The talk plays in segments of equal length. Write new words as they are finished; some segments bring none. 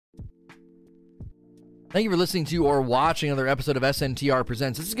Thank you for listening to or watching another episode of SNTR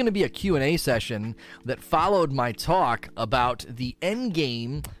Presents. This is going to be a Q&A session that followed my talk about the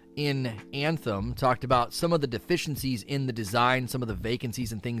endgame in Anthem. Talked about some of the deficiencies in the design, some of the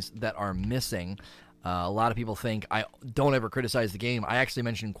vacancies and things that are missing. A lot of people think I don't ever criticize the game. I actually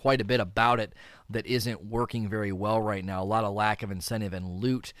mentioned quite a bit about it that isn't working very well right now. A lot of lack of incentive and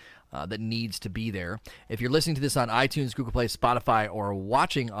loot that needs to be there. If you're listening to this on iTunes, Google Play, Spotify, or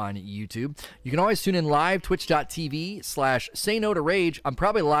watching on YouTube, you can always tune in live, twitch.tv/say no to rage. I'm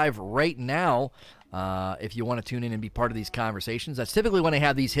probably live right now if you want to tune in and be part of these conversations. That's typically when I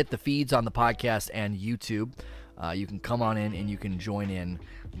have these hit the feeds on the podcast and YouTube. You can come on in and you can join in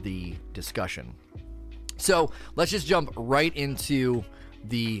the discussion. So let's just jump right into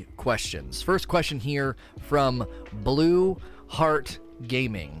the questions. First question here from Blue Heart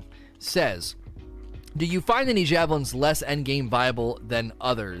Gaming says, do you find any javelins less endgame viable than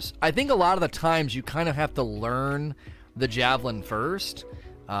others? I think a lot of the times you kind of have to learn the javelin first.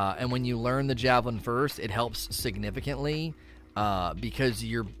 And when you learn the javelin first, it helps significantly because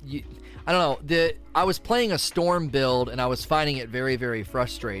I don't know. I was playing a storm build and I was finding it very, very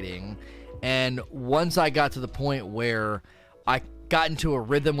frustrating. And once I got to the point where I got into a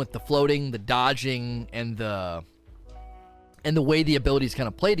rhythm with the floating, the dodging, and the way the abilities kind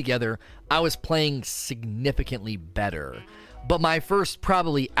of play together, I was playing significantly better. But my first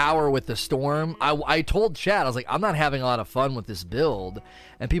probably hour with the storm, I told Chad, I was like, I'm not having a lot of fun with this build.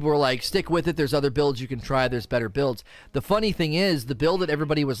 And people were like, stick with it. There's other builds you can try. There's better builds. The funny thing is, the build that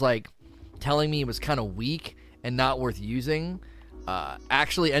everybody was like telling me was kind of weak and not worth using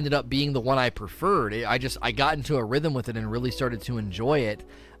actually ended up being the one I preferred. I got into a rhythm with it and really started to enjoy it.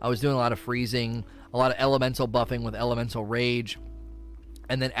 I was doing a lot of freezing, a lot of elemental buffing with elemental rage.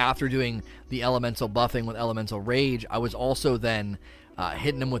 And then after doing the elemental buffing with elemental rage, I was also then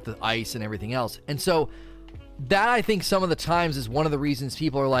hitting them with the ice and everything else. And so that, I think, some of the times is one of the reasons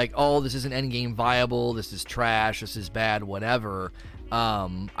people are like, oh, this isn't endgame viable, this is trash, this is bad, whatever.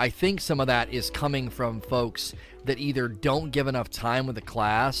 I think some of that is coming from folks that either don't give enough time with the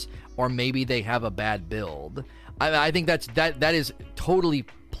class or maybe they have a bad build. I think that is totally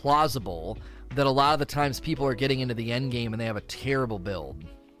plausible that a lot of the times people are getting into the end game and they have a terrible build.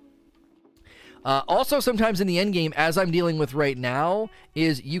 Also, sometimes in the end game, as I'm dealing with right now,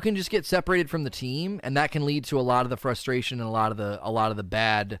 is you can just get separated from the team, and that can lead to a lot of the frustration and a lot of the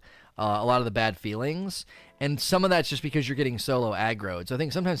bad feelings. And some of that's just because you're getting solo aggroed. So I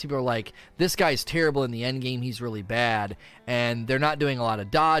think sometimes people are like, this guy's terrible in the end game, he's really bad, and they're not doing a lot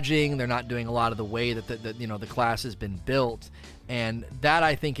of dodging, they're not doing a lot of the way that the class has been built. And that,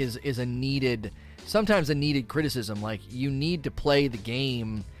 I think, is sometimes a needed criticism. Like, you need to play the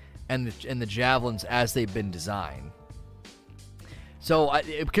game and the javelins as they've been designed. So,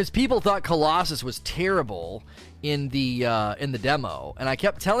 because people thought Colossus was terrible in the demo, and I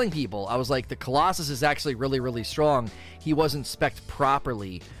kept telling people, I was like, the Colossus is actually really, really strong. He wasn't spec'd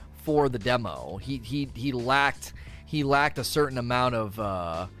properly for the demo. He lacked a certain amount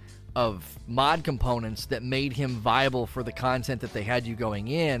of mod components that made him viable for the content that they had you going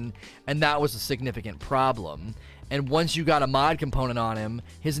in, and that was a significant problem. And once you got a mod component on him,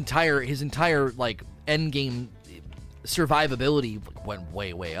 his entire like end game survivability went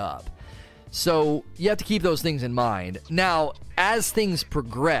way, way up. So you have to keep those things in mind. Now, as things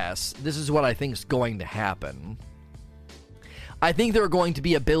progress, this is what I think is going to happen. I think there are going to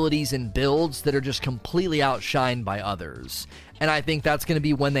be abilities and builds that are just completely outshined by others. And I think that's going to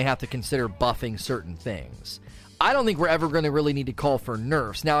be when they have to consider buffing certain things. I don't think we're ever going to really need to call for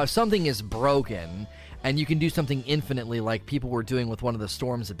nerfs. Now, if something is broken and you can do something infinitely like people were doing with one of the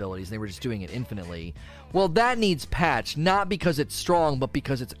Storm's abilities, and they were just doing it infinitely, well, that needs patched, not because it's strong, but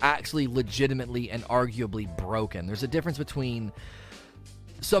because it's actually legitimately and arguably broken. There's a difference between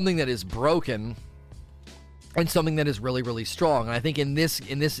something that is broken and something that is really, really strong. And I think in this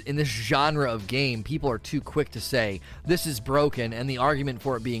genre of game, people are too quick to say this is broken, and the argument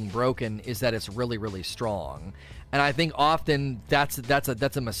for it being broken is that it's really, really strong. And I think often that's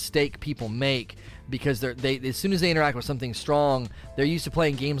a mistake people make, because they as soon as they interact with something strong, they're used to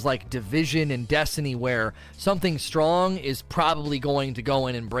playing games like Division and Destiny, where something strong is probably going to go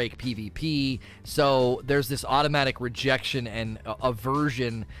in and break PvP. So there's this automatic rejection and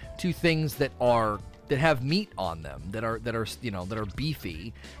aversion to things that have meat on them, that are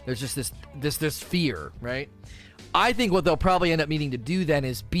beefy. There's just this fear, right? I think what they'll probably end up needing to do then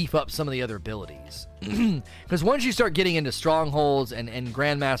is beef up some of the other abilities. Because once you start getting into Strongholds and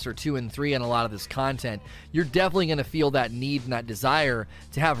Grandmaster 2 and 3 and a lot of this content, you're definitely going to feel that need and that desire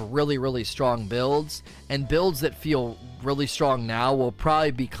to have really, really strong builds. And builds that feel really strong now will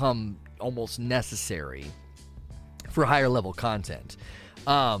probably become almost necessary for higher level content.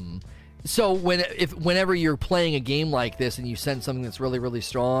 So whenever you're playing a game like this and you send something that's really, really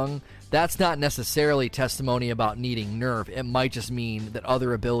strong, that's not necessarily testimony about needing nerf. It might just mean that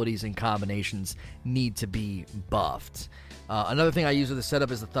other abilities and combinations need to be buffed. Another thing I use with the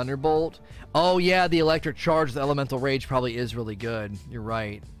setup is the Thunderbolt. Oh yeah, the Electric Charge with Elemental Rage probably is really good. You're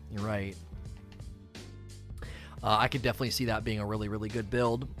right. I could definitely see that being a really, really good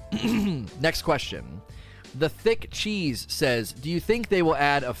build. Next question. The Thick Cheese says, do you think they will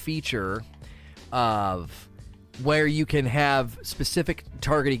add a feature of where you can have specific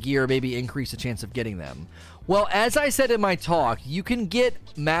targeted gear, maybe increase the chance of getting them? Well, as I said in my talk, you can get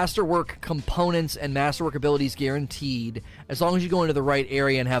Masterwork components and Masterwork abilities guaranteed as long as you go into the right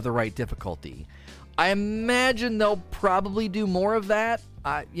area and have the right difficulty. I imagine they'll probably do more of that.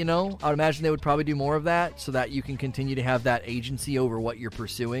 I would imagine they would probably do more of that so that you can continue to have that agency over what you're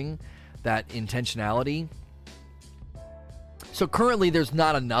pursuing, that intentionality. So currently there's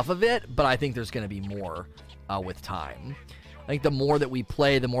not enough of it, but I think there's going to be more with time. I think the more that we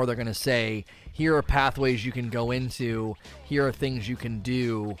play, the more they're going to say, here are pathways you can go into, here are things you can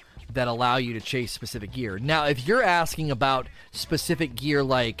do that allow you to chase specific gear. Now, if you're asking about specific gear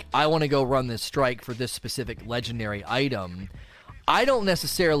like, I want to go run this strike for this specific legendary item, I don't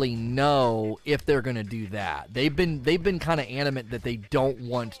necessarily know if they're going to do that. They've been kind of animate that they don't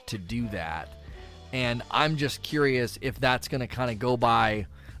want to do that. And I'm just curious if that's going to kind of go by,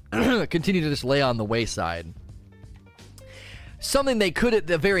 continue to just lay on the wayside. Something they could at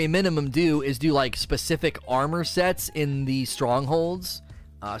the very minimum do is do like specific armor sets in the strongholds.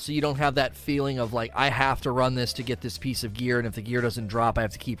 So you don't have that feeling of like, I have to run this to get this piece of gear, and if the gear doesn't drop, I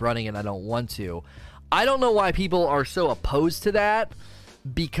have to keep running and I don't want to. I don't know why people are so opposed to that,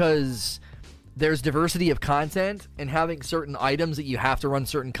 because there's diversity of content, and having certain items that you have to run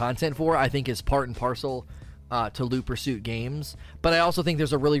certain content for, I think is part and parcel to Loot Pursuit games. But I also think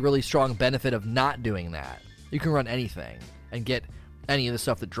there's a really, really strong benefit of not doing that. You can run anything and get any of the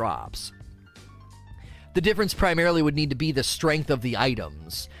stuff that drops. The difference primarily would need to be the strength of the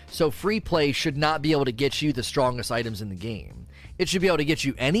items. So free play should not be able to get you the strongest items in the game. It should be able to get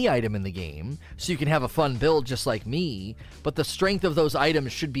you any item in the game, so you can have a fun build just like me, but the strength of those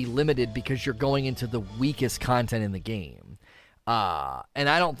items should be limited because you're going into the weakest content in the game. And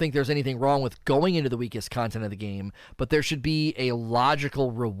I don't think there's anything wrong with going into the weakest content of the game, but there should be a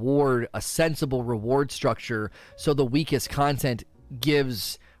logical reward, a sensible reward structure, so the weakest content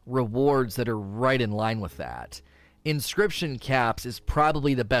gives rewards that are right in line with that. Inscription caps is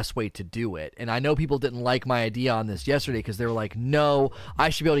probably the best way to do it. And I know people didn't like my idea on this yesterday because they were like, no, I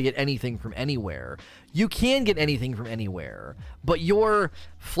should be able to get anything from anywhere. You can get anything from anywhere, but your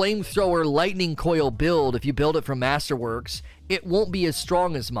flamethrower lightning coil build, if you build it from Masterworks, it won't be as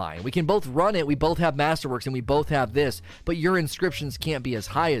strong as mine. We can both run it, we both have Masterworks, and we both have this, but your inscriptions can't be as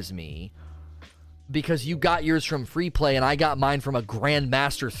high as me because you got yours from free play and I got mine from a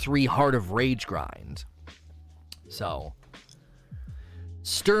Grandmaster 3 Heart of Rage grind. So,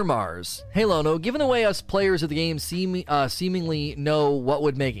 Sturmars. Hey Lono, given the way us players of the game seemingly know what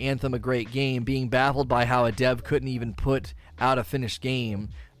would make Anthem a great game, being baffled by how a dev couldn't even put out a finished game,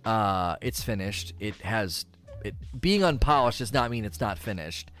 it's finished. Being unpolished does not mean it's not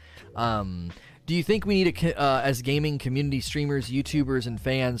finished. Do you think we need as gaming community streamers, YouTubers, and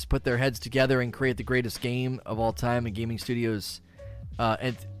fans put their heads together and create the greatest game of all time in gaming studios,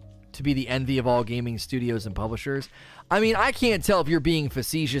 and to be the envy of all gaming studios and publishers? I mean, I can't tell if you're being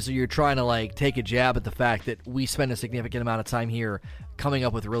facetious or you're trying to like take a jab at the fact that we spend a significant amount of time here coming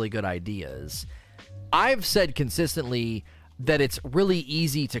up with really good ideas. I've said consistently that it's really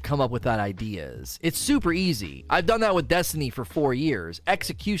easy to come up with that ideas. It's super easy. I've done that with Destiny for 4 years.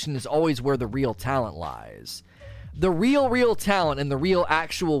 Execution is always where the real talent lies. The real talent and the real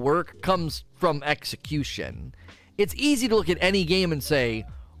actual work comes from execution. It's easy to look at any game and say,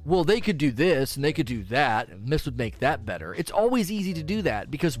 well, they could do this and they could do that, and this would make that better. It's always easy to do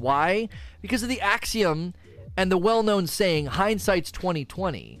that. Because why? Because of the axiom and the well-known saying, hindsight's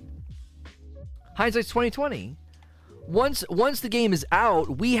 20/20. Hindsight's 20/20. Once the game is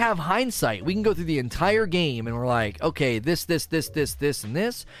out, we have hindsight. We can go through the entire game and we're like, okay, this, and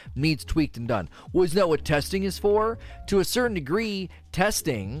this needs tweaked and done. Well, isn't that what testing is for? To a certain degree,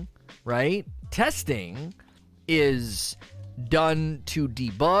 testing, right? Testing is done to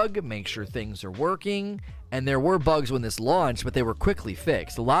debug, make sure things are working, and there were bugs when this launched, but they were quickly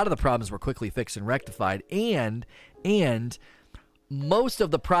fixed. A lot of the problems were quickly fixed and rectified, and most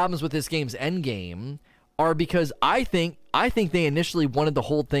of the problems with this game's endgame are because I think they initially wanted to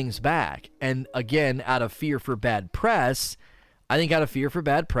hold things back, and again, out of fear for bad press, I think out of fear for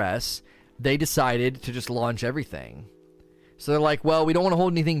bad press, they decided to just launch everything. So they're like, well, we don't want to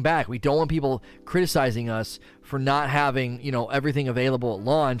hold anything back. We don't want people criticizing us for not having, you know, everything available at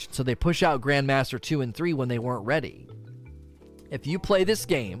launch. So they push out Grandmaster 2 and 3 when they weren't ready. If you play this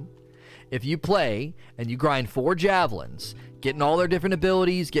game, if you play and you grind 4 javelins, getting all their different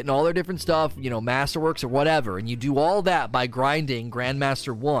abilities, getting all their different stuff, you know, Masterworks or whatever, and you do all that by grinding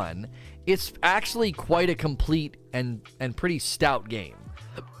Grandmaster 1, it's actually quite a complete and pretty stout game.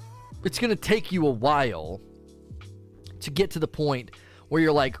 It's going to take you a while to get to the point where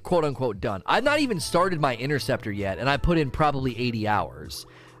you're like, quote unquote, done. I've not even started my Interceptor yet, and I put in probably 80 hours.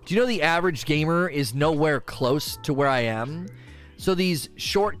 Do you know the average gamer is nowhere close to where I am? So these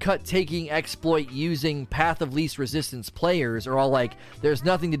shortcut taking, exploit using, path of least resistance players are all like, there's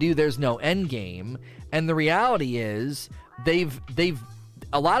nothing to do, there's no end game. And the reality is they've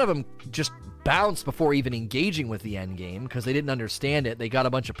a lot of them just bounced before even engaging with the end game because they didn't understand it. They got a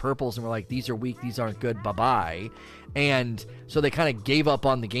bunch of purples and were like, these are weak, these aren't good, bye-bye. And so they kind of gave up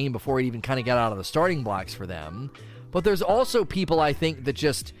on the game before it even kind of got out of the starting blocks for them. But there's also people, I think, that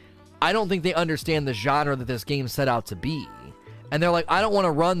just, I don't think they understand the genre that this game set out to be. And they're like, I don't want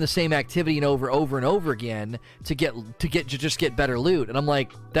to run the same activity and over and over again to just get better loot. And I'm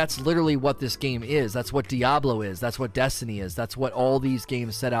like, that's literally what this game is. That's what Diablo is. That's what Destiny is. That's what all these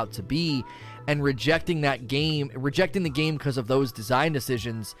games set out to be. And rejecting the game because of those design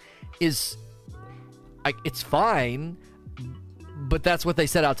decisions is, it's fine, but that's what they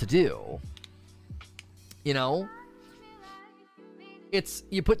set out to do. You know? It's,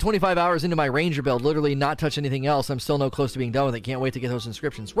 you put 25 hours into my Ranger build, literally not touch anything else. I'm still no close to being done with it. Can't wait to get those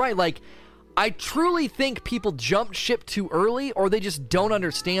inscriptions. Right, like, I truly think people jumped ship too early, or they just don't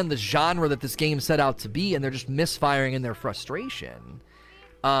understand the genre that this game set out to be, and they're just misfiring in their frustration.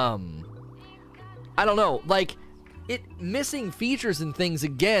 I don't know. Like, missing features and things,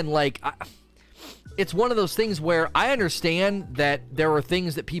 again, like, it's one of those things where I understand that there are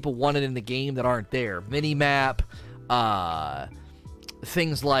things that people wanted in the game that aren't there. Minimap,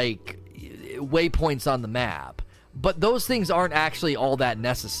 things like waypoints on the map, but those things aren't actually all that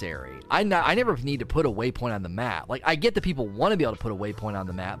necessary. I never need to put a waypoint on the map. Like, I get that people want to be able to put a waypoint on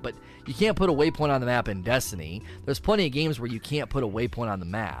the map, but you can't put a waypoint on the map in Destiny. There's plenty of games where you can't put a waypoint on the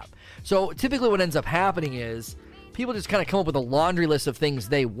map. So typically what ends up happening is people just kind of come up with a laundry list of things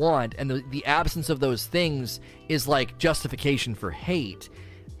they want, and the absence of those things is like justification for hate.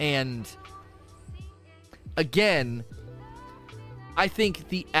 And again, I think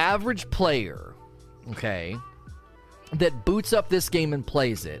the average player, okay, that boots up this game and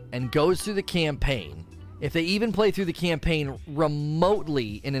plays it and goes through the campaign, if they even play through the campaign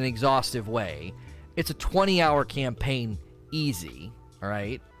remotely in an exhaustive way, it's a 20-hour campaign easy, all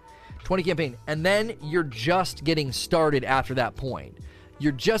right? 20 campaign. And then you're just getting started after that point.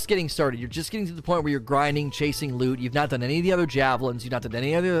 You're just getting started. You're just getting to the point where you're grinding, chasing loot. You've not done any of the other javelins. You've not done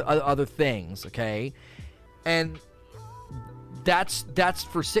any other things, okay? And that's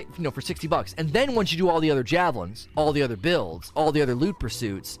for $60. And then once you do all the other javelins, all the other builds, all the other loot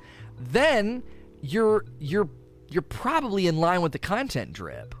pursuits, then you're probably in line with the content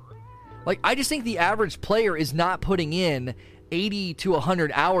drip. Like, I just think the average player is not putting in 80 to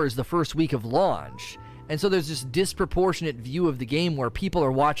 100 hours the first week of launch. And so there's this disproportionate view of the game where people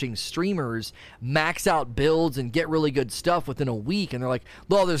are watching streamers max out builds and get really good stuff within a week, and they're like,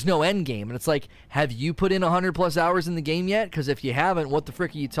 well, there's no end game. And it's like, have you put in 100 plus hours in the game yet? Because if you haven't, what the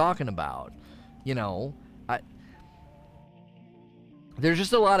frick are you talking about? You know, there's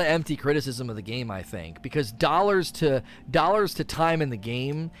just a lot of empty criticism of the game, I think, because dollars to time in the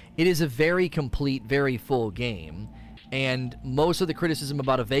game, it is a very complete, very full game. And most of the criticism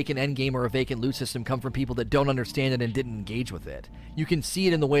about a vacant endgame or a vacant loot system come from people that don't understand it and didn't engage with it. You can see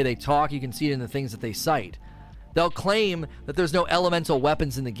it in the way they talk. You can see it in the things that they cite. They'll claim that there's no elemental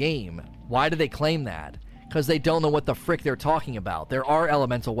weapons in the game. Why do they claim that? Because they don't know what the frick they're talking about. There are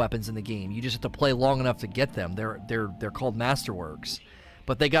elemental weapons in the game. You just have to play long enough to get them. They're called Masterworks.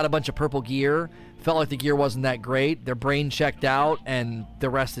 But they got a bunch of purple gear. Felt like the gear wasn't that great. Their brain checked out, and the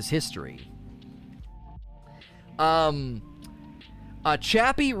rest is history.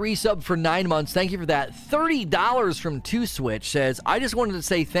 Chappie resub for 9 months. Thank you for that. $30 from 2Switch says, I just wanted to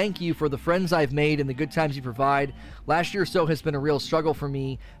say thank you for the friends I've made and the good times you provide. Last year or so has been a real struggle for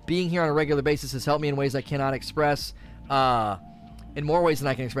me. Being here on a regular basis has helped me in ways I cannot express. In more ways than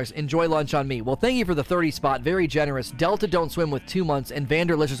I can express. Enjoy lunch on me. Well, thank you for the 30 spot. Very generous. Delta Don't Swim with 2 months. And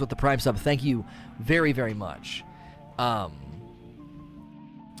Vanderlicious with the Prime sub. Thank you very, very much.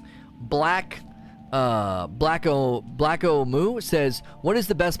 Blacko Moo says, what is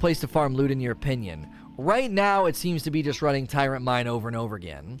the best place to farm loot in your opinion? Right now, it seems to be just running Tyrant Mine over and over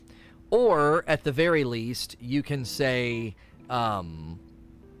again. Or, at the very least, you can say,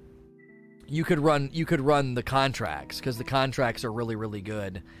 you could run the contracts, because the contracts are really, really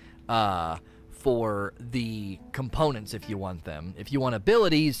good for the components if you want them. If you want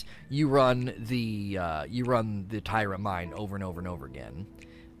abilities, you run the Tyrant Mine over and over and over again.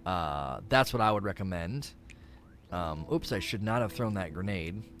 That's what I would recommend. Oops, I should not have thrown that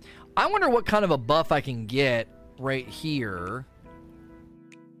grenade. I wonder what kind of a buff I can get right here.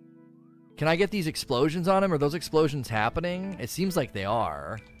 Can I get these explosions on him? Are those explosions happening? It seems like they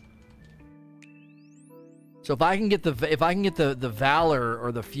are. So if I can get the Valor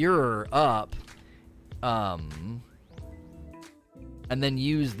or the Führer up, and then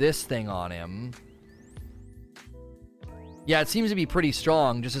use this thing on him. Yeah, it seems to be pretty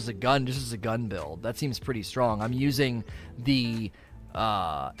strong just as a gun build. That seems pretty strong. I'm using the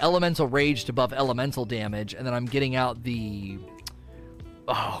Elemental Rage to buff elemental damage, and then I'm getting out the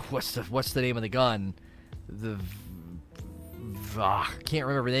what's the name of the gun? Can't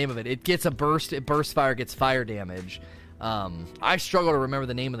remember the name of it. It gets a burst. It bursts fire, gets fire damage. I struggle to remember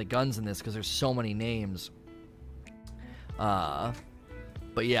the name of the guns in this because there's so many names.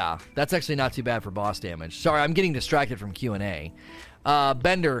 But yeah, that's actually not too bad for boss damage. Sorry, I'm getting distracted from Q&A.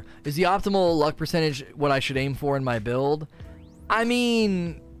 Bender, is the optimal luck percentage what I should aim for in my build? I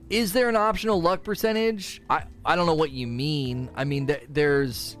mean, is there an optional luck percentage? I don't know what you mean. I mean,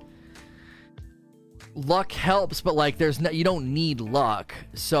 there's... Luck helps, but like you don't need luck.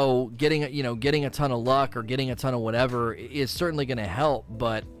 So getting a ton of luck or getting a ton of whatever is certainly going to help,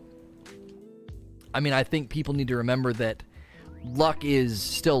 but I mean, I think people need to remember that luck is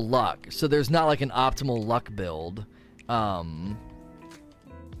still luck. So there's not like an optimal luck build. There's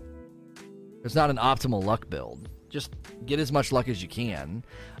not an optimal luck build. Just get as much luck as you can.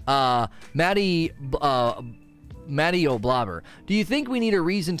 Maddie O'Blobber, do you think we need a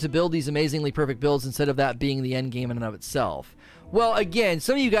reason to build these amazingly perfect builds instead of that being the end game in and of itself? Well, again,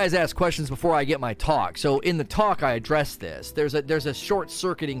 some of you guys ask questions before I get my talk. So in the talk, I address this. There's a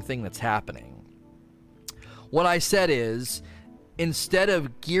short-circuiting thing that's happening. What I said is, instead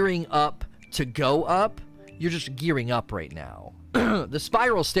of gearing up to go up, you're just gearing up right now. The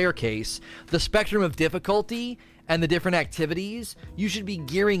spiral staircase, the spectrum of difficulty, and the different activities, you should be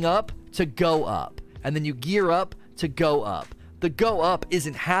gearing up to go up. And then you gear up to go up. The go up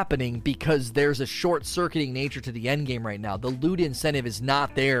isn't happening because there's a short-circuiting nature to the end game right now. The loot incentive is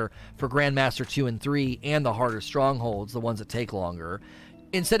not there for Grandmaster 2 and 3 and the harder strongholds, the ones that take longer.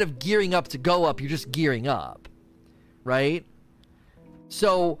 Instead of gearing up to go up, you're just gearing up, right?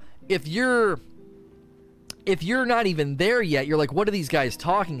 So if you're not even there yet, you're like, what are these guys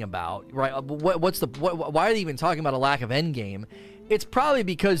talking about, right? Why are they even talking about a lack of end game? It's probably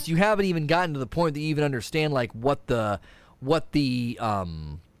because you haven't even gotten to the point that you even understand like what the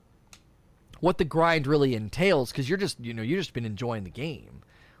grind really entails, because you're just been enjoying the game,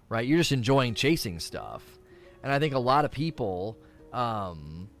 right? You're just enjoying chasing stuff. And I think a lot of people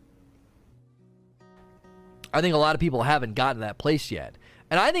haven't gotten to that place yet.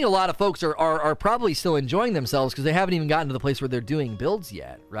 And I think a lot of folks are probably still enjoying themselves because they haven't even gotten to the place where they're doing builds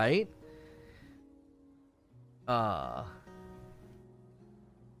yet, right?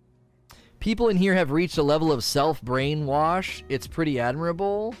 People in here have reached a level of self-brainwash. It's pretty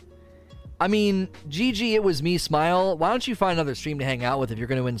admirable. I mean, GG, it was me, Smile. Why don't you find another stream to hang out with if you're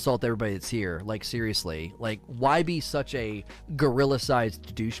going to insult everybody that's here? Like, seriously. Like, why be such a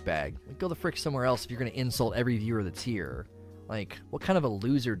gorilla-sized douchebag? Like, go the frick somewhere else if you're going to insult every viewer that's here. Like, what kind of a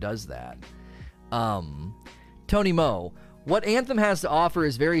loser does that? Tony Mo, what Anthem has to offer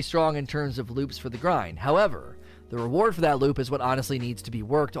is very strong in terms of loops for the grind. However, the reward for that loop is what honestly needs to be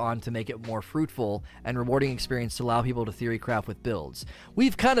worked on to make it more fruitful and rewarding experience to allow people to theory craft with builds.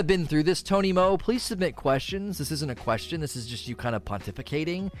 We've kind of been through this, Tony Mo. Please submit questions. This isn't a question. This is just you kind of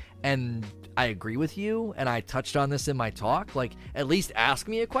pontificating, and I agree with you, and I touched on this in my talk. Like, at least ask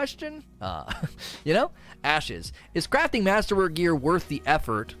me a question. Ashes. Is crafting Masterwork gear worth the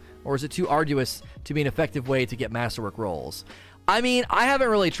effort, or is it too arduous to be an effective way to get Masterwork rolls? I mean, I haven't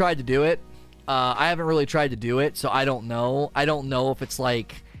really tried to do it. So I don't know. I don't know if it's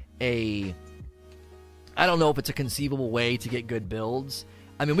a conceivable way to get good builds.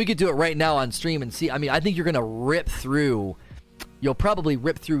 I mean, we could do it right now on stream and see. I mean, I think you're going to you'll probably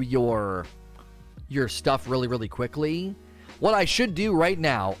rip through your stuff really, really quickly. What I should do right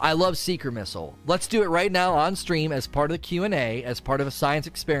now, I love Seeker Missile. Let's do it right now on stream as part of the Q&A, as part of a science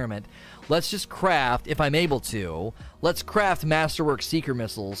experiment. Let's just craft, if I'm able to, let's craft Masterwork Seeker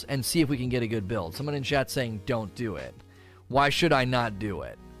Missiles and see if we can get a good build. Someone in chat saying, don't do it. Why should I not do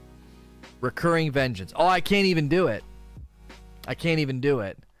it? Recurring Vengeance. Oh, I can't even do it.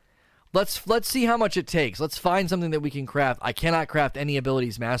 Let's see how much it takes. Let's find something that we can craft. I cannot craft any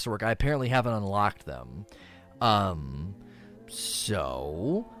abilities masterwork. I apparently haven't unlocked them.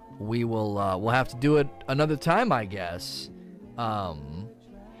 So we will we'll have to do it another time, I guess. Don't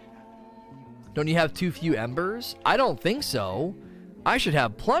you have too few embers? I don't think so. I should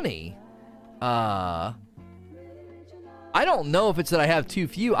have plenty. I don't know if it's that I have too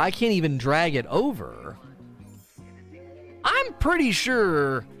few. I can't even drag it over. I'm pretty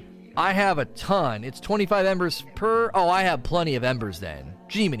sure I have a ton. It's 25 embers per... Oh, I have plenty of embers then.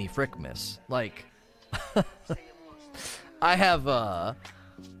 Jiminy Frickmas. Like... I have,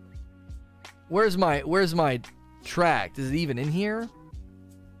 Where's my tract? Is it even in here?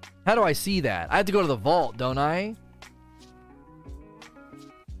 How do I see that? I have to go to the vault, don't I?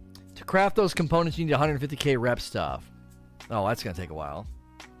 To craft those components, you need 150k rep stuff. Oh, that's gonna take a while.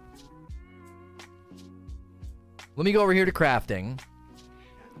 Let me go over here to crafting.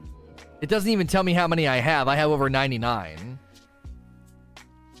 It doesn't even tell me how many I have. I have over 99.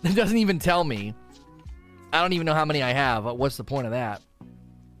 It doesn't even tell me. I don't even know how many I have. What's the point of that?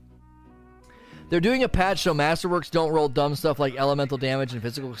 They're doing a patch so Masterworks don't roll dumb stuff like elemental damage and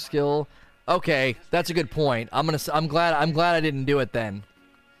physical skill. Okay, that's a good point. I'm glad I didn't do it then.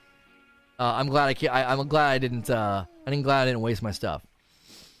 I'm glad I didn't waste my stuff.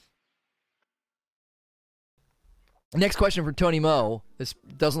 Next question for Tony Mo. This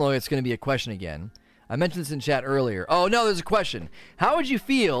doesn't look like it's going to be a question again. I mentioned this in chat earlier. Oh, no, there's a question. How would you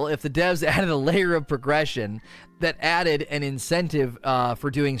feel if the devs added a layer of progression that added an incentive for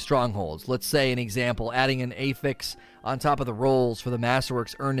doing strongholds? Let's say, an example, adding an affix on top of the rolls for the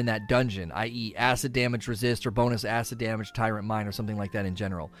masterworks earned in that dungeon, i.e. acid damage resist or bonus acid damage tyrant mine or something like that in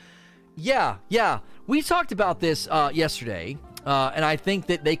general. Yeah. We talked about this yesterday. And I think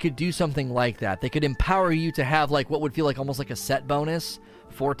that they could do something like that. They could empower you to have like what would feel like almost like a set bonus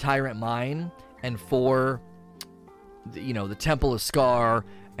for Tyrant Mine and for, the Temple of Scar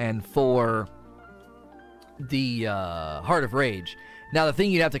and for the Heart of Rage. Now, the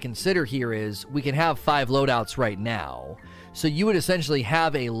thing you'd have to consider here is we can have 5 loadouts right now. So you would essentially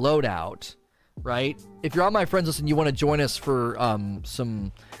have a loadout, right? If you're on my friends list and you want to join us for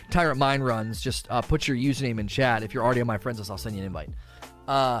some Tyrant Mine runs, just put your username in chat. If you're already on my friends list, I'll send you an invite.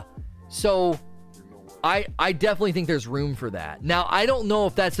 So I definitely think there's room for that. Now, I don't know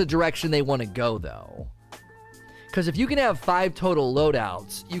if that's the direction they want to go, though. Because if you can have 5 total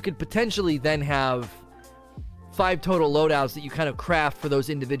loadouts, you could potentially then have 5 total loadouts that you kind of craft for those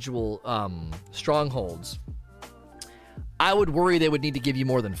individual strongholds. I would worry they would need to give you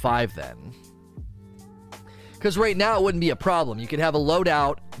more than 5 then. Because right now it wouldn't be a problem. You could have a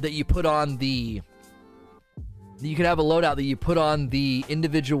loadout that you put on the...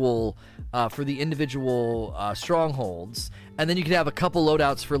 individual... for the individual strongholds. And then you could have a couple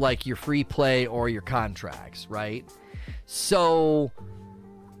loadouts for like your free play or your contracts, right? So...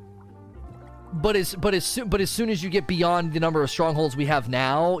 But as soon as you get beyond the number of strongholds we have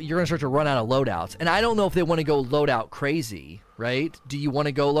now, you're going to start to run out of loadouts. And I don't know if they want to go loadout crazy, right? Do you want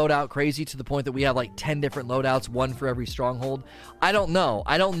to go loadout crazy to the point that we have like 10 different loadouts, 1 for every stronghold? I don't know.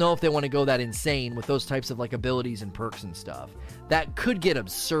 I don't know if they want to go that insane with those types of like abilities and perks and stuff. That could get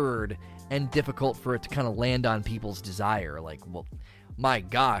absurd and difficult for it to kind of land on people's desire. Like, well, my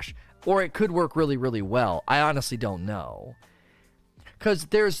gosh. Or it could work really, really well. I honestly don't know. Because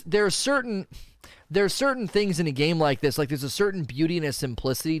there's certain things in a game like this, like there's a certain beauty and a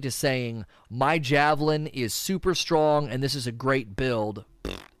simplicity to saying, my javelin is super strong and this is a great build,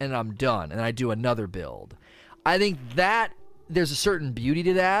 and I'm done, and I do another build. I think that there's a certain beauty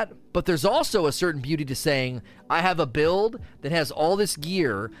to that, but there's also a certain beauty to saying, I have a build that has all this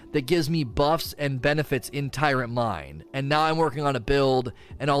gear that gives me buffs and benefits in Tyrant Mine, and now I'm working on a build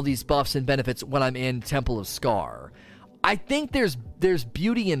and all these buffs and benefits when I'm in Temple of Scar. I think there's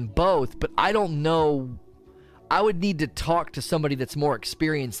beauty in both, but I don't know. I would need to talk to somebody that's more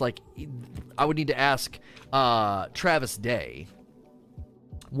experienced. Like, I would need to ask Travis Day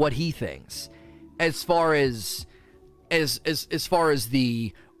what he thinks as far as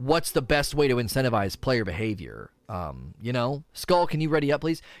the what's the best way to incentivize player behavior. Skull, can you ready up,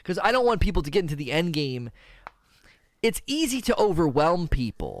 please? Because I don't want people to get into the end game. It's easy to overwhelm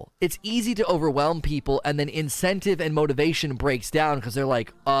people. And then incentive and motivation breaks down because they're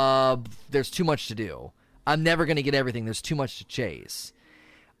like, there's too much to do. I'm never going to get everything. There's too much to chase.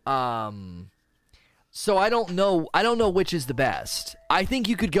 So I don't know which is the best. I think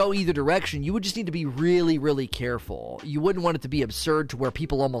you could go either direction. You would just need to be really, really careful. You wouldn't want it to be absurd to where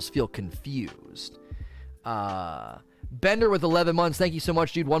people almost feel confused. Bender with 11 months. Thank you so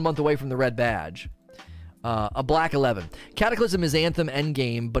much, dude. 1 month away from the red badge. A black 11. Cataclysm is Anthem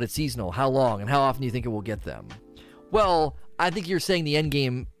endgame, but it's seasonal. How long and how often do you think it will get them? Well, I think you're saying the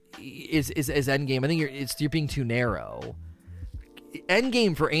endgame is endgame. I think you're being too narrow.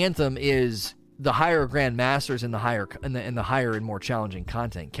 Endgame for Anthem is the higher Grandmasters and the higher and more challenging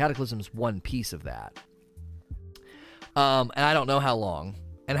content. Cataclysm's one piece of that. And I don't know how long.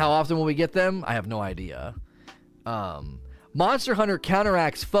 And how often will we get them? I have no idea. Monster Hunter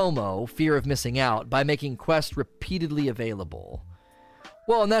counteracts FOMO, fear of missing out, by making quests repeatedly available.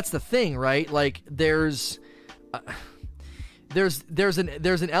 Well, and that's the thing, right? Like, there's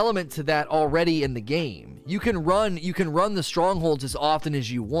an element to that already in the game. You can run the strongholds as often as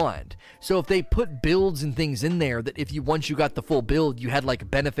you want. So if they put builds and things in there that once you got the full build, you had like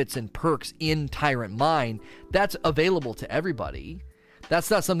benefits and perks in Tyrant Mine, that's available to everybody. That's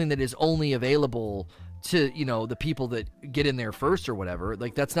not something that is only available to, the people that get in there first or whatever.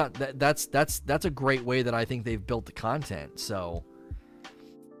 Like, that's a great way that I think they've built the content. So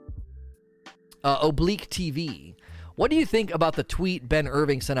Oblique TV. What do you think about the tweet Ben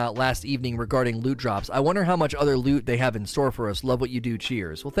Irving sent out last evening regarding loot drops? I wonder how much other loot they have in store for us. Love what you do.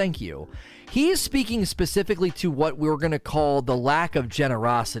 Cheers. Well, thank you. He is speaking specifically to what we're going to call the lack of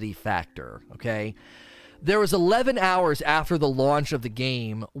generosity factor, okay? There was 11 hours after the launch of the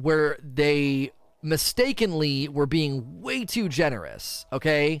game where they mistakenly were being way too generous,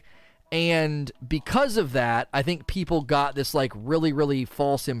 okay? And because of that, I think people got this like really, really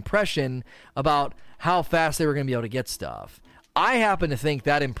false impression about how fast they were going to be able to get stuff. I happen to think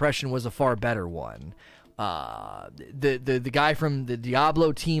that impression was a far better one. The guy from the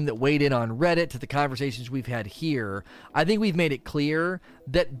Diablo team that weighed in on Reddit to the conversations we've had here, I think we've made it clear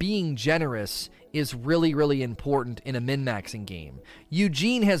that being generous is really, really important in a min-maxing game.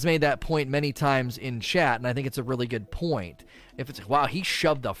 Eugene has made that point many times in chat, and I think it's a really good point. If it's, wow, he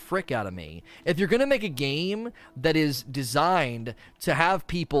shoved the frick out of me. If you're going to make a game that is designed to have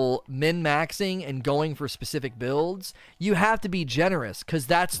people min-maxing and going for specific builds, you have to be generous, because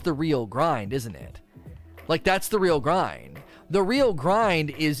that's the real grind, isn't it? Like, that's the real grind. The real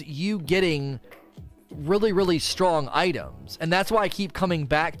grind is you getting really, really strong items. And that's why I keep coming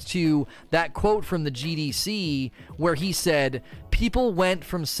back to that quote from the GDC where he said, people went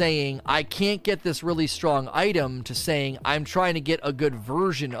from saying, I can't get this really strong item, to saying, I'm trying to get a good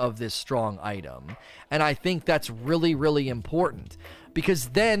version of this strong item. And I think that's really, really important. Because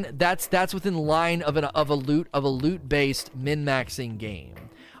then that's within the line of a loot-based min-maxing game.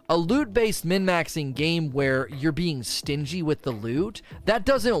 A loot-based min-maxing game where you're being stingy with the loot, that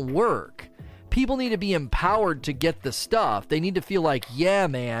doesn't work. People need to be empowered to get the stuff. They need to feel like, yeah,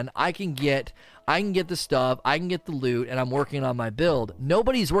 man, I can get the stuff, I can get the loot, and I'm working on my build.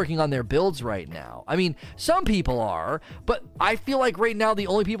 Nobody's working on their builds right now. I mean, some people are, but I feel like right now the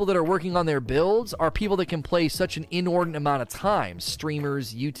only people that are working on their builds are people that can play such an inordinate amount of time,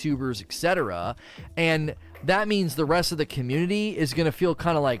 streamers, YouTubers, etc. And that means the rest of the community is going to feel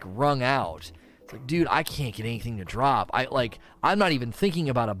kind of like wrung out. It's like, dude, I can't get anything to drop. I'm not even thinking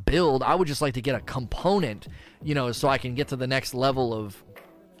about a build. I would just like to get a component, so I can get to the next level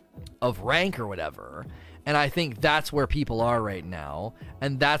of rank or whatever. And I think that's where people are right now.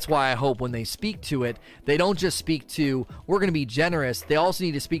 And that's why I hope when they speak to it, they don't just speak to, we're going to be generous. They also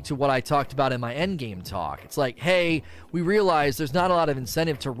need to speak to what I talked about in my endgame talk. It's like, hey, we realize there's not a lot of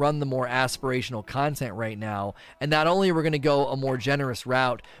incentive to run the more aspirational content right now. And not only are we going to go a more generous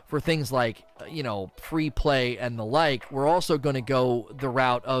route for things like, free play and the like, we're also going to go the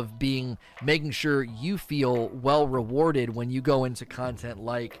route of making sure you feel well rewarded when you go into content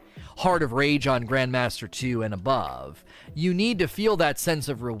like Heart of Rage on Grandmaster 2 and above. You need to feel that sense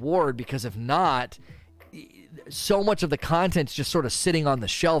of reward, because if not, so much of the content's just sort of sitting on the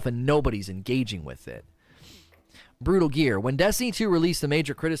shelf and nobody's engaging with it. Brutal Gear. When Destiny 2 released, a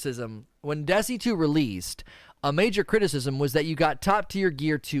major criticism was that you got top-tier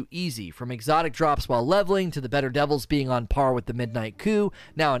gear too easy, from exotic drops while leveling to the better devils being on par with the Midnight Coup.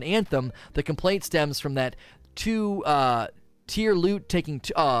 Now in Anthem, the complaint stems from that top tier loot taking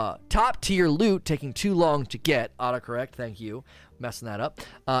too long to get. Autocorrect, thank you. Messing that up.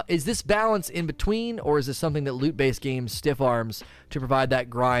 Is this balance in between, or is this something that loot-based games stiff arms to provide that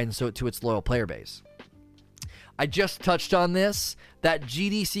grind to its loyal player base? I just touched on this. That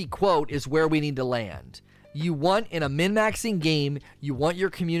GDC quote is where we need to land. You want, in a min-maxing game, you want your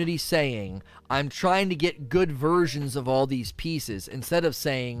community saying, I'm trying to get good versions of all these pieces, instead of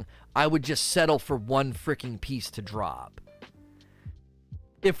saying, I would just settle for one freaking piece to drop.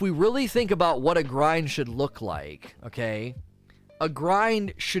 If we really think about what a grind should look like, okay, a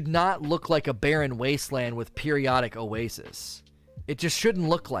grind should not look like a barren wasteland with periodic oasis. It just shouldn't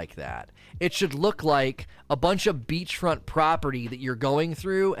look like that. It should look like a bunch of beachfront property that you're going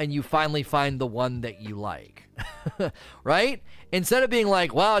through and you finally find the one that you like. Right? Instead of being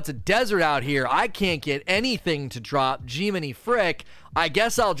like, wow, it's a desert out here. I can't get anything to drop. Jiminy frick. I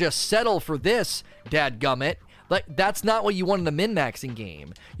guess I'll just settle for this, dadgummit. Like, that's not what you want in a min-maxing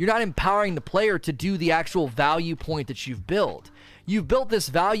game. You're not empowering the player to do the actual value point that you've built. You've built this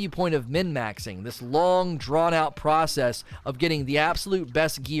value point of min-maxing, this long, drawn-out process of getting the absolute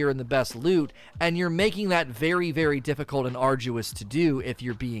best gear and the best loot, and you're making that very, very difficult and arduous to do if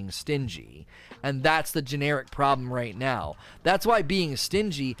you're being stingy. And that's the generic problem right now. That's why being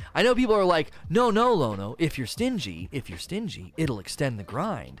stingy, I know people are like, no, Lono, if you're stingy, it'll extend the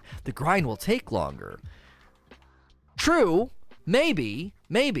grind. The grind will take longer. True, maybe,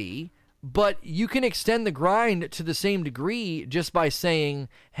 but you can extend the grind to the same degree just by saying,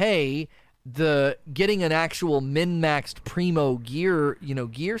 hey, the getting an actual min-maxed primo gear,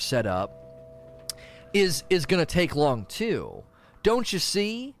 gear setup is going to take long too. Don't you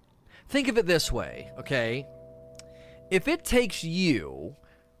see? Think of it this way, okay? If it takes you,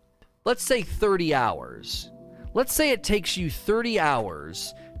 let's say 30 hours. Let's say it takes you 30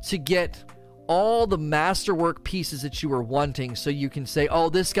 hours to get all the masterwork pieces that you were wanting so you can say, oh,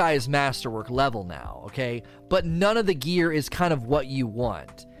 this guy is masterwork level now, okay? But none of the gear is kind of what you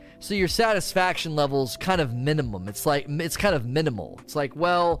want. So your satisfaction level's kind of minimum. It's kind of minimal. It's like,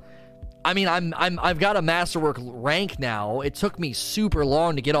 well, I mean, I've got a masterwork rank now. It took me super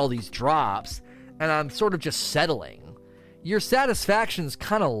long to get all these drops, and I'm sort of just settling. Your satisfaction's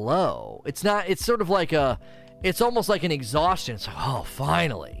kind of low. It's almost like an exhaustion. It's like, oh,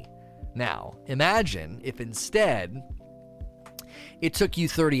 finally. Now, imagine if instead it took you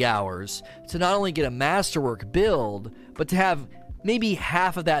 30 hours to not only get a masterwork build, but to have maybe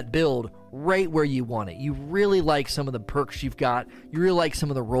half of that build right where you want it. You really like some of the perks you've got. You really like some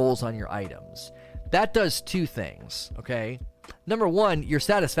of the rolls on your items. That does two things, okay? Number one, your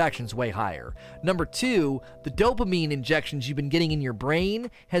satisfaction's way higher. Number two, the dopamine injections you've been getting in your brain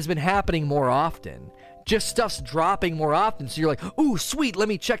has been happening more often. Just stuff's dropping more often, so you're like, ooh, sweet, let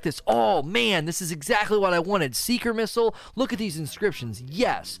me check this. Oh, man, this is exactly what I wanted. Seeker missile, look at these inscriptions.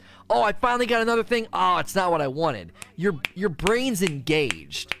 Yes. Oh, I finally got another thing. Oh, it's not what I wanted. Your brain's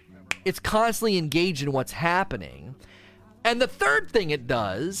engaged. It's constantly engaged in what's happening. And the third thing it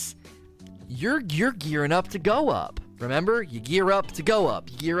does, you're gearing up to go up. Remember? You gear up to go up.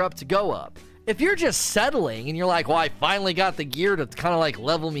 You gear up to go up. If you're just settling and you're like, well, I finally got the gear to kind of like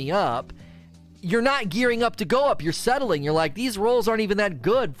level me up, you're not gearing up to go up. You're settling. You're like, these rolls aren't even that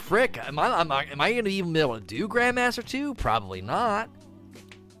good. Frick, am I going to even be able to do Grandmaster 2? Probably not.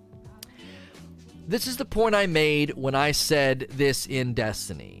 This is the point I made when I said this in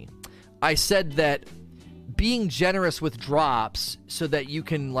Destiny. I said that being generous with drops so that you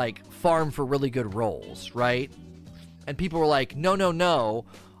can, like, farm for really good rolls, right? And people were like, no.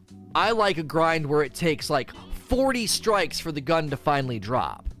 I like a grind where it takes, like, 40 strikes for the gun to finally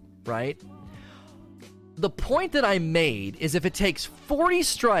drop, right? The point that I made is if it takes 40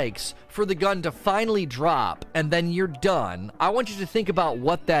 strikes for the gun to finally drop and then you're done, I want you to think about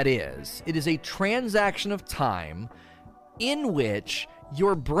what that is. It is a transaction of time in which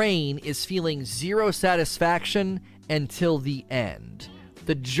your brain is feeling zero satisfaction until the end.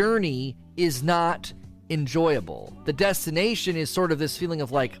 The journey is not enjoyable. The destination is sort of this feeling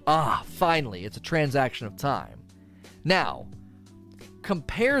of like, finally, it's a transaction of time. Now,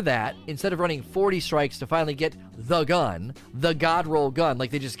 compare that, instead of running 40 strikes to finally get the gun, the god roll gun, like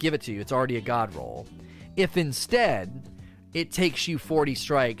they just give it to you, it's already a god roll. If instead it takes you 40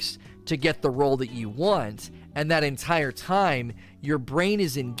 strikes to get the roll that you want, and that entire time your brain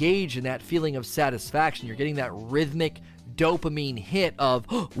is engaged in that feeling of satisfaction, you're getting that rhythmic dopamine hit of,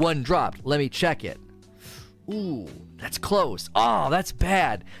 one dropped, let me check it. Ooh, that's close. Oh, that's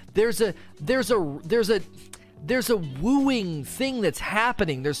bad. There's a wooing thing that's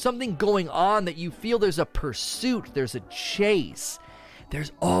happening. There's something going on that you feel. There's a pursuit. There's a chase.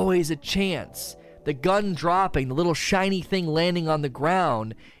 There's always a chance. The gun dropping, the little shiny thing landing on the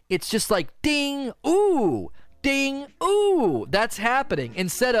ground, it's just like ding, ooh, ding, ooh. That's happening.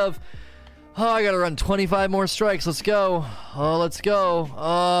 Instead of, oh, I gotta run 25 more strikes. Let's go. Oh, let's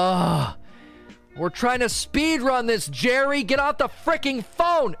go. We're trying to speed run this, Jerry. Get off the freaking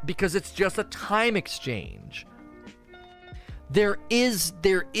phone, because it's just a time exchange. There's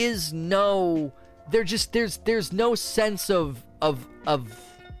no sense of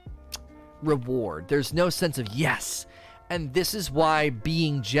reward. There's no sense of yes. And this is why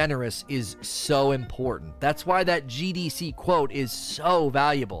being generous is so important. That's why that GDC quote is so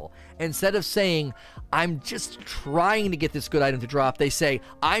valuable. Instead of saying, I'm just trying to get this good item to drop, they say,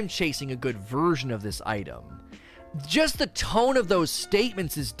 I'm chasing a good version of this item. Just the tone of those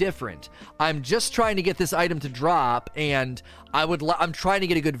statements is different. I'm just trying to get this item to drop, and I'm trying to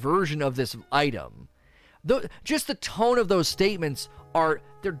get a good version of this item. Just the tone of those statements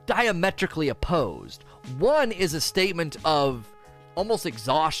they're diametrically opposed. One is a statement of almost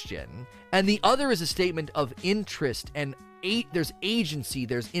exhaustion, and the other is a statement of interest, and there's agency,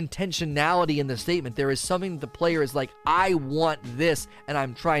 there's intentionality in the statement. There is something the player is like, I want this, and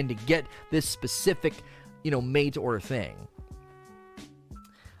I'm trying to get this specific, made to order thing.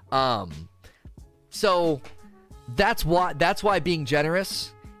 So that's why being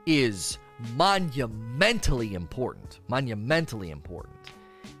generous is monumentally important.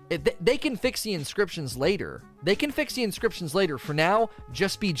 They can fix the inscriptions later. For now,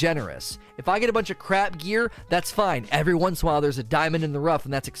 just be generous. If I get a bunch of crap gear, that's fine. Every once in a while, there's a diamond in the rough,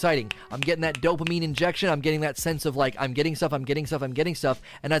 and that's exciting. I'm getting that dopamine injection. I'm getting that sense of like, I'm getting stuff.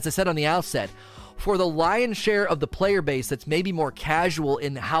 And as I said on the outset, for the lion's share of the player base that's maybe more casual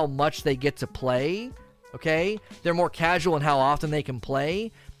in how much they get to play, okay? They're more casual in how often they can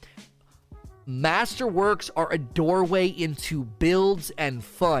play. Masterworks are a doorway into builds and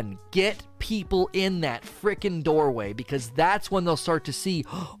fun. Get people in that frickin' doorway, because that's when they'll start to see,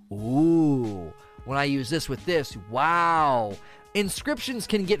 ooh, when I use this with this, wow. Inscriptions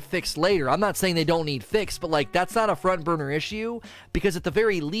can get fixed later. I'm not saying they don't need fixed, but that's not a front burner issue, because at the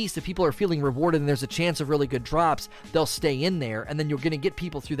very least, if people are feeling rewarded and there's a chance of really good drops, they'll stay in there, and then you're going to get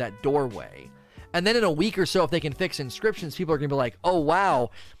people through that doorway. And then in a week or so, if they can fix inscriptions, people are going to be like, oh,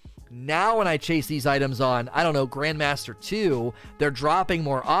 wow. Now when I chase these items on, Grandmaster 2, they're dropping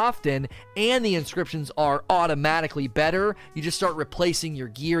more often, and the inscriptions are automatically better. You just start replacing your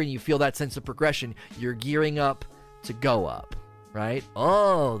gear, and you feel that sense of progression. You're gearing up to go up, right?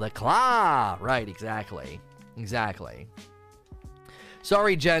 Oh, the claw. Right, exactly.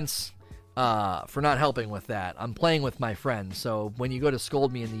 Sorry, gents, for not helping with that. I'm playing with my friends, so when you go to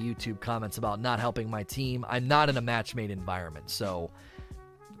scold me in the YouTube comments about not helping my team, I'm not in a match-made environment, so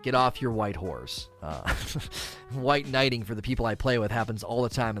get off your white horse. White knighting for the people I play with happens all the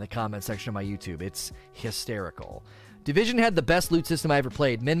time in the comment section of my YouTube. It's hysterical. Division had the best loot system I ever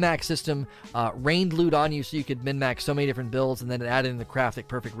played. Min-max system rained loot on you so you could min-max so many different builds, and then it added in the crafting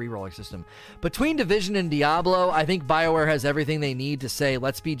perfect rerolling system. Between Division and Diablo, I think BioWare has everything they need to say,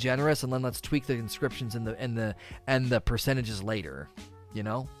 let's be generous, and then let's tweak the inscriptions and the percentages later.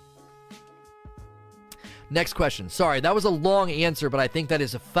 Next question. Sorry, that was a long answer, but I think that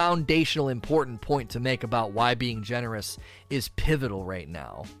is a foundational important point to make about why being generous is pivotal right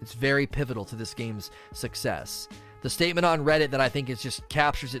now. It's very pivotal to this game's success. The statement on Reddit that I think just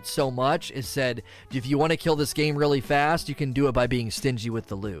captures it so much is said, if you want to kill this game really fast, you can do it by being stingy with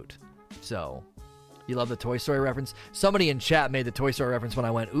the loot. So, you love the Toy Story reference? Somebody in chat made the Toy Story reference when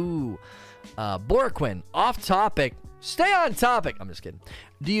I went, ooh. Borquin, off topic. Stay on topic. I'm just kidding.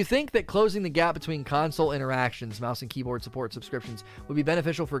 Do you think that closing the gap between console interactions, mouse and keyboard support subscriptions, would be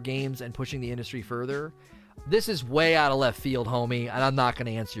beneficial for games and pushing the industry further? This is way out of left field, homie, and I'm not going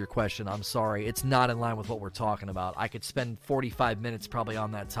to answer your question. I'm sorry. It's not in line with what we're talking about. I could spend 45 minutes probably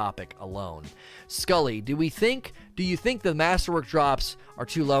on that topic alone. Scully, do you think the Masterwork drops are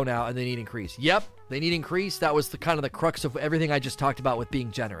too low now and they need increase? Yep, they need increase. That was the kind of the crux of everything I just talked about with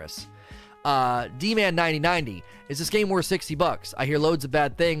being generous. D-Man 9090, is this game worth $60? I hear loads of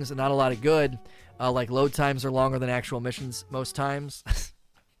bad things and not a lot of good, like load times are longer than actual missions most times.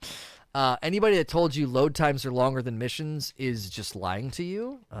 Anybody that told you load times are longer than missions is just lying to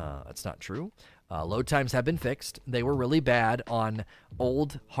you. That's not true. Load times have been fixed. They were really bad on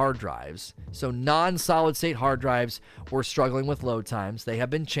old hard drives. So non-solid state hard drives were struggling with load times. They have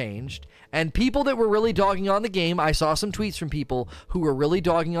been changed. And people that were really dogging on the game, I saw some tweets from people who were really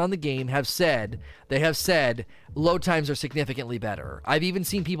dogging on the game, have said load times are significantly better. I've even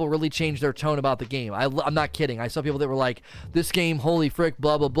seen people really change their tone about the game. I'm not kidding. I saw people that were like, this game, holy frick,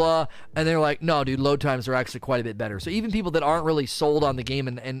 blah, blah, blah. And they're like, no, dude, load times are actually quite a bit better. So even people that aren't really sold on the game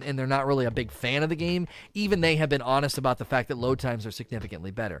and they're not really a big fan of the game, even they have been honest about the fact that load times are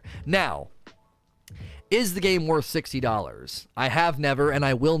significantly better. Now, is the game worth $60? I have never, and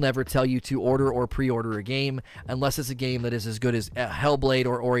I will never tell you to order or pre-order a game unless it's a game that is as good as Hellblade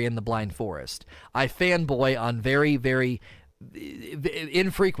or Ori and the Blind Forest. I fanboy on very, very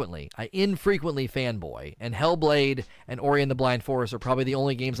infrequently. I infrequently fanboy, and Hellblade and Ori and the Blind Forest are probably the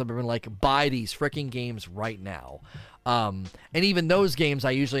only games I've ever been like, buy these freaking games right now. And even those games,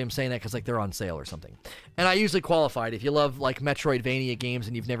 I usually am saying that because like they're on sale or something. And I usually qualified. If you love like Metroidvania games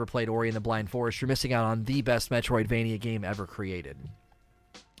and you've never played Ori and the Blind Forest, you're missing out on the best Metroidvania game ever created.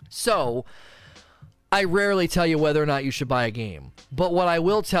 So I rarely tell you whether or not you should buy a game. But what I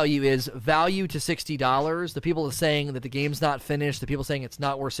will tell you is value to $60. The people saying that the game's not finished, the people saying it's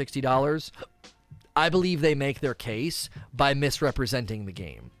not worth $60, I believe they make their case by misrepresenting the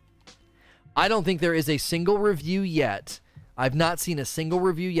game. I don't think there is a single review yet. I've not seen a single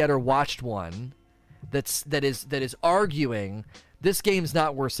review yet or watched one that is arguing this game's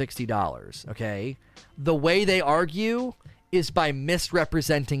not worth $60, okay? The way they argue is by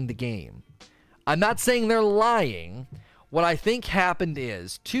misrepresenting the game. I'm not saying they're lying. What I think happened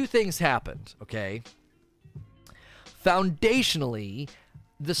is, two things happened, okay? Foundationally,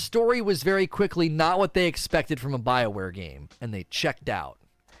 the story was very quickly not what they expected from a BioWare game, and they checked out.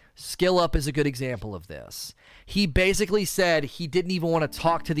 Skill Up is a good example of this. He basically said he didn't even want to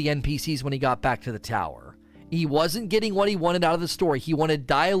talk to the NPCs when he got back to the tower. He wasn't getting what he wanted out of the story. He wanted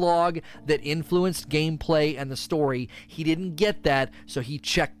dialogue that influenced gameplay and the story. He didn't get that, so he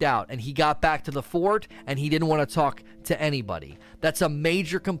checked out. And he got back to the fort, and he didn't want to talk to anybody. That's a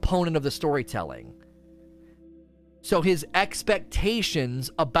major component of the storytelling. So his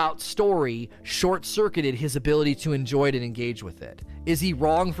expectations about story short-circuited his ability to enjoy it and engage with it. Is he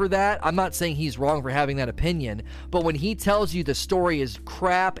wrong for that? I'm not saying he's wrong for having that opinion, but when he tells you the story is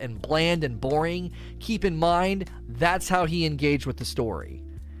crap and bland and boring, keep in mind that's how he engaged with the story.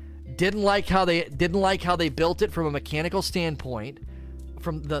 Didn't like how they built it from a mechanical standpoint,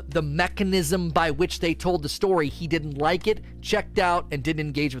 from the mechanism by which they told the story. He didn't like it, checked out, and didn't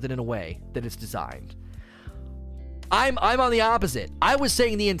engage with it in a way that it's designed. I'm on the opposite. I was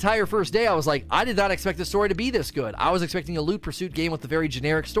saying the entire first day, I was like, I did not expect the story to be this good. I was expecting a loot pursuit game with a very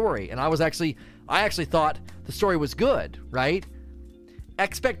generic story, and I actually thought the story was good, right?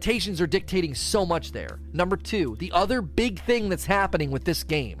 Expectations are dictating so much there. Number two, the other big thing that's happening with this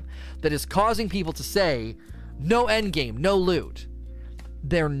game that is causing people to say, no end game, no loot.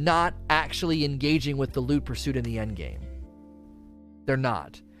 They're not actually engaging with the loot pursuit in the end game. They're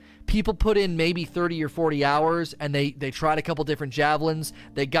not. People put in maybe 30 or 40 hours, and they tried a couple different javelins.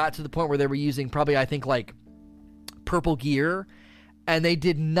 They got to the point where they were using probably, I think, like purple gear, and they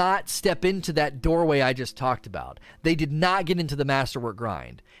did not step into that doorway I just talked about. They did not get into the masterwork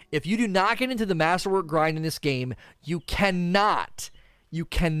grind. If you do not get into the masterwork grind in this game, you cannot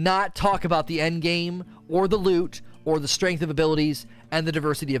talk about the end game or the loot or the strength of abilities and the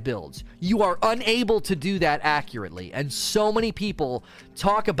diversity of builds. You are unable to do that accurately. And so many people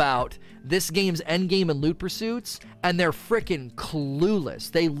talk about this game's endgame and loot pursuits, and they're freaking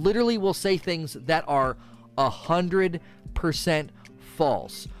clueless. They literally will say things that are 100%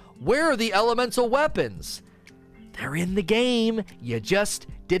 false. Where are the elemental weapons? They're in the game. You just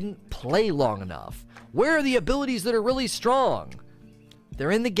didn't play long enough. Where are the abilities that are really strong?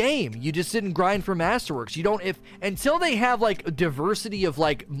 They're in the game. You just didn't grind for Masterworks. You don't, until they have like a diversity of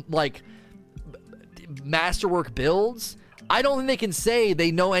like Masterwork builds, I don't think they can say they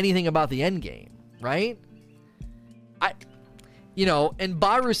know anything about the end game, right? And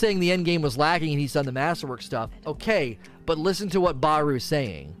Baru's saying the end game was lacking and he's done the Masterwork stuff. Okay, but listen to what Baru's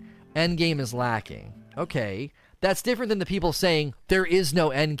saying. End game is lacking. Okay, that's different than the people saying there is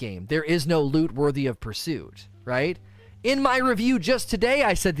no end game. There is no loot worthy of pursuit, right? In my review just today,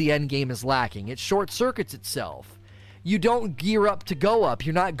 I said the end game is lacking. It short circuits itself. You don't gear up to go up.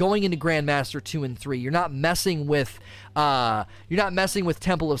 You're not going into Grandmaster 2 and 3. You're not messing with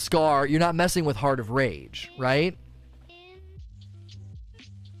Temple of Scar. You're not messing with Heart of Rage, right?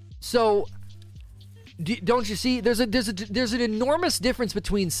 So don't you see? There's an enormous difference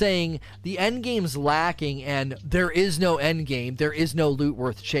between saying the end game's lacking and there is no end game. There is no loot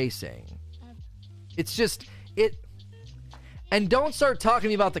worth chasing. It's just it. And don't start talking to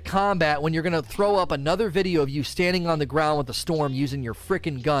me about the combat when you're going to throw up another video of you standing on the ground with a storm using your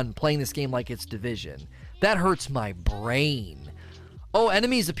frickin' gun playing this game like it's Division. That hurts my brain. Oh,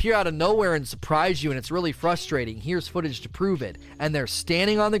 enemies appear out of nowhere and surprise you and it's really frustrating. Here's footage to prove it. And they're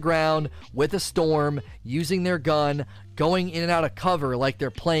standing on the ground with a storm, using their gun, going in and out of cover like they're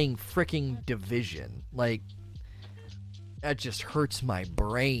playing frickin' Division. Like, that just hurts my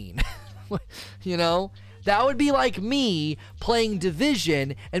brain. You know? That would be like me playing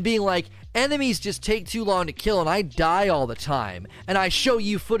Division and being like, enemies just take too long to kill and I die all the time. And I show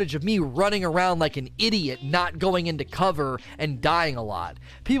you footage of me running around like an idiot, not going into cover and dying a lot.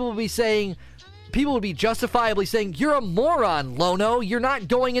 People will be saying, people would be justifiably saying, you're a moron, Lono. You're not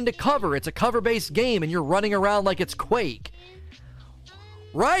going into cover. It's a cover-based game, and you're running around like it's Quake.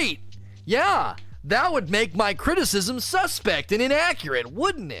 Right. Yeah. That would make my criticism suspect and inaccurate,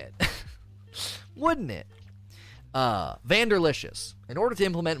 wouldn't it? Wouldn't it? Vanderlicious. In order to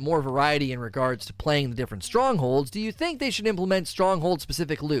implement more variety in regards to playing the different strongholds, do you think they should implement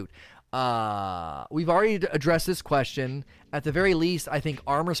stronghold-specific loot? We've already addressed this question. At the very least, I think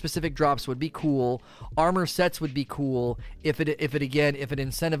armor-specific drops would be cool. Armor sets would be cool if it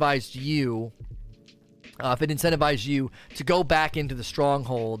incentivized you. If it incentivized you to go back into the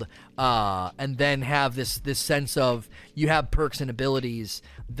stronghold and then have this sense of you have perks and abilities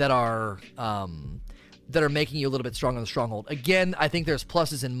that are making you a little bit stronger on the stronghold. Again, I think there's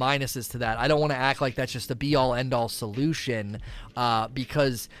pluses and minuses to that. I don't want to act like that's just a be-all, end-all solution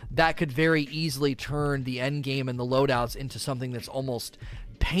because that could very easily turn the end game and the loadouts into something that's almost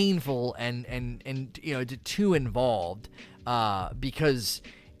painful and too involved because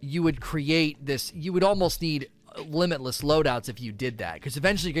you would create this. You would almost need limitless loadouts if you did that, because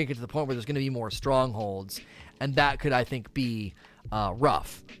eventually you're going to get to the point where there's going to be more strongholds, and that could, I think, be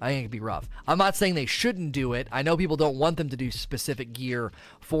rough. I think it could be rough. I'm not saying they shouldn't do it. I know people don't want them to do specific gear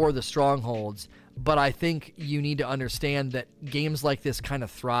for the strongholds, but I think you need to understand that games like this kind of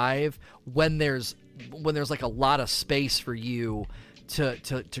thrive when there's like a lot of space for you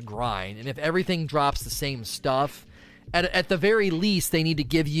to grind. And if everything drops the same stuff, at the very least, they need to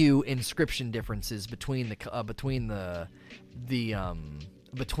give you inscription differences between the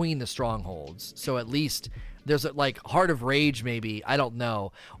strongholds. So at least there's like Heart of Rage, maybe. I don't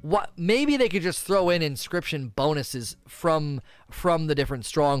know. Maybe they could just throw in inscription bonuses from the different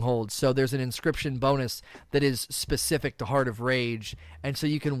strongholds. So there's an inscription bonus that is specific to Heart of Rage, and so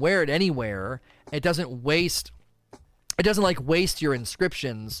you can wear it anywhere. It doesn't waste your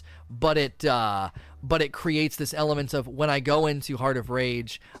inscriptions, but it creates this element of when I go into Heart of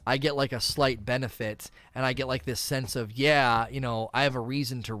Rage, I get like a slight benefit, and I get like this sense of, I have a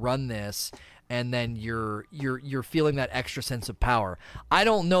reason to run this, and then you're feeling that extra sense of power. I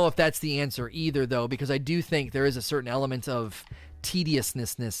don't know if that's the answer either, though, because I do think there is a certain element of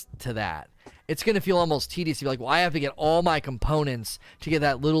tediousness to that. It's going to feel almost tedious. You're like, well, I have to get all my components to get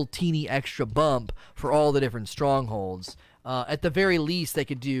that little teeny extra bump for all the different strongholds. At the very least, they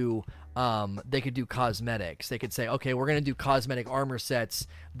could do cosmetics. They could say, okay, we're going to do cosmetic armor sets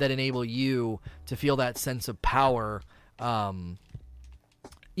that enable you to feel that sense of power.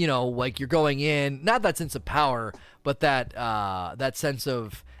 Like you're going in, not that sense of power, but that sense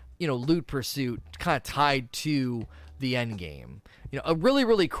of, loot pursuit kind of tied to the end game. A really,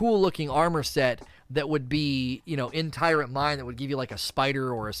 really cool looking armor set that would be, in Tyrant Mine, that would give you like a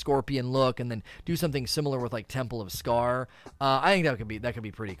spider or a scorpion look, and then do something similar with like Temple of Scar. I think that could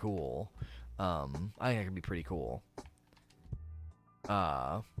be pretty cool.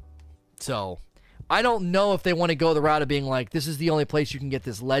 So I don't know if they want to go the route of being like, this is the only place you can get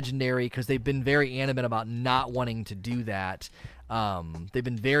this legendary, because they've been very animate about not wanting to do that. They've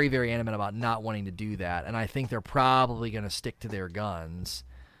been very, very animate about not wanting to do that, and I think they're probably going to stick to their guns.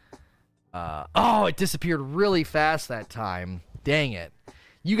 It disappeared really fast that time. Dang it.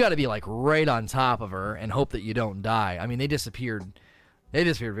 You got to be like right on top of her and hope that you don't die. I mean, they disappeared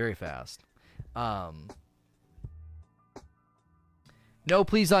very fast. No,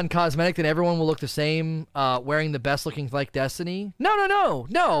 please on cosmetic, then everyone will look the same, wearing the best looking like Destiny. No.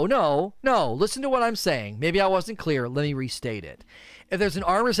 Listen to what I'm saying. Maybe I wasn't clear. Let me restate it. If there's an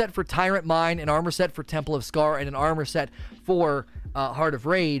armor set for Tyrant Mine, an armor set for Temple of Scar, and an armor set for Heart of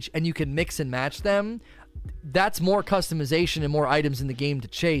Rage, and you can mix and match them, that's more customization and more items in the game to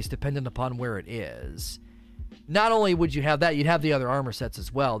chase, depending upon where it is. Not only would you have that, you'd have the other armor sets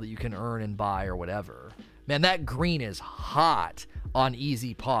as well that you can earn and buy or whatever. Man, that green is hot on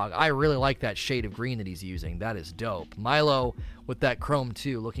Easy Pog. I really like that shade of green that he's using. That is dope. Milo with that chrome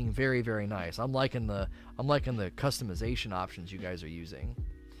too, looking very, very nice. I'm liking the customization options you guys are using.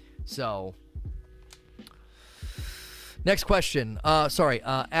 So, next question.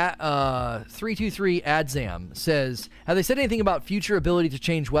 323 Adzam says, have they said anything about future ability to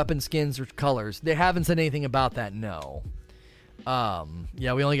change weapon skins or colors? They haven't said anything about that, no.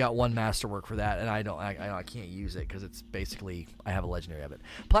 We only got one masterwork for that, and I can't use it because it's basically, I have a legendary of it.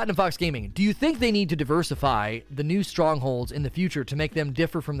 Platinum Fox Gaming, do you think they need to diversify the new strongholds in the future to make them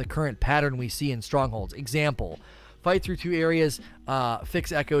differ from the current pattern we see in strongholds? Example, fight through 2 areas,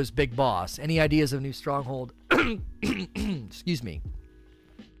 fix Echo's big boss. Any ideas of a new stronghold? Excuse me.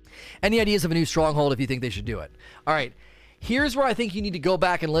 Any ideas of a new stronghold if you think they should do it? All right. Here's where I think you need to go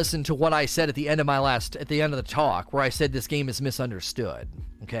back and listen to what I said at the end of the talk, where I said this game is misunderstood.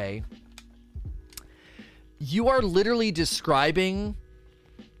 Okay. You are literally describing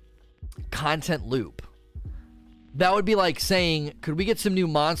content loop. That would be like saying, could we get some new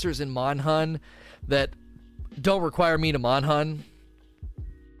monsters in Monhun that don't require me to Monhun?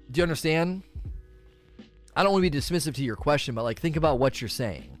 Do you understand? I don't want to be dismissive to your question, but like, think about what you're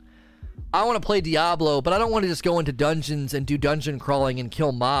saying. I want to play Diablo, but I don't want to just go into dungeons and do dungeon crawling and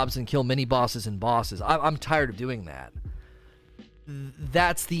kill mobs and kill mini bosses and bosses. I'm tired of doing that.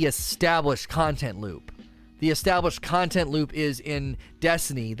 That's the established content loop. The established content loop is in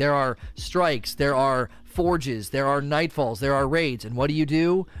Destiny. There are strikes, there are forges, there are nightfalls, there are raids. And what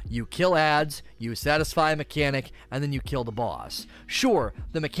do? You kill ads, you satisfy a mechanic, and then you kill the boss. Sure,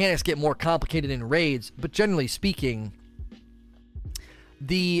 the mechanics get more complicated in raids, but generally speaking,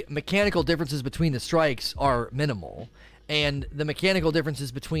 the mechanical differences between the strikes are minimal. And the mechanical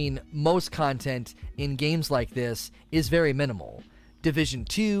differences between most content in games like this is very minimal. Division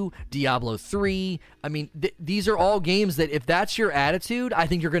 2, Diablo 3. I mean, these are all games that if that's your attitude, I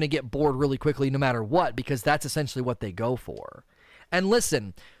think you're going to get bored really quickly no matter what, because that's essentially what they go for. And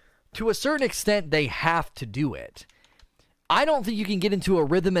listen, to a certain extent, they have to do it. I don't think you can get into a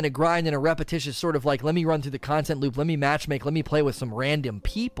rhythm and a grind and a repetitious sort of like, let me run through the content loop, let me matchmake, let me play with some random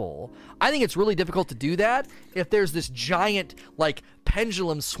people. I think it's really difficult to do that if there's this giant, like,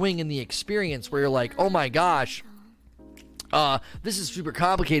 pendulum swing in the experience where you're like, oh my gosh, this is super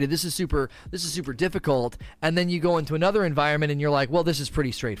complicated, this is super difficult, and then you go into another environment and you're like, well, this is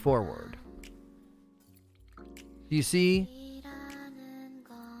pretty straightforward. Do you see?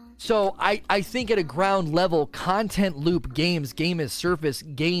 So I think at a ground level, content loop games, game as service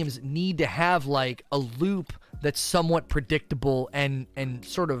games need to have like a loop that's somewhat predictable and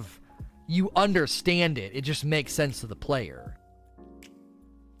sort of, you understand it. It just makes sense to the player.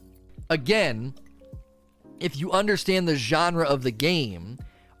 Again, if you understand the genre of the game,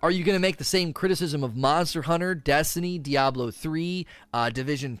 are you going to make the same criticism of Monster Hunter, Destiny, Diablo 3,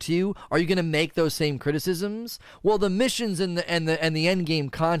 Division 2? Are you going to make those same criticisms? Well, the missions and the end game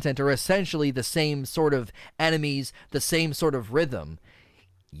content are essentially the same sort of enemies, the same sort of rhythm.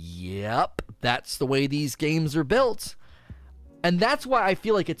 Yep, that's the way these games are built. And that's why I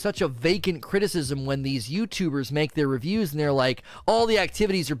feel like it's such a vacant criticism when these YouTubers make their reviews and they're like, all the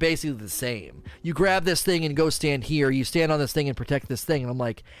activities are basically the same. You grab this thing and go stand here. You stand on this thing and protect this thing. And I'm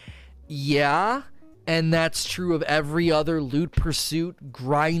like, yeah, and that's true of every other loot pursuit,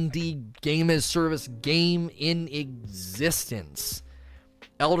 grindy, game as service game in existence.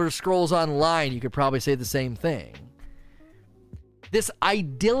 Elder Scrolls Online, you could probably say the same thing. This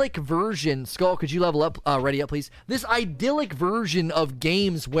idyllic version, Skull, could you level up, ready up, please? This idyllic version of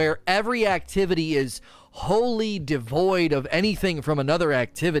games where every activity is wholly devoid of anything from another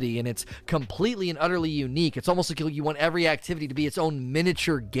activity, and it's completely and utterly unique. It's almost like you want every activity to be its own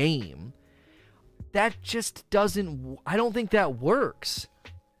miniature game. That just doesn't, I don't think that works.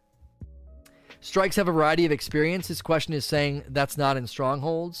 Strikes have a variety of experience. His question is saying that's not in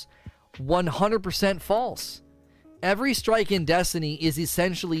Strongholds. 100% false. Every strike in Destiny is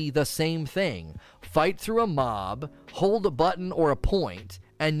essentially the same thing. Fight through a mob, hold a button or a point,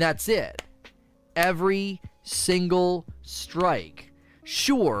 and that's it. Every single strike.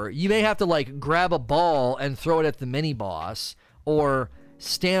 Sure, you may have to like grab a ball and throw it at the mini boss, or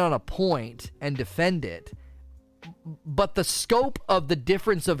stand on a point and defend it. But the scope of the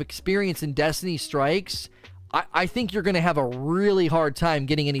difference of experience in Destiny strikes, I think you're going to have a really hard time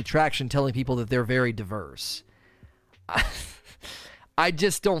getting any traction telling people that they're very diverse. I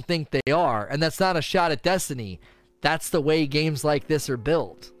just don't think they are, and that's not a shot at Destiny. That's the way games like this are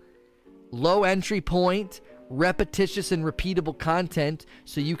built. Low entry point, repetitious and repeatable content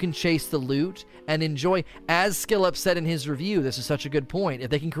so you can chase the loot and enjoy. As SkillUp said in his review, this is such a good point. If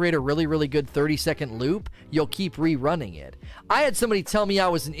they can create a really, really good 30-second loop, you'll keep rerunning it. I had somebody tell me I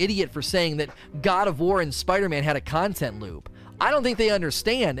was an idiot for saying that God of War and Spider-Man had a content loop. I don't think they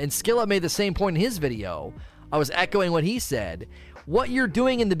understand, and SkillUp made the same point in his video. I was echoing what he said. What you're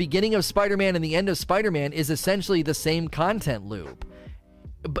doing in the beginning of Spider-Man and the end of Spider-Man is essentially the same content loop.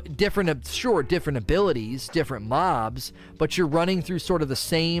 But different abilities, different mobs, but you're running through sort of the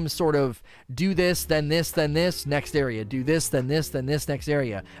same sort of do this, then this, then this, next area. Do this, then this, next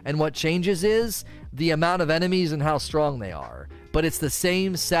area. And what changes is the amount of enemies and how strong they are. But it's the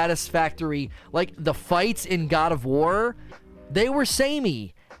same satisfactory, like the fights in God of War, they were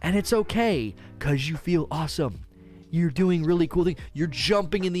samey. And it's okay, because you feel awesome. You're doing really cool things. You're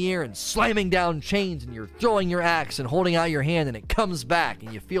jumping in the air and slamming down chains, and you're throwing your axe and holding out your hand, and it comes back,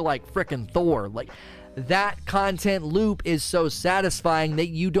 and you feel like frickin' Thor. Like, that content loop is so satisfying that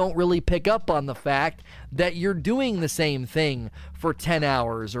you don't really pick up on the fact that you're doing the same thing for 10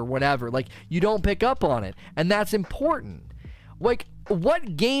 hours or whatever. Like, you don't pick up on it, and that's important. Like,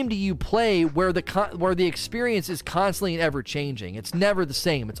 what game do you play where the experience is constantly and ever changing? It's never the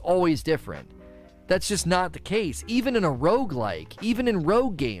same. It's always different. That's just not the case. Even in a roguelike, even in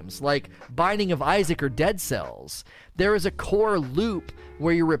rogue games like Binding of Isaac or Dead Cells, there is a core loop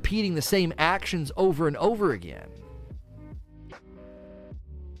where you're repeating the same actions over and over again.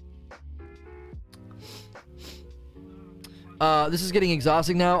 This is getting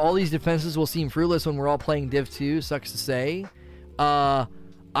exhausting now. All these defenses will seem fruitless when we're all playing Div 2, sucks to say. I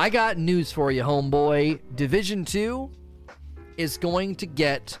got news for you, homeboy. Division 2 is going to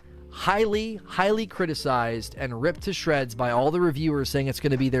get highly criticized and ripped to shreds by all the reviewers saying it's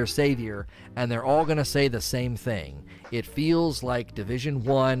going to be their savior, and they're all going to say the same thing. It feels like Division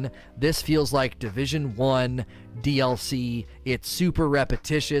 1. This feels like Division 1 DLC. It's super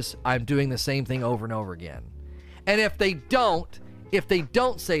repetitious. I'm doing the same thing over and over again. And if they don't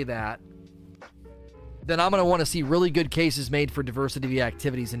say that, then I'm going to want to see really good cases made for diversity of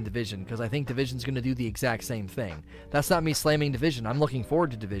activities in Division, because I think Division's going to do the exact same thing. That's not me slamming Division. I'm looking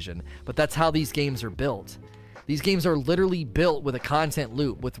forward to Division, but that's how these games are built. These games are literally built with a content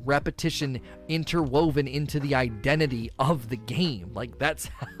loop, with repetition interwoven into the identity of the game. Like, that's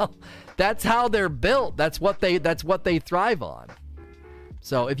how they're built. That's what they thrive on.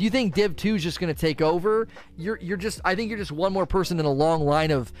 So if you think Div 2 is just going to take over, I think you're just one more person in a long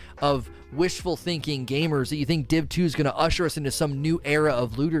line of wishful thinking gamers that you think Div 2 is going to usher us into some new era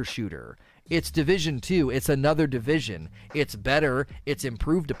of looter shooter. It's Division 2. It's another Division. It's better. It's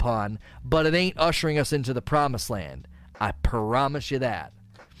improved upon, but it ain't ushering us into the promised land. I promise you that.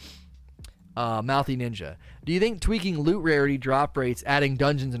 Mouthy Ninja. Do you think tweaking loot rarity, drop rates, adding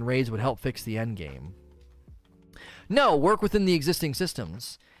dungeons and raids would help fix the end game? No, work within the existing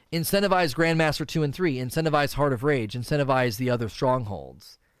systems. Incentivize Grandmaster 2 and 3. Incentivize Heart of Rage. Incentivize the other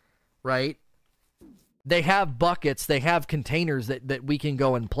strongholds. Right? They have buckets. They have containers that we can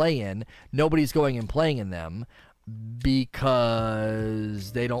go and play in. Nobody's going and playing in them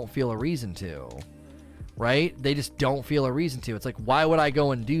because they don't feel a reason to. Right? They just don't feel a reason to. It's like, why would I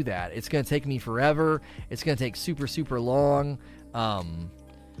go and do that? It's going to take me forever. It's going to take super long.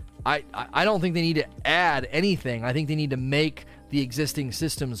 I don't think they need to add anything. I think they need to make the existing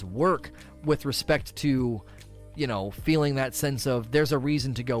systems work with respect to, feeling that sense of there's a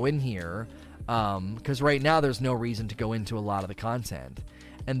reason to go in here. Because right now there's no reason to go into a lot of the content.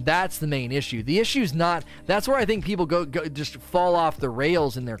 And that's the main issue. The issue's not... That's where I think people go just fall off the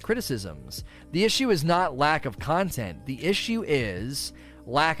rails in their criticisms. The issue is not lack of content. The issue is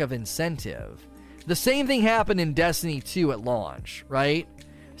lack of incentive. The same thing happened in Destiny 2 at launch, right?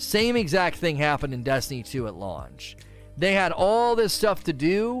 Same exact thing happened in Destiny 2 at launch. They had all this stuff to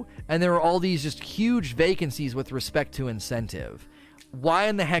do, and there were all these just huge vacancies with respect to incentive. Why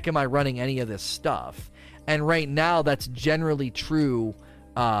in the heck am I running any of this stuff? And right now, that's generally true.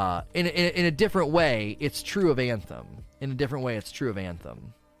 In a different way, it's true of Anthem. In a different way, it's true of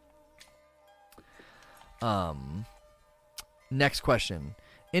Anthem. Next question.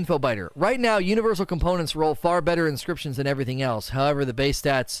 Infobiter. Right now, universal components roll far better inscriptions than everything else. However, the base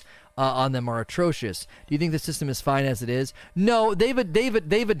stats on them are atrocious. Do you think the system is fine as it is? No, they've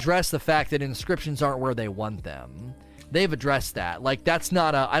addressed the fact that inscriptions aren't where they want them. They've addressed that. Like, that's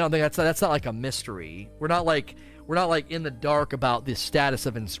not a... I don't think that's not like a mystery. We're not like in the dark about the status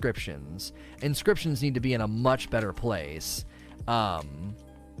of inscriptions. Inscriptions need to be in a much better place.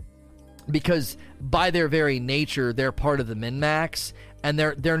 Because by their very nature, they're part of the min-max, and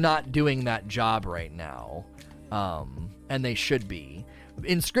they're not doing that job right now. And they should be.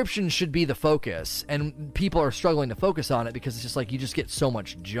 Inscriptions should be the focus, and people are struggling to focus on it because it's just like you just get so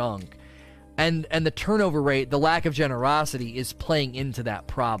much junk. And the turnover rate, the lack of generosity is playing into that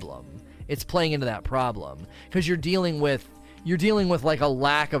problem. It's playing into that problem because you're dealing with like a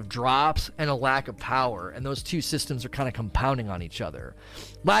lack of drops and a lack of power, and those two systems are kind of compounding on each other.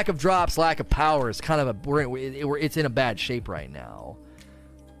 Lack of drops, lack of power is kind of it's in a bad shape right now.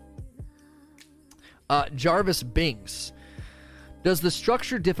 Jarvis Binks. Does the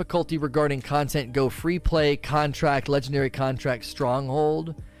structure difficulty regarding content go free play, contract, legendary contract,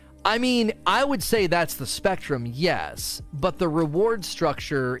 stronghold? I mean, I would say that's the spectrum, yes, but the reward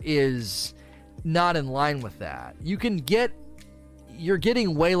structure is not in line with that. You're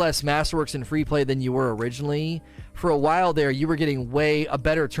getting way less Masterworks in free play than you were originally. For a while there, you were getting a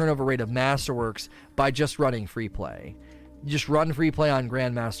better turnover rate of Masterworks by just running free play. You just run free play on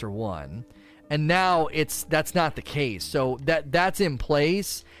Grandmaster 1. And now that's not the case. So that's in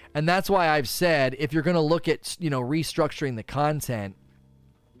place, and that's why I've said if you're going to look at restructuring the content,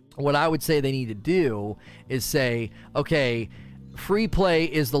 what I would say they need to do is say, okay, free play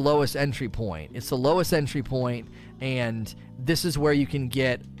is the lowest entry point. It's the lowest entry point, and this is where you can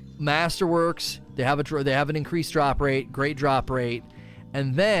get Masterworks. They have an increased drop rate, great drop rate,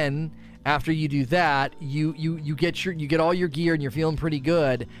 and then after you do that, you get all your gear and you're feeling pretty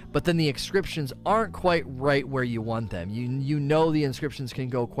good, but then the inscriptions aren't quite right where you want them. You know the inscriptions can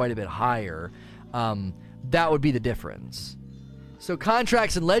go quite a bit higher. That would be the difference. So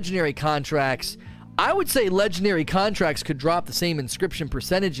contracts and legendary contracts, I would say legendary contracts could drop the same inscription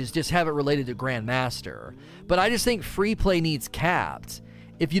percentages, just have it related to Grandmaster. But I just think free play needs capped.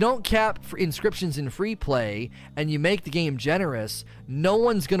 If you don't cap inscriptions in free play and you make the game generous, no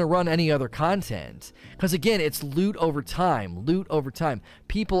one's going to run any other content. Because again, it's loot over time. Loot over time.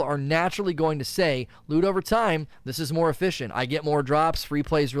 People are naturally going to say, loot over time, this is more efficient. I get more drops. Free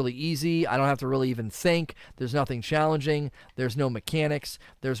play is really easy. I don't have to really even think. There's nothing challenging. There's no mechanics.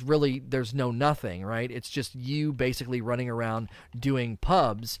 There's no nothing, right? It's just you basically running around doing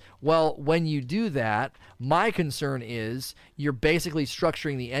pubs. Well, when you do that, my concern is you're basically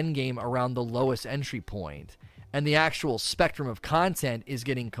structuring the end game around the lowest entry point, and the actual spectrum of content is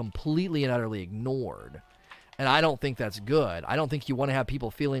getting completely and utterly ignored. And I don't think that's good. I don't think you want to have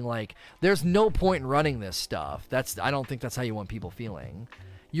people feeling like there's no point in running this stuff. I don't think that's how you want people feeling.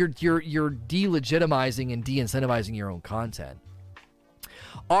 You're delegitimizing and de-incentivizing your own content.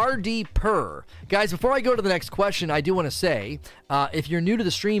 RD Per. Guys, before I go to the next question, I do want to say, if you're new to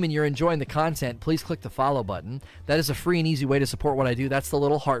the stream and you're enjoying the content, please click the follow button. That is a free and easy way to support what I do. That's the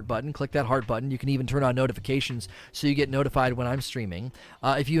little heart button. Click that heart button. You can even turn on notifications so you get notified when I'm streaming.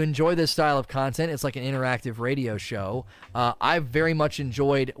 If you enjoy this style of content, it's like an interactive radio show. I've very much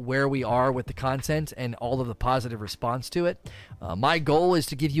enjoyed where we are with the content and all of the positive response to it. My goal is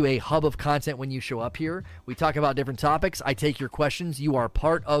to give you a hub of content when you show up here. We talk about different topics. I take your questions. You are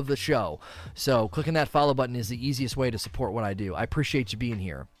part of the show. So clicking that follow button is the easiest way to support what I do. I appreciate you being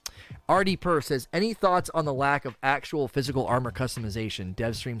here. RD Per says, any thoughts on the lack of actual physical armor customization?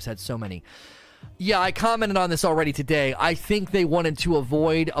 Dev streams had so many. Yeah, I commented on this already today. I think they wanted to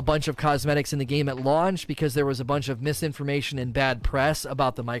avoid a bunch of cosmetics in the game at launch because there was a bunch of misinformation and bad press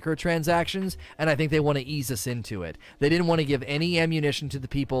about the microtransactions, and I think they want to ease us into it. They didn't want to give any ammunition to the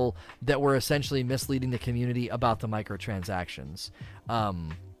people that were essentially misleading the community about the microtransactions.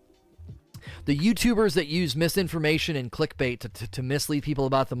 The YouTubers that use misinformation and clickbait to mislead people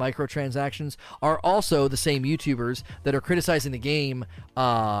about the microtransactions are also the same YouTubers that are criticizing the game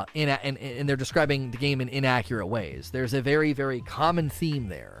and they're describing the game in inaccurate ways. There's a very, very common theme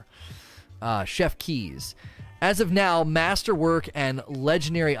there. Chef Keys. As of now, Masterwork and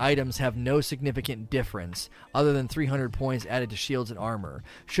legendary items have no significant difference other than 300 points added to shields and armor.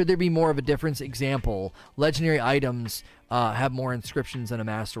 Should there be more of a difference? Example, legendary items have more inscriptions than a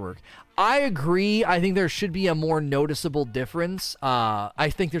Masterwork. I agree. I think there should be a more noticeable difference. I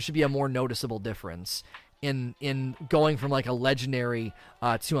think there should be a more noticeable difference in going from like a legendary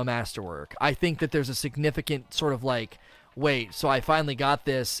to a Masterwork. I think that there's a significant sort of like, wait, so I finally got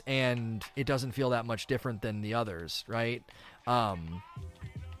this and it doesn't feel that much different than the others, right?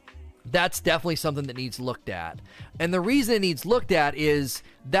 That's definitely something that needs looked at. And the reason it needs looked at is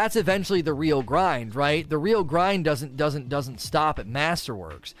that's eventually the real grind, right? The real grind doesn't stop at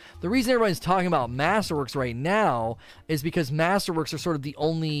Masterworks. The reason everybody's talking about Masterworks right now is because Masterworks are sort of the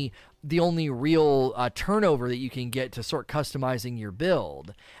only real turnover that you can get to sort customizing your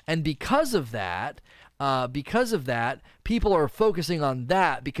build. And because of that, people are focusing on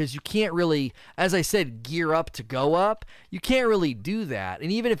that because you can't really, as I said, gear up to go up. You can't really do that.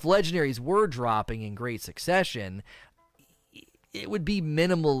 And even if legendaries were dropping in great succession, it would be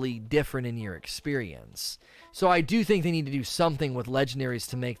minimally different in your experience. So I do think they need to do something with legendaries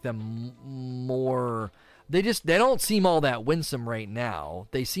to make them more... They don't seem all that winsome right now.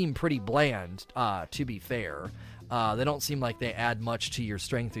 They seem pretty bland, to be fair. They don't seem like they add much to your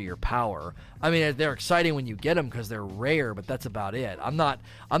strength or your power. I mean, they're exciting when you get them because they're rare, but that's about it. I'm not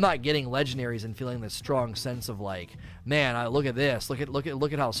getting legendaries and feeling this strong sense of like, man, look at this. Look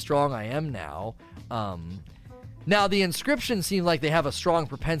at how strong I am now. Now the inscriptions seem like they have a strong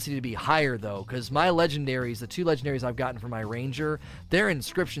propensity to be higher though, because my legendaries, the 2 legendaries I've gotten for my ranger, their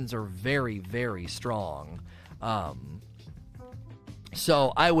inscriptions are very, very strong.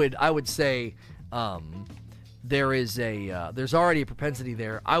 So I would say. There's already a propensity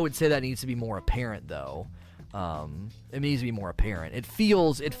there. I would say that needs to be more apparent, though. It needs to be more apparent. It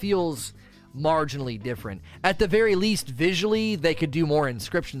feels marginally different. At the very least, visually, they could do more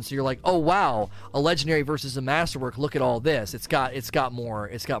inscriptions. So you're like, oh wow, a legendary versus a masterwork. Look at all this. It's got more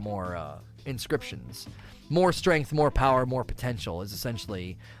inscriptions. More strength, more power, more potential is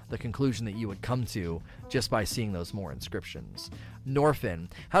essentially the conclusion that you would come to just by seeing those more inscriptions. Norfin,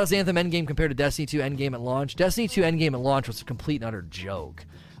 how does Anthem Endgame compare to Destiny 2 Endgame at launch? Destiny 2 Endgame at launch was a complete and utter joke.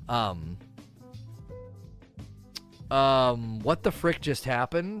 What the frick just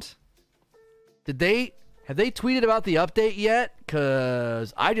happened? Have they tweeted about the update yet?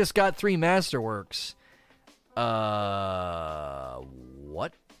 Cause I just got 3 masterworks. What?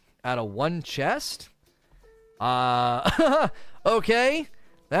 Out of 1 chest? Okay.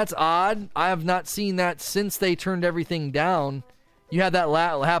 That's odd. I have not seen that since they turned everything down. You had that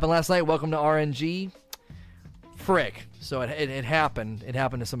happen last night. Welcome to RNG. Frick. So it happened. It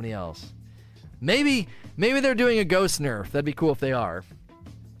happened to somebody else. Maybe they're doing a ghost nerf. That'd be cool if they are.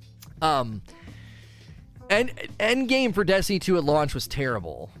 Endgame for Destiny 2 at launch was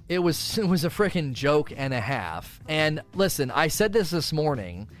terrible. It was a freaking joke and a half. And listen, I said this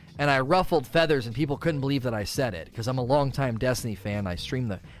morning, and I ruffled feathers, and people couldn't believe that I said it, because I'm a longtime Destiny fan. I stream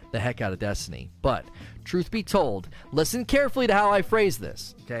the heck out of Destiny. But, truth be told, listen carefully to how I phrase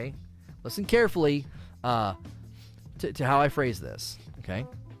this, okay? Listen carefully to how I phrase this, okay?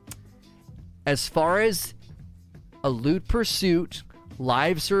 As far as a loot pursuit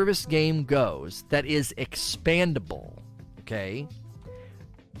live service game goes that is expandable, okay?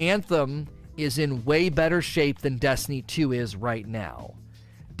 Anthem is in way better shape than Destiny 2 is right now.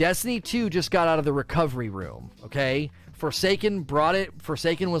 Destiny 2 just got out of the recovery room, okay? Forsaken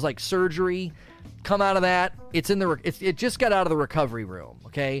was like surgery. Come out of that. It just got out of the recovery room,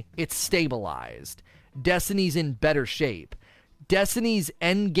 okay? It's stabilized. Destiny's in better shape. Destiny's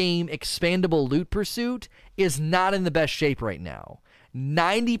endgame expandable loot pursuit is not in the best shape right now.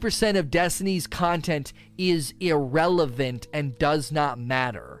 90% of Destiny's content is irrelevant and does not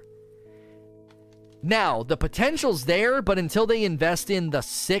matter. Now, the potential's there, but until they invest in the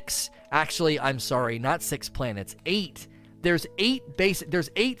 6 planets, 8. There's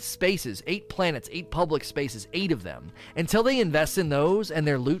 8 spaces, 8 planets, 8 public spaces, 8 of them. Until they invest in those and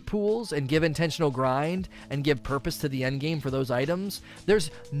their loot pools and give intentional grind and give purpose to the endgame for those items, there's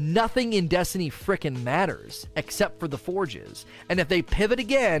nothing in Destiny frickin' matters except for the forges. And if they pivot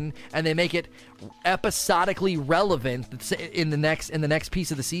again and they make it episodically relevant in the next piece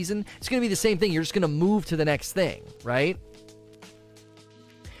of the season, it's going to be the same thing. You're just going to move to the next thing, right?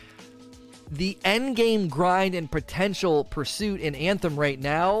 The endgame grind and potential pursuit in Anthem right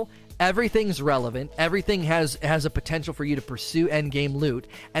now, everything's relevant. Everything has a potential for you to pursue endgame loot,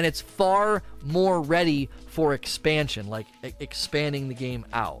 and it's far more ready for expansion, like expanding the game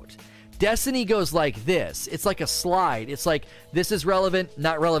out. Destiny goes like this. It's like a slide. It's like, this is relevant,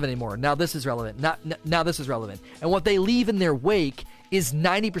 not relevant anymore. Now this is relevant, now this is relevant. And what they leave in their wake is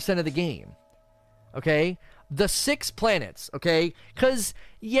 90% of the game. Okay? The 6 planets, okay? Because,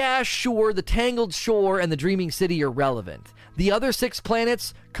 yeah, sure, the Tangled Shore and the Dreaming City are relevant. The other 6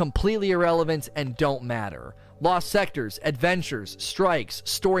 planets, completely irrelevant and don't matter. Lost Sectors, Adventures, Strikes,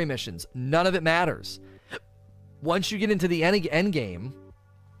 Story Missions, none of it matters. Once you get into the end game,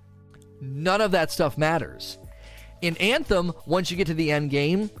 none of that stuff matters. In Anthem, once you get to the end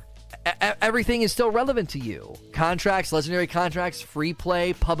game, everything is still relevant to you. Contracts, legendary contracts, free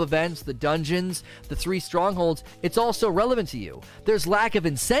play, pub events, the dungeons, the 3 strongholds, it's all still relevant to you. There's lack of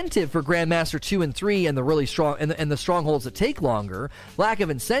incentive for Grandmaster 2 and 3 and the really strong and the strongholds that take longer. Lack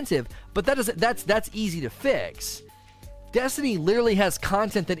of incentive, but that's easy to fix. Destiny literally has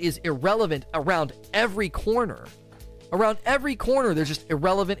content that is irrelevant around every corner. Around every corner, there's just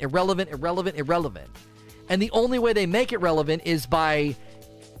irrelevant. And the only way they make it relevant is by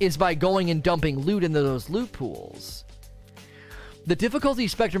going and dumping loot into those loot pools. The difficulty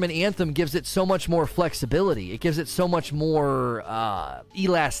spectrum in Anthem gives it so much more flexibility. It gives it so much more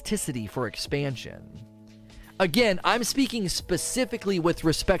elasticity for expansion. Again, I'm speaking specifically with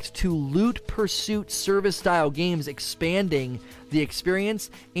respect to loot pursuit service-style games expanding the experience.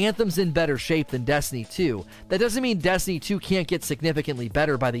 Anthem's in better shape than Destiny 2. That doesn't mean Destiny 2 can't get significantly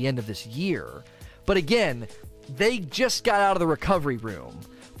better by the end of this year. But again, they just got out of the recovery room.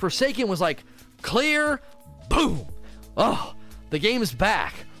 Forsaken was like, clear, boom. Oh, the game's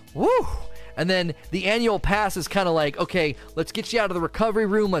back. Woo! And then the annual pass is kind of like, okay, let's get you out of the recovery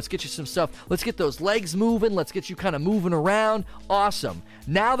room. Let's get you some stuff. Let's get those legs moving. Let's get you kind of moving around. Awesome.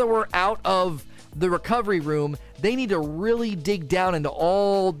 Now that we're out of the recovery room, they need to really dig down into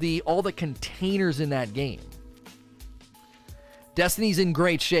all the containers in that game. Destiny's in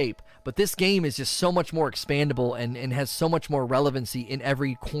great shape, But this game is just so much more expandable and has so much more relevancy in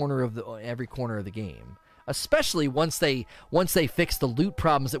every corner of the game. Especially once they fix the loot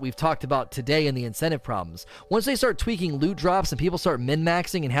problems that we've talked about today and the incentive problems. Once they start tweaking loot drops and people start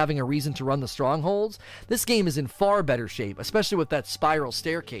min-maxing and having a reason to run the strongholds, this game is in far better shape, especially with that spiral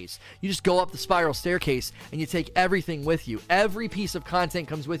staircase. You just go up the spiral staircase and you take everything with you. Every piece of content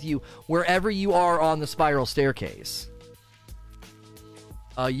comes with you wherever you are on the spiral staircase.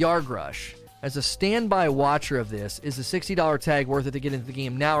 Yargrush. As a standby watcher of this, is the $60 tag worth it to get into the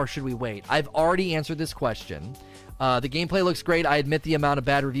game now, or should we wait? I've already answered this question. The gameplay looks great. I admit the amount of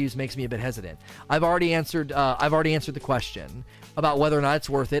bad reviews makes me a bit hesitant. I've already answered the question about whether or not it's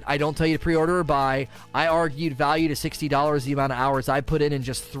worth it. I don't tell you to pre-order or buy. I argued value to $60, the amount of hours I put in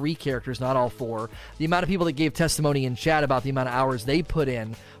just 3 characters, not all 4. The amount of people that gave testimony in chat about the amount of hours they put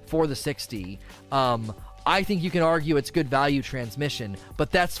in for the 60. I think you can argue it's good value transmission,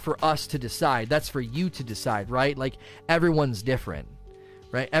 but that's for us to decide. That's for you to decide, right? Like, everyone's different,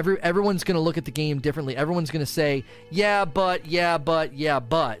 right? Everyone's going to look at the game differently. Everyone's going to say, yeah, but.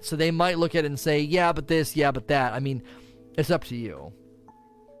 So they might look at it and say, yeah, but this, yeah, but that. I mean, it's up to you.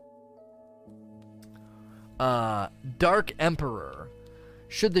 Dark Emperor.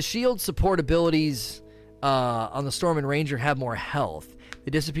 Should the shield support abilities on the Storm and Ranger have more health? They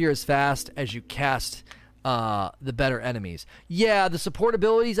disappear as fast as you cast the better enemies. Yeah, the support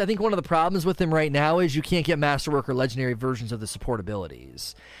abilities, I think one of the problems with them right now is you can't get Masterwork or Legendary versions of the support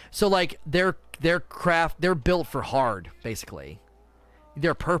abilities. So, like, they're built for hard, basically.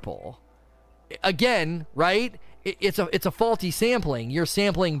 They're purple. Again, right? It's a faulty sampling. You're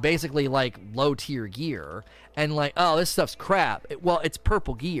sampling basically, like, low-tier gear. And, like, oh, this stuff's crap. Well, it's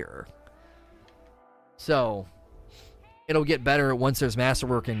purple gear. So it'll get better once there's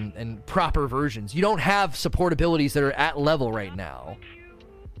Masterwork and proper versions. You don't have support abilities that are at level right now.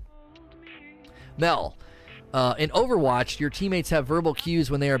 Mel, in Overwatch, your teammates have verbal cues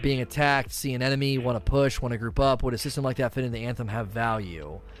when they are being attacked, see an enemy, want to push, want to group up. Would a system like that fit in the Anthem have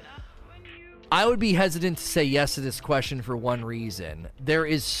value? I would be hesitant to say yes to this question for one reason. There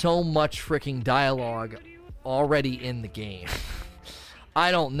is so much freaking dialogue already in the game.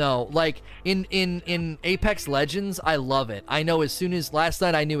 I don't know. Like, in Apex Legends, I love it. I know last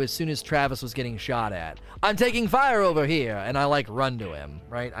night I knew as soon as Travis was getting shot at, I'm taking fire over here, and I, like, run to him,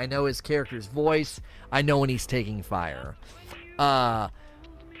 right? I know his character's voice. I know when he's taking fire. I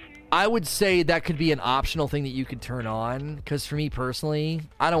would say that could be an optional thing that you could turn on, because for me personally,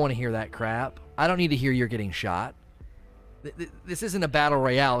 I don't want to hear that crap. I don't need to hear you're getting shot. This isn't a battle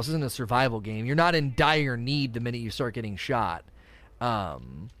royale. This isn't a survival game. You're not in dire need the minute you start getting shot.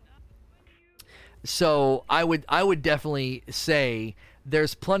 So I would definitely say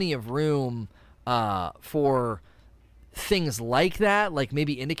there's plenty of room for things like that, like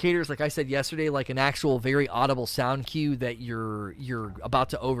maybe indicators, like I said yesterday, like an actual very audible sound cue that you're about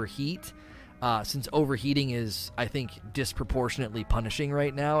to overheat. Since overheating is, I think, disproportionately punishing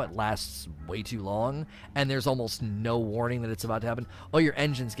right now. It lasts way too long, and there's almost no warning that it's about to happen. Oh, your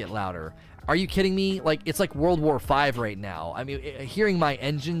engines get louder. Are you kidding me? Like, it's like World War V right now. I mean, hearing my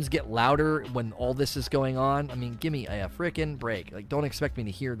engines get louder when all this is going on, I mean, give me a frickin' break. Like, don't expect me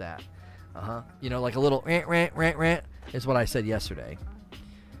to hear that. You know, like a little rant, rant, rant, rant is what I said yesterday.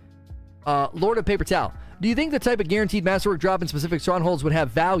 Lord of Paper Towel. Do you think the type of guaranteed Masterwork drop in specific strongholds would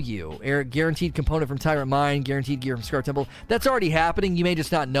have value? Guaranteed component from Tyrant Mine, guaranteed gear from Scar Temple. That's already happening. You may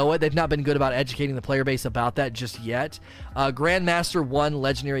just not know it. They've not been good about educating the player base about that just yet. Grandmaster 1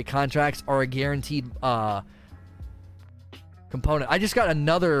 legendary contracts are a guaranteed component. I just got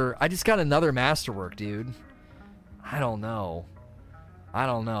another Masterwork, dude. I don't know.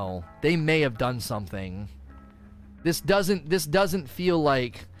 They may have done something. This doesn't feel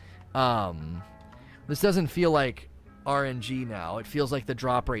like this doesn't feel like RNG now. It feels like the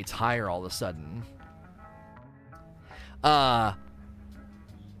drop rate's higher all of a sudden.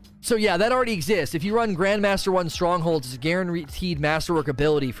 So yeah, that already exists. If you run Grandmaster 1 Strongholds, it's a guaranteed Masterwork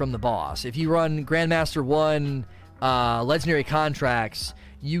ability from the boss. If you run Grandmaster 1 Legendary Contracts,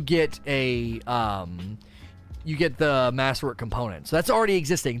 you get the Masterwork component. So that's already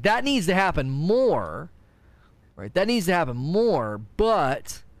existing. That needs to happen more. Right? That needs to happen more,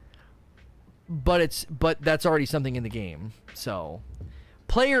 but that's already something in the game. So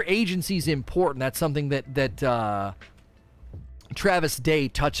player agency is important. That's something that Travis Day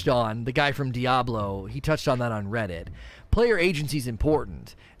touched on, the guy from Diablo. He touched on that on Reddit. Player agency is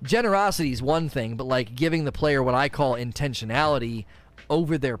important. Generosity is one thing, but like giving the player what I call intentionality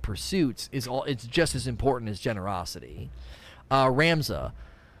over their pursuits it's just as important as generosity. Ramza,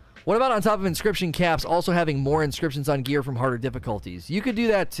 What about on top of inscription caps, also having more inscriptions on gear from harder difficulties? You could do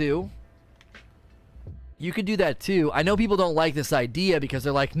that too. You could do that too. I know people don't like this idea because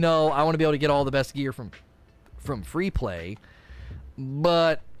they're like, no, I want to be able to get all the best gear from free play.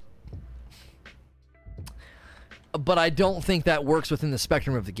 But I don't think that works within the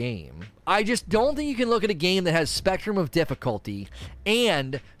spectrum of the game. I just don't think you can look at a game that has spectrum of difficulty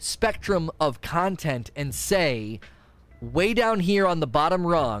and spectrum of content and say, way down here on the bottom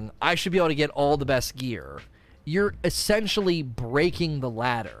rung, I should be able to get all the best gear. You're essentially breaking the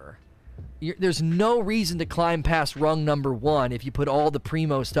ladder. There's no reason to climb past rung number 1 if you put all the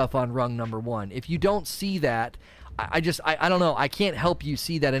primo stuff on rung number 1. If you don't see that, I don't know. I can't help you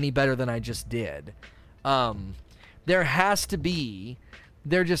see that any better than I just did. There has to be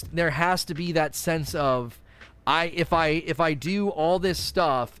that sense of, if I do all this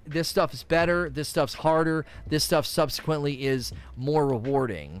stuff is better, this stuff's harder, this stuff subsequently is more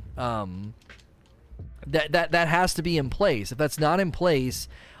rewarding. That has to be in place. If that's not in place,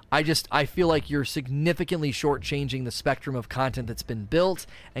 I feel like you're significantly shortchanging the spectrum of content that's been built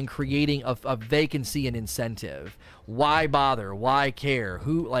and creating a vacancy and incentive. Why bother? Why care?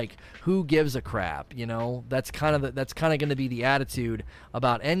 Who gives a crap? You know, that's kind of going to be the attitude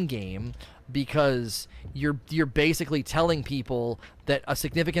about Endgame, because you're basically telling people that a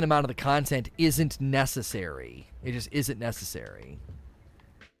significant amount of the content isn't necessary. It just isn't necessary.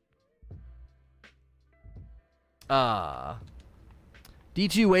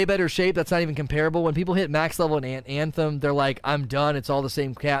 D2 way better shape. That's not even comparable. When people hit max level in Anthem, they're like, I'm done. It's all the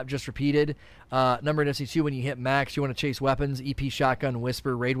same cap, just repeated. Number in FC2, when you hit max, you want to chase weapons, EP, shotgun,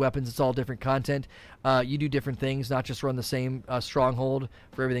 whisper, raid weapons. It's all different content. You do different things, not just run the same stronghold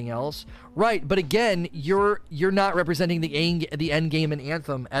for everything else. Right, but again, you're not representing the end game in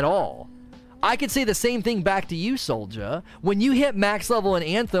Anthem at all. I could say the same thing back to you, Soldier. When you hit max level in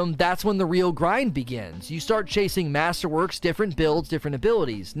Anthem, that's when the real grind begins. You start chasing masterworks, different builds, different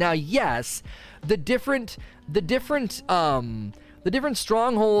abilities. Now, yes, the different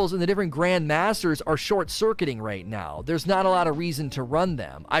strongholds and the different Grand Masters are short-circuiting right now. There's not a lot of reason to run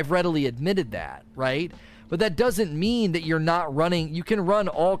them. I've readily admitted that, right? But that doesn't mean that you're not running. You can run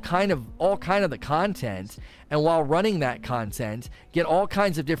all kind of the content, and while running that content, get all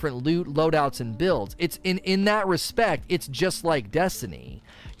kinds of different loot, loadouts, and builds. It's in that respect, it's just like Destiny.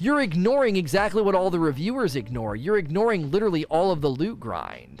 You're ignoring exactly what all the reviewers ignore. You're ignoring literally all of the loot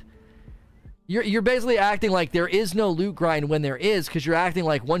grind. You're basically acting like there is no loot grind when there is, because you're acting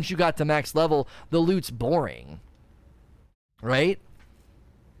like once you got to max level, the loot's boring. Right?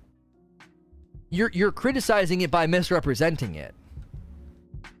 You're criticizing it by misrepresenting it.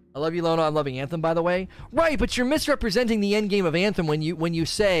 I love you, Lona. I'm loving Anthem, by the way. Right, but you're misrepresenting the end game of Anthem when you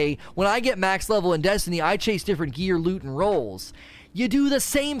say, when I get max level in Destiny, I chase different gear, loot, and rolls. You do the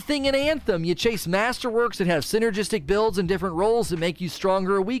same thing in Anthem. You chase masterworks that have synergistic builds and different roles that make you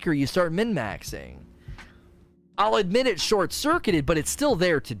stronger or weaker. You start min-maxing. I'll admit it's short-circuited, but it's still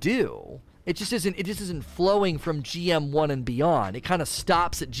there to do. It just isn't flowing from GM1 and beyond. It kind of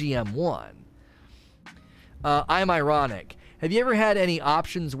stops at GM1. I'm ironic. Have you ever had any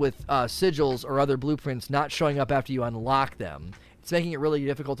options with sigils or other blueprints not showing up after you unlock them? It's making it really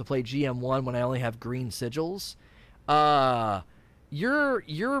difficult to play GM1 when I only have green sigils. Your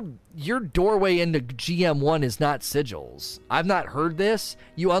doorway into GM1 is not sigils. I've not heard this.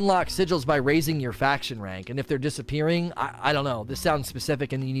 You unlock sigils by raising your faction rank, and if they're disappearing, I don't know. This sounds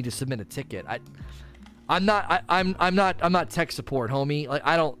specific, and you need to submit a ticket. I'm not tech support, homie. Like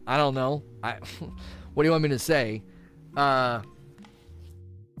I don't know. What do you want me to say?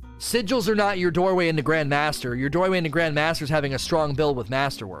 Sigils are not your doorway into Grandmaster. Your doorway into Grandmaster is having a strong build with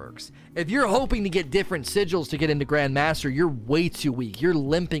Masterworks. If you're hoping to get different sigils to get into Grandmaster, you're way too weak. You're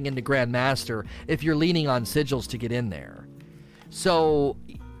limping into Grandmaster if you're leaning on sigils to get in there. So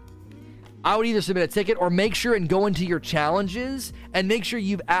I would either submit a ticket or make sure and go into your challenges and make sure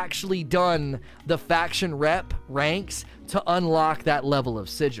you've actually done the faction rep ranks to unlock that level of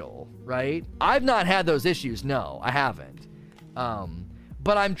sigil, right? I've not had those issues. No, I haven't.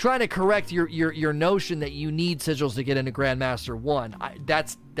 But I'm trying to correct your notion that you need sigils to get into Grandmaster 1.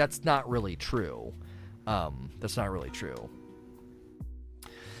 That's not really true. That's not really true.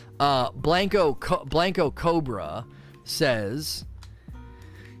 Blanco Cobra says,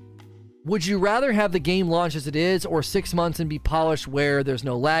 would you rather have the game launch as it is or 6 months and be polished where there's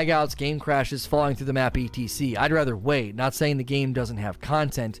no lagouts, game crashes, falling through the map, etc.? I'd rather wait. Not saying the game doesn't have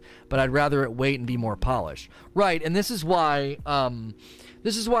content, but I'd rather it wait and be more polished. Right, and this is why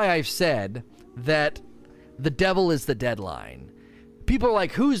I've said that the devil is the deadline. people are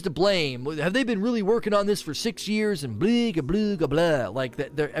like, who's to blame? Have they been really working on this for 6 years and blah, blah, blah, blah. Like,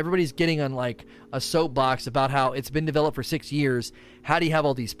 everybody's getting on, like, a soapbox about how it's been developed for 6 years. How do you have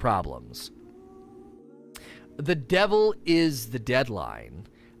all these problems? The devil is the deadline.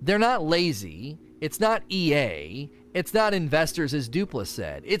 They're not lazy. It's not EA. It's not investors, as Dupla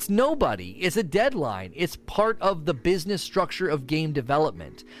said. It's nobody. It's a deadline. It's part of the business structure of game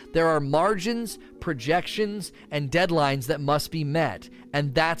development. There are margins, projections, and deadlines that must be met.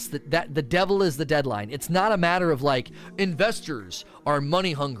 And the devil is the deadline. It's not a matter of like, investors are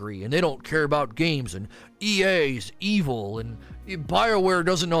money hungry and they don't care about games, and EA's evil and BioWare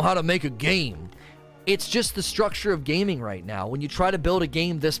doesn't know how to make a game. It's just the structure of gaming right now. When you try to build a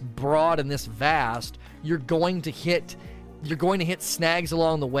game this broad and this vast, you're going to hit snags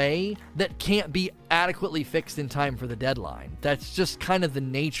along the way that can't be adequately fixed in time for the deadline. That's just kind of the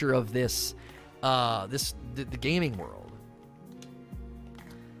nature of the gaming world.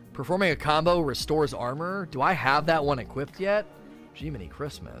 Performing a combo restores armor. Do I have that one equipped yet? Jiminy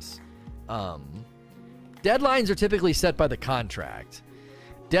Christmas. Deadlines are typically set by the contract.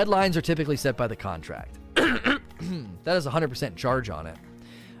 That is 100% charge on it.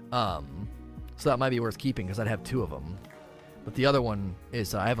 So that might be worth keeping because I'd have 2 of them. But the other one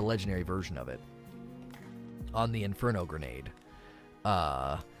is I have a legendary version of it on the Inferno grenade.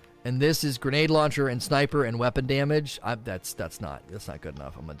 And this is grenade launcher and sniper and weapon damage. That's not good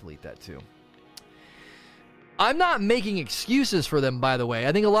enough. I'm gonna delete that too. I'm not making excuses for them, by the way.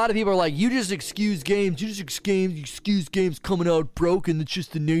 I think a lot of people are like, you just excuse games. You excuse games coming out broken. That's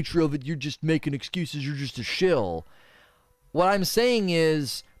just the nature of it. You're just making excuses. You're just a shill. What I'm saying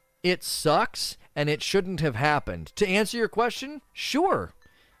is, it sucks, and it shouldn't have happened. To answer your question, sure.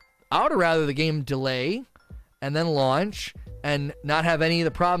 I would rather the game delay and then launch and not have any of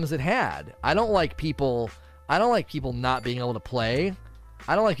the problems it had. I don't like people not being able to play.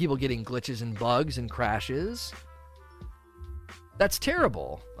 I don't like people getting glitches and bugs and crashes. That's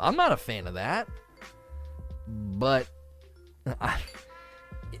terrible. I'm not a fan of that. But,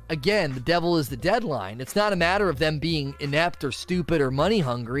 again, the devil is the deadline. It's not a matter of them being inept or stupid or money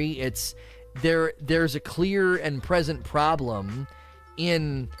hungry. It's there's a clear and present problem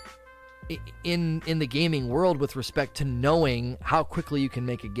in the gaming world with respect to knowing how quickly you can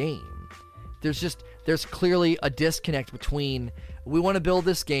make a game. There's clearly a disconnect between, we want to build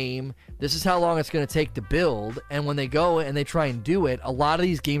this game, this is how long it's going to take to build, and when they go and they try and do it, a lot of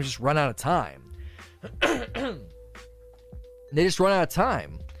these games just run out of time. They just run out of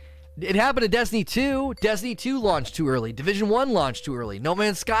time. It happened to Destiny 2. Destiny 2 launched too early. Division 1 launched too early. No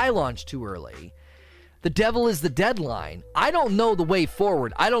Man's Sky launched too early. The devil is the deadline. I don't know the way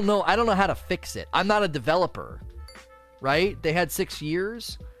forward. I don't know how to fix it. I'm not a developer. Right? They had 6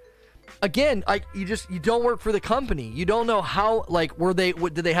 years. Again, you don't work for the company. You don't know how, like, did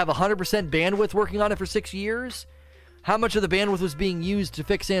they have 100% bandwidth working on it for 6 years? How much of the bandwidth was being used to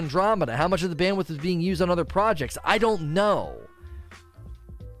fix Andromeda? How much of the bandwidth was being used on other projects? I don't know.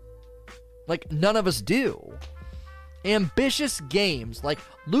 Like, none of us do. Ambitious games, like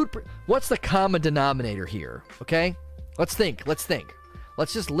what's the common denominator here, okay? Let's think.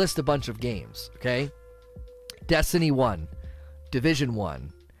 Let's just list a bunch of games, okay? Destiny 1, Division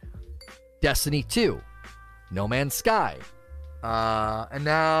 1, Destiny 2, No Man's Sky, and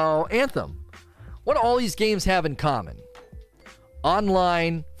now Anthem. What do all these games have in common?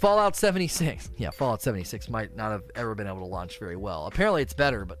 Online, Fallout 76. Yeah, Fallout 76 might not have ever been able to launch very well. Apparently it's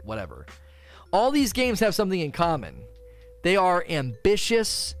better, but whatever. All these games have something in common. They are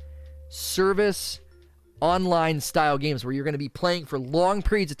ambitious, service, online style games where you're going to be playing for long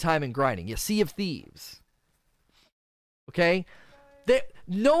periods of time and grinding. You Sea of Thieves. Okay?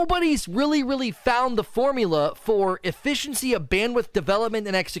 Nobody's really found the formula for efficiency of bandwidth development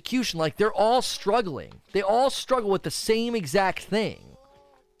and execution. Like, they're all struggling. They all struggle with the same exact thing.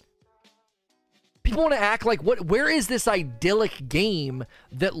 People want to act like, where is this idyllic game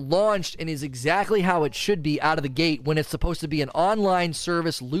that launched and is exactly how it should be out of the gate when it's supposed to be an online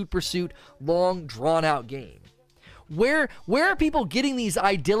service, loot pursuit, long, drawn-out game? Where are people getting these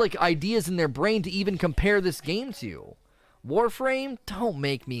idyllic ideas in their brain to even compare this game to? Warframe? Don't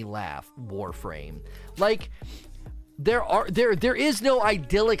make me laugh, Warframe. Like, there is no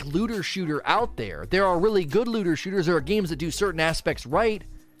idyllic looter shooter out there. There are really good looter shooters. There are games that do certain aspects right,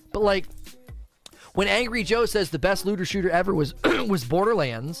 but like, when Angry Joe says the best looter shooter ever was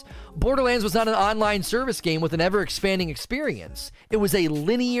Borderlands, Borderlands was not an online service game with an ever-expanding experience. It was a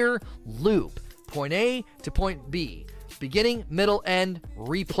linear loop. Point A to point B. Beginning, middle, end,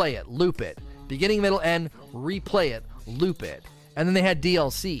 replay it, loop it. Beginning, middle, end, replay it, loop it. And then they had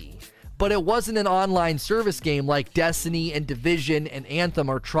DLC. but it wasn't an online service game like Destiny and Division and Anthem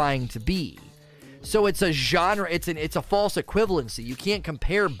are trying to be. So it's a genre, it's a false equivalency. You can't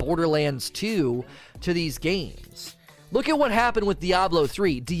compare Borderlands 2 to these games. Look at what happened with Diablo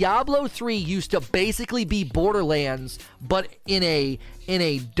 3. Diablo 3 used to basically be Borderlands, but in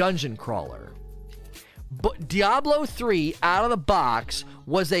a dungeon crawler. But Diablo 3, out of the box,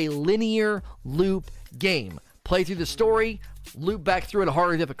 was a linear loop game. Play through the story, loop back through at a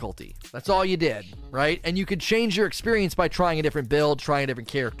harder difficulty. That's all you did, right? And you could change your experience by trying a different build, trying a different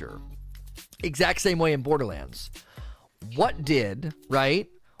character. Exact same way in Borderlands. What did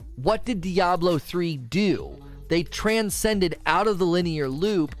Diablo 3 do? They transcended out of the linear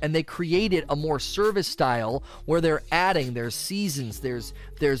loop and they created a more service style where they're adding, there's seasons, there's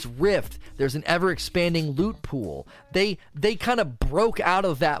Rift, there's an ever-expanding loot pool. They kind of broke out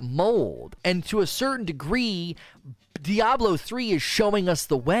of that mold. And to a certain degree, Diablo 3 is showing us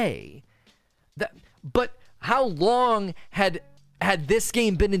the way. But how long had this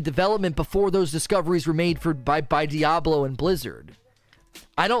game been in development before those discoveries were made by Diablo and Blizzard?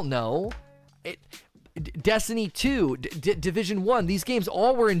 I don't know. Destiny 2, Division 1, these games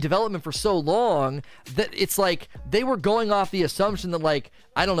all were in development for so long that it's like they were going off the assumption that, like,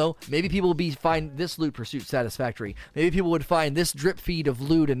 I don't know, maybe people would find this loot pursuit satisfactory. Maybe people would find this drip feed of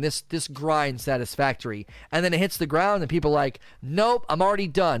loot and this grind satisfactory. And then it hits the ground and people are like, nope, I'm already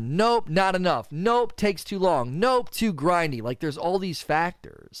done. Nope, not enough. Nope, takes too long. Nope, too grindy. Like, there's all these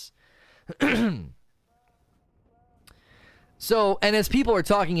factors. So, and as people are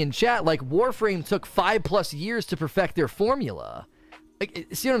talking in chat, like, Warframe took 5+ years to perfect their formula. Like,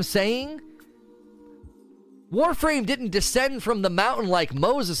 see what I'm saying? Warframe didn't descend from the mountain like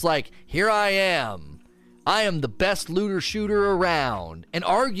Moses, like, here I am the best looter shooter around. And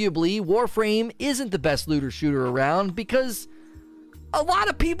arguably, Warframe isn't the best looter shooter around because a lot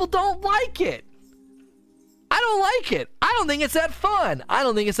of people don't like it. I don't like it. I don't think it's that fun. I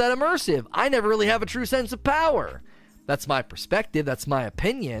don't think it's that immersive. I never really have a true sense of power. That's my perspective. That's my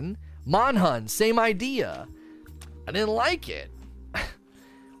opinion. Monhun, same idea. I didn't like it.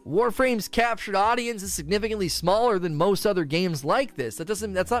 Warframe's captured audience is significantly smaller than most other games like this.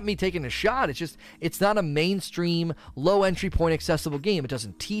 That's not me taking a shot. It's not a mainstream, low entry point accessible game. It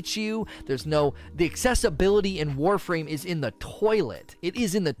doesn't teach you. The accessibility in Warframe is in the toilet. It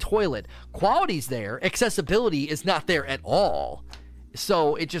is in the toilet. Quality's there. Accessibility is not there at all.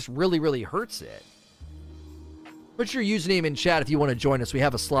 So it just really, really hurts it. Put your username in chat if you want to join us. We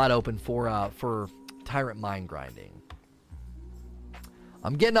have a slot open for Tyrant Mind Grinding.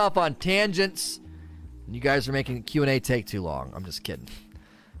 I'm getting off on tangents. You guys are making Q&A take too long. I'm just kidding.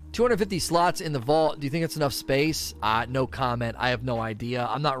 250 slots in the vault. Do you think it's enough space? No comment. I have no idea.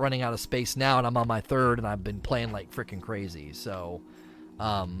 I'm not running out of space now, and I'm on my third, and I've been playing like freaking crazy. So,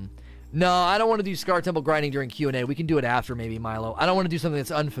 no, I don't want to do Scar Temple grinding during Q&A. We can do it after, maybe, Milo. I don't want to do something that's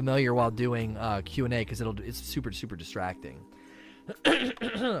unfamiliar while doing Q&A because it's super, super distracting.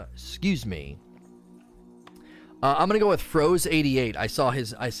 Excuse me. I'm going to go with Froze88. I saw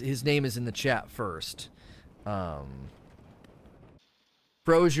his name is in the chat first.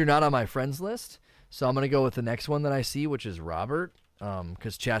 Froze, you're not on my friends list. So I'm going to go with the next one that I see, which is Robert.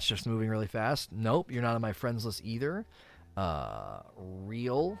 Because chat's just moving really fast. Nope, you're not on my friends list either.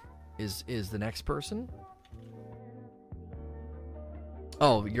 Real is the next person.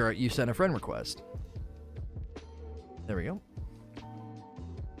 Oh, you sent a friend request. There we go.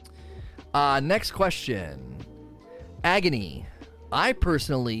 Next question. Agony. I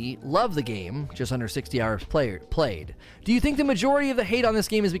personally love the game, just under 60 hours played. Do you think the majority of the hate on this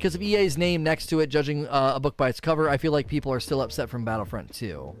game is because of EA's name next to it, judging a book by its cover? I feel like people are still upset from Battlefront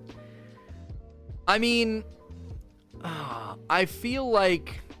 2. I mean, I feel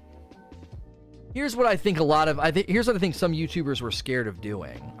like... Here's what I think here's what I think some YouTubers were scared of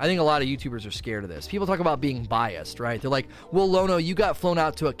doing. I think a lot of YouTubers are scared of this. People talk about being biased, right? They're like, well, Lono, you got flown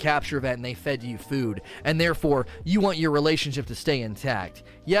out to a capture event and they fed you food, and therefore you want your relationship to stay intact.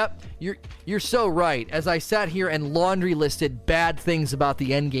 Yep, you're so right. As I sat here and laundry listed bad things about the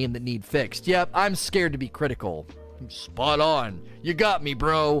endgame that need fixed. Yep, I'm scared to be critical. Spot on. You got me,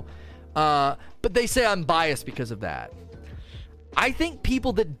 bro. But they say I'm biased because of that. I think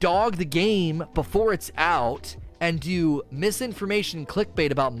people that dog the game before it's out and do misinformation clickbait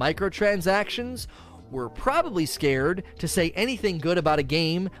about microtransactions were probably scared to say anything good about a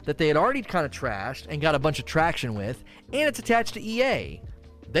game that they had already kind of trashed and got a bunch of traction with, and it's attached to EA.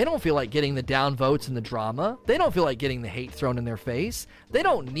 They don't feel like getting the downvotes and the drama. They don't feel like getting the hate thrown in their face. They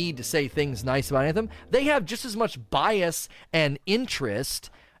don't need to say things nice about any of them. They have just as much bias and interest,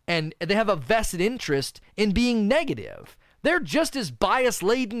 and they have a vested interest in being negative. They're just as bias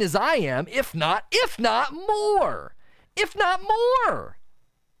laden as I am, if not more. If not more.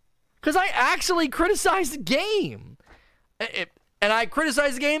 Because I actually criticize the game. And I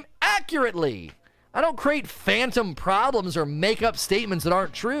criticize the game accurately. I don't create phantom problems or make up statements that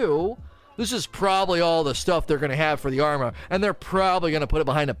aren't true. This is probably all the stuff they're going to have for the armor, and they're probably going to put it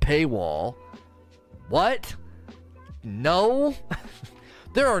behind a paywall. What? No?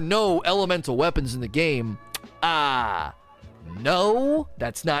 There are no elemental weapons in the game. No,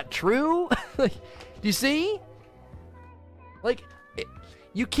 that's not true. Do you see? Like,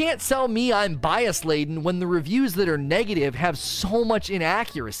 you can't sell me I'm bias laden when the reviews that are negative have so much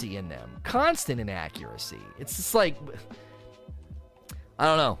inaccuracy in them. Constant inaccuracy. It's just like, I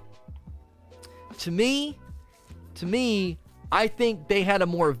don't know. To me, I think they had a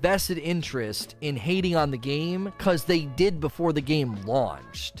more vested interest in hating on the game because they did before the game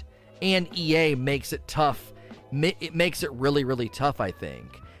launched. And EA makes it tough. It makes it really, really tough, I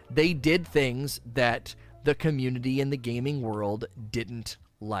think. They did things that the community in the gaming world didn't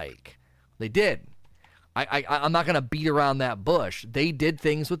like. They did. I'm not going to beat around that bush. They did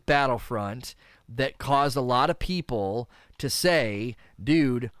things with Battlefront that caused a lot of people to say,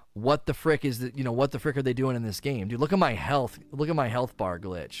 dude, what the frick is that? What the frick are they doing in this game? Dude, look at my health. Look at my health bar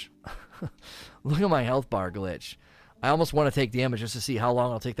glitch. Look at my health bar glitch. I almost want to take damage just to see how long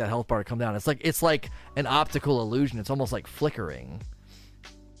it'll take that health bar to come down. It's like an optical illusion. It's almost like flickering.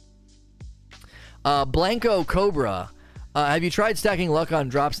 Blanco Cobra. Have you tried stacking luck on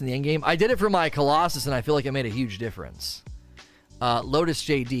drops in the endgame? I did it for my Colossus, and I feel like it made a huge difference. Lotus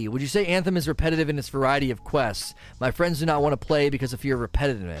JD. Would you say Anthem is repetitive in its variety of quests? My friends do not want to play because of fear of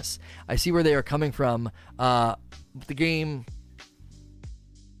repetitiveness. I see where they are coming from. The game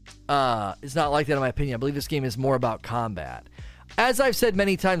is not like that in my opinion. I believe this game is more about combat. As I've said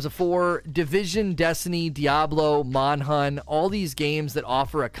many times before, Division, Destiny, Diablo, Monhun, all these games that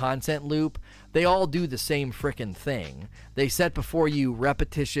offer a content loop, they all do the same frickin' thing. They set before you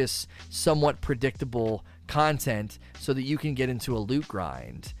repetitious, somewhat predictable content so that you can get into a loot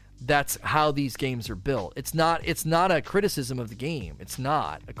grind. That's how these games are built. It's not a criticism of the game. It's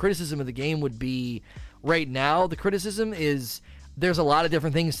not. A criticism of the game would be, right now, the criticism is there's a lot of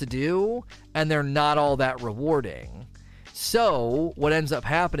different things to do, and they're not all that rewarding. So what ends up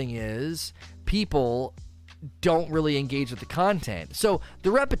happening is people don't really engage with the content. So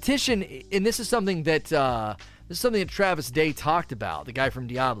the repetition, and this is something that Travis Day talked about, the guy from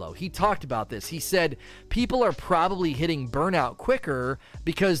Diablo. He talked about this. He said people are probably hitting burnout quicker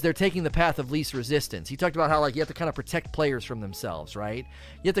because they're taking the path of least resistance. He talked about how you have to kind of protect players from themselves, right?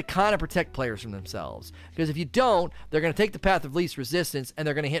 You have to kind of protect players from themselves because if you don't, they're going to take the path of least resistance and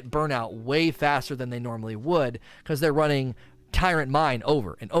they're going to hit burnout way faster than they normally would because they're running Tyrant Mine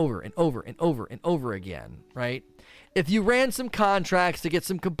over and over and over and over and over again, right? If you ran some contracts to get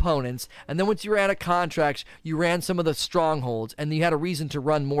some components, and then once you ran a contract, you ran some of the strongholds, and you had a reason to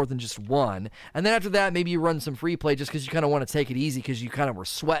run more than just one, and then after that, maybe you run some free play just because you kind of want to take it easy because you kind of were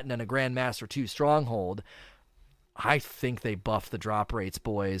sweating in a Grandmaster 2 stronghold, I think they buffed the drop rates,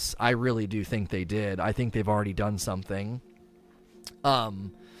 boys. I really do think they did. I think they've already done something.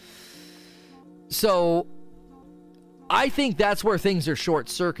 So I think that's where things are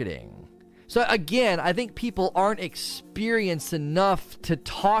short-circuiting. So again, I think people aren't experienced enough to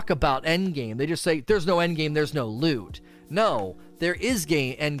talk about endgame. They just say, there's no endgame, there's no loot. No, there is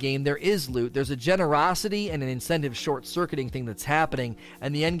endgame, there is loot. There's a generosity and an incentive short-circuiting thing that's happening,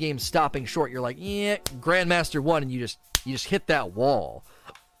 and the endgame's stopping short. You're like, yeah, Grandmaster 1, and you just hit that wall.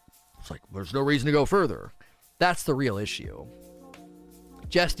 It's like, there's no reason to go further. That's the real issue.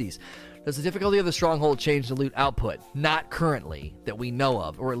 Jestys. Does the difficulty of the stronghold change the loot output? Not currently, that we know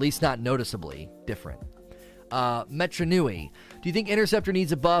of, or at least not noticeably different. Metronui. Do you think Interceptor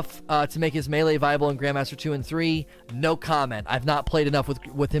needs a buff to make his melee viable in Grandmaster 2 and 3? No comment. I've not played enough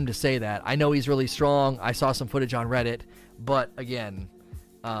with him to say that. I know he's really strong. I saw some footage on Reddit. But, again,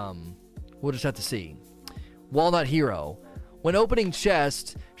 we'll just have to see. Walnut Hero. When opening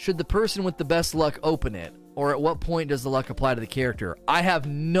chest, should the person with the best luck open it? Or at what point does the luck apply to the character? I have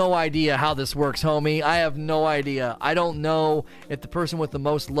no idea how this works, homie. I have no idea. I don't know if the person with the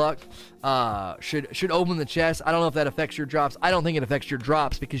most luck should open the chest. I don't know if that affects your drops. I don't think it affects your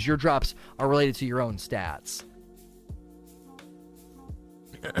drops because your drops are related to your own stats.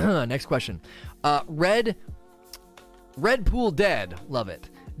 Next question. Red Pool Dead. Love it.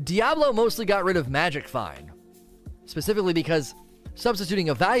 Diablo mostly got rid of Magic Find. Specifically because substituting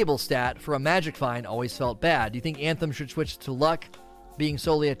a valuable stat for a magic find always felt bad. Do you think Anthem should switch to luck, being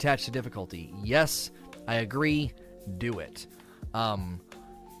solely attached to difficulty? Yes, I agree. Do it.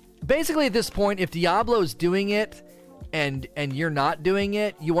 Basically, at this point, if Diablo's doing it, and you're not doing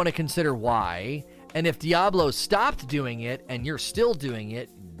it, you want to consider why. And if Diablo stopped doing it and you're still doing it,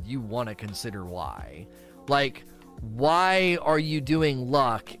 you want to consider why. Like, why are you doing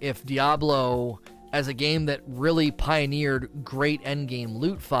luck if Diablo, as a game that really pioneered great endgame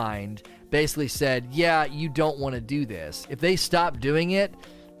loot find, basically said, yeah, you don't want to do this? If they stop doing it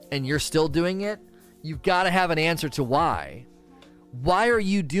and you're still doing it, you've got to have an answer to why. Why are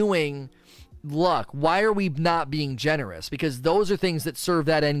you doing luck? Why are we not being generous? Because those are things that serve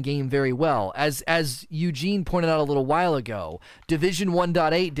that end game very well. As Eugene pointed out a little while ago, Division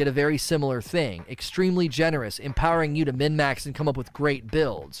 1.8 did a very similar thing. Extremely generous, empowering you to min-max and come up with great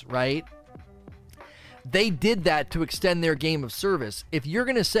builds, right? They did that to extend their game of service. If you're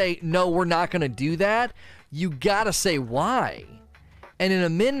going to say, no, we're not going to do that, you got to say why. And in a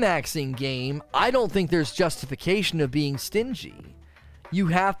min-maxing game, I don't think there's justification of being stingy. You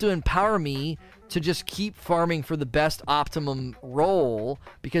have to empower me to just keep farming for the best optimum roll,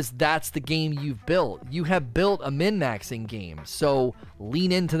 because that's the game you've built. You have built a min-maxing game, so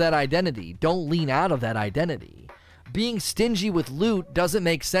lean into that identity. Don't lean out of that identity. Being stingy with loot doesn't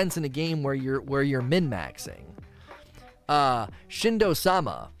make sense in a game where you're min-maxing.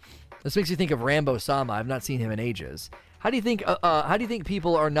 Shindo-sama. This makes you think of Rambo-sama. I've not seen him in ages. How do you think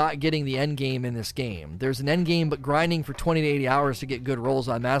people are not getting the end game in this game? There's an end game, but grinding for 20 to 80 hours to get good rolls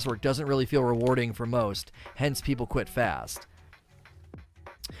on Masterwork doesn't really feel rewarding for most. Hence, people quit fast.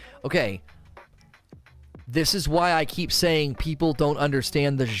 Okay. This is why I keep saying people don't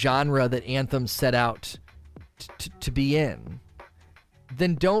understand the genre that Anthem set out to be in.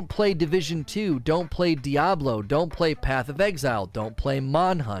 Then don't play Division 2. Don't play Diablo. Don't play Path of Exile. Don't play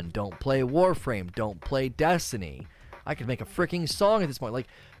Monhun. Don't play Warframe. Don't play Destiny. I could make a freaking song at this point. Like,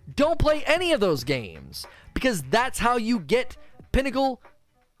 don't play any of those games, because that's how you get pinnacle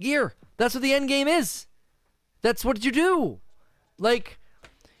gear. That's what the end game is. That's what you do. Like,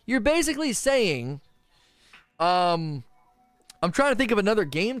 you're basically saying, I'm trying to think of another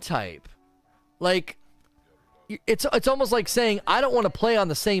game type. Like, it's almost like saying, I don't want to play on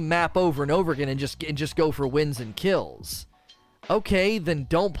the same map over and over again and just go for wins and kills. Okay, then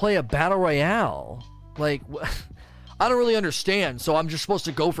don't play a battle royale. Like, I don't really understand, so I'm just supposed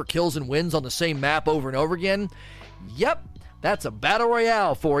to go for kills and wins on the same map over and over again? Yep, that's a battle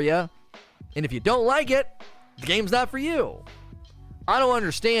royale for you. And if you don't like it, the game's not for you. I don't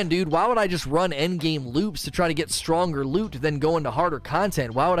understand, dude. Why would I just run endgame loops to try to get stronger loot to then go into harder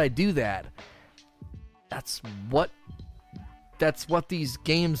content? Why would I do that? That's what these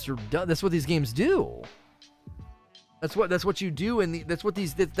games are done. That's what these games do. That's what you do, and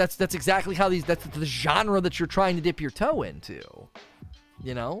that's exactly how that's the genre that you're trying to dip your toe into,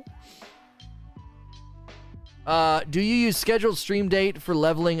 you know. Do you use scheduled stream date for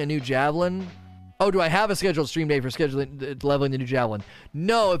leveling a new javelin? Oh, do I have a scheduled stream date for leveling the new javelin?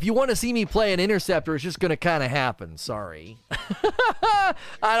 No, if you want to see me play an interceptor, it's just going to kind of happen. Sorry.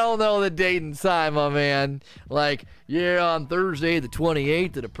 I don't know the date and time, my man. Like, yeah, on Thursday the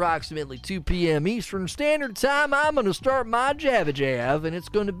 28th at approximately 2 p.m. Eastern Standard Time, I'm going to start my Java-Jav, and it's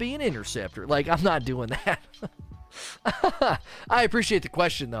going to be an interceptor. Like, I'm not doing that. I appreciate the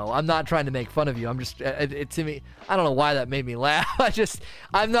question, though. I'm not trying to make fun of you. I'm just, to me, I don't know why that made me laugh.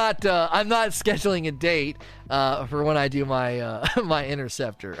 I'm not scheduling a date for when I do my my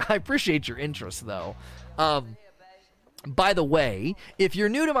interceptor. I appreciate your interest, though. By the way, if you're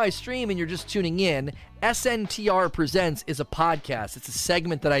new to my stream and you're just tuning in, SNTR Presents is a podcast. It's a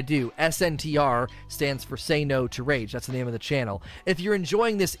segment that I do. SNTR stands for Say No to Rage. That's the name of the channel. If you're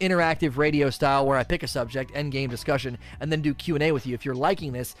enjoying this interactive radio style where I pick a subject, end game discussion, and then do Q&A with you, if you're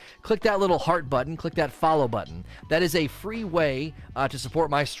liking this, click that little heart button, click that follow button. That is a free way to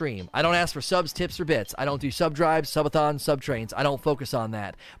support my stream. I don't ask for subs, tips, or bits. I don't do sub drives, subathons, sub trains. I don't focus on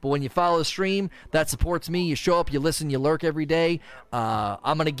that. But when you follow the stream, that supports me. You show up, you listen, you learn every day.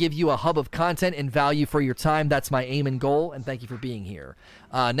 I'm going to give you a hub of content and value for your time. That's my aim and goal, and thank you for being here.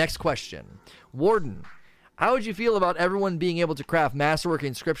 Next question. Warden, how would you feel about everyone being able to craft masterwork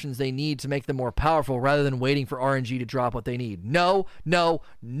inscriptions they need to make them more powerful rather than waiting for RNG to drop what they need? No, no,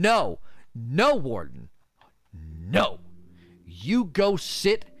 no, no, Warden. No. You go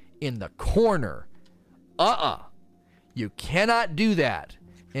sit in the corner. You cannot do that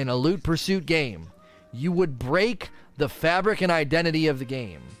in a loot pursuit game. You would break the fabric and identity of the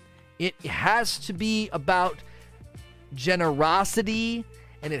game. It has to be about generosity,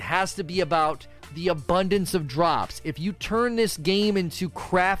 and it has to be about the abundance of drops. If you turn this game into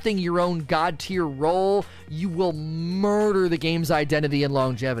crafting your own god tier role, you will murder the game's identity and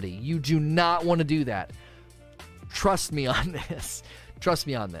longevity. You do not want to do that. Trust me on this. Trust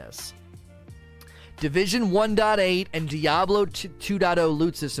me on this. Division 1.8 and Diablo 2.0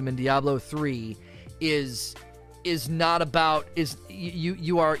 loot system in Diablo 3 is not about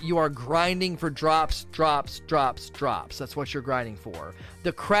you are grinding for drops. That's what you're grinding for.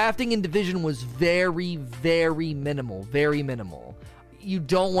 The crafting in Division was very, very minimal. Very minimal. You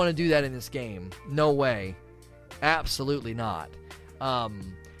don't want to do that in this game. No way. Absolutely not.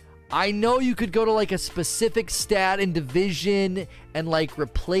 I know you could go to like a specific stat in Division and like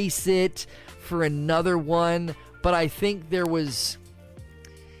replace it for another one, but I think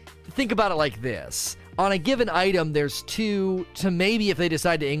think about it like this. On a given item, there's 2 to maybe, if they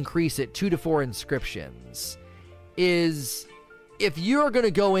decide to increase it, 2 to 4 inscriptions. If you're going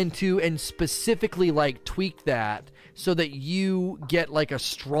to go into and specifically like tweak that so that you get like a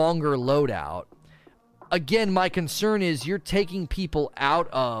stronger loadout, again, my concern is you're taking people out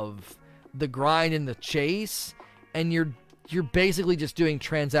of the grind and the chase, and you're basically just doing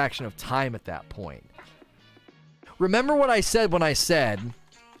transaction of time at that point. Remember what I said when I said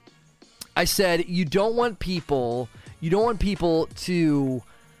you don't want people to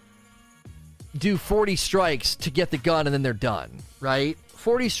do 40 strikes to get the gun and then they're done, right?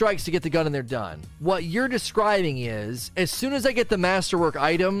 40 strikes to get the gun and they're done. What you're describing is, as soon as I get the masterwork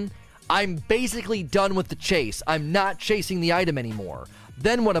item, I'm basically done with the chase. I'm not chasing the item anymore.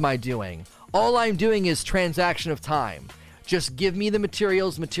 Then what am I doing? All I'm doing is transaction of time. Just give me the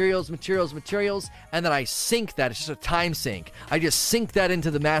materials, and then I sync that. It's just a time sync. I just sync that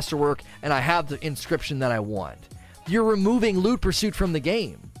into the masterwork, and I have the inscription that I want. You're removing loot pursuit from the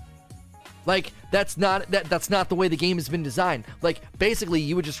game. Like, that's not the way the game has been designed. Like, basically,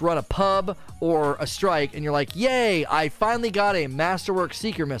 you would just run a pub or a strike, and you're like, yay, I finally got a masterwork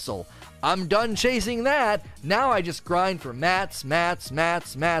seeker missile. I'm done chasing that. Now I just grind for mats.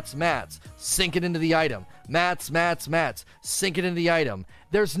 Sink it into the item. Mats. Sink it into the item.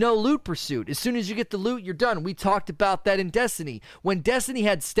 There's no loot pursuit. As soon as you get the loot, you're done. We talked about that in Destiny. When Destiny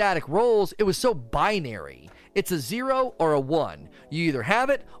had static rolls, it was so binary. It's a 0 or a 1. You either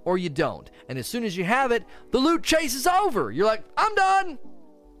have it or you don't. And as soon as you have it, the loot chase is over. You're like, I'm done.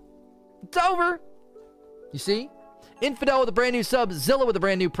 It's over. You see? Infidel with a brand new sub. Zilla with a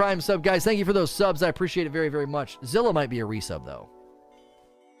brand new Prime sub. Guys, thank you for those subs. I appreciate it very, very much. Zilla might be a resub, though.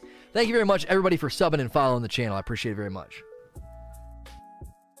 Thank you very much, everybody, for subbing and following the channel. I appreciate it very much.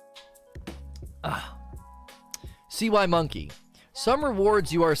 CY Monkey. Some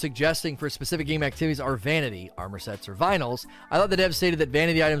rewards you are suggesting for specific game activities are vanity, armor sets, or vinyls. I thought the devs stated that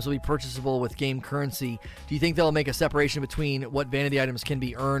vanity items will be purchasable with game currency. Do you think they'll make a separation between what vanity items can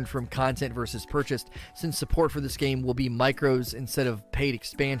be earned from content versus purchased, since support for this game will be micros instead of paid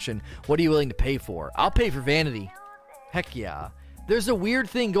expansion? What are you willing to pay for? I'll pay for vanity. Heck yeah. There's a weird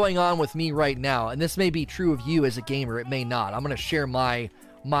thing going on with me right now, and this may be true of you as a gamer. It may not. I'm going to share my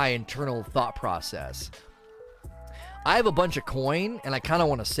internal thought process. I have a bunch of coin, and I kind of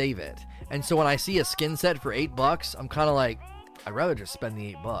want to save it. And so when I see a skin set for $8, I'm kind of like, I'd rather just spend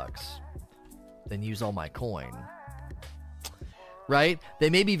the $8 than use all my coin. Right? They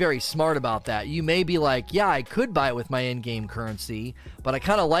may be very smart about that. You may be like, yeah, I could buy it with my in-game currency, but I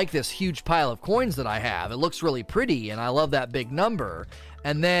kind of like this huge pile of coins that I have. It looks really pretty, and I love that big number.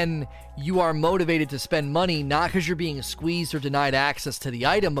 And then you are motivated to spend money, not because you're being squeezed or denied access to the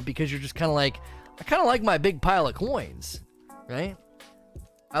item, but because you're just kind of like, I kind of like my big pile of coins, right?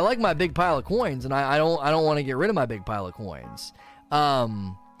 I like my big pile of coins, and I don't want to get rid of my big pile of coins.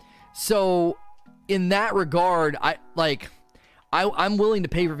 So in that regard, I'm willing to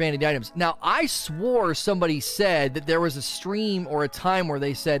pay for vanity items. Now, I swore somebody said that there was a stream or a time where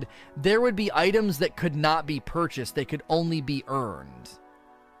they said there would be items that could not be purchased. They could only be earned.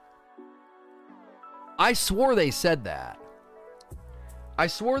 I swore they said that. I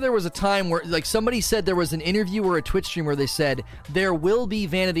swore there was a time where, like, somebody said there was an interview or a Twitch stream where they said there will be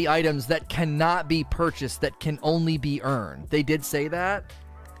vanity items that cannot be purchased, that can only be earned. They did say that.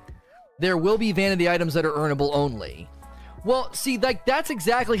 There will be vanity items that are earnable only. Well, see, like, that's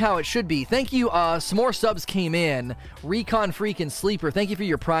exactly how it should be. Thank you. Some more subs came in. Recon Freak and Sleeper, thank you for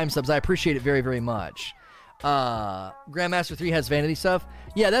your Prime subs. I appreciate it very, very much. Grandmaster 3 has vanity stuff.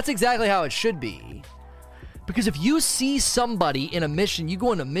 Yeah, that's exactly how it should be. Because if you see somebody in a mission, you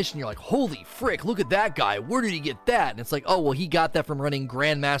go in a mission, you're like, holy frick, look at that guy. Where did he get that? And it's like, oh, well, he got that from running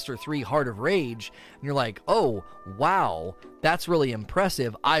Grandmaster 3 Heart of Rage. And you're like, oh, wow, that's really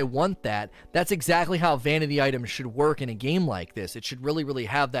impressive. I want that. That's exactly how vanity items should work in a game like this. It should really, really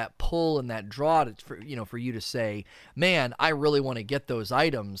have that pull and that draw for you to say, man, I really want to get those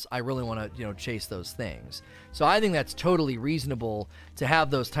items. I really want to, chase those things. So I think that's totally reasonable to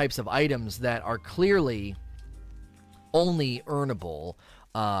have those types of items that are clearly only earnable.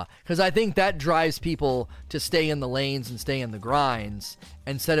 Because I think that drives people to stay in the lanes and stay in the grinds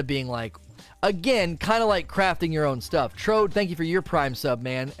instead of being like, again, kind of like crafting your own stuff. Trode, thank you for your Prime sub,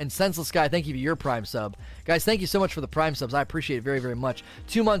 man. And Senseless Guy, thank you for your Prime sub. Guys, thank you so much for the Prime subs. I appreciate it very, very much.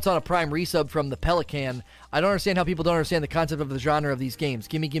 2 months on a Prime resub from the Pelican. I don't understand how people don't understand the concept of the genre of these games.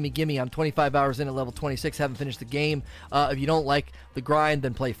 Gimme, gimme, gimme. I'm 25 hours in at level 26. Haven't finished the game. If you don't like the grind,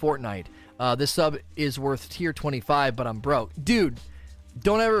 then play Fortnite. This sub is worth tier 25, but I'm broke. Dude,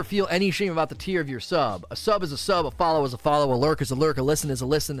 don't ever feel any shame about the tier of your sub. A sub is a sub, a follow is a follow, a lurk is a lurk, a listen is a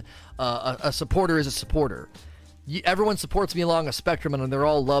listen, a supporter is a supporter. Everyone supports me along a spectrum, and they're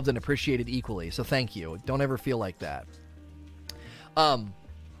all loved and appreciated equally, so thank you. Don't ever feel like that.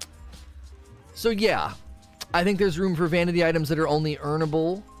 So yeah, I think there's room for vanity items that are only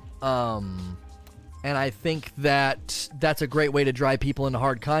earnable, and I think that that's a great way to drive people into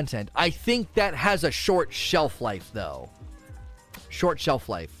hard content. I think that has a short shelf life, though. Short shelf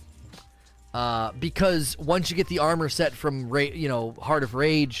life, because once you get the armor set from Heart of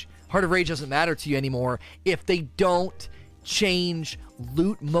Rage doesn't matter to you anymore if they don't change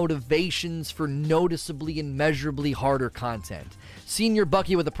loot motivations for noticeably and measurably harder content. Senior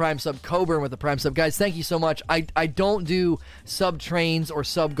Bucky with the Prime sub, Coburn with the Prime sub. Guys, thank you so much. I don't do sub trains or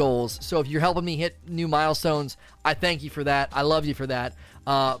sub goals, so if you're helping me hit new milestones, I thank you for that. I love you for that.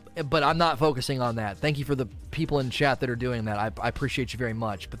 But I'm not focusing on that. Thank you for the people in chat that are doing that. I appreciate you very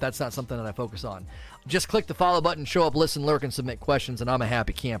much, but that's not something that I focus on. Just click the follow button, show up, listen, lurk, and submit questions, and I'm a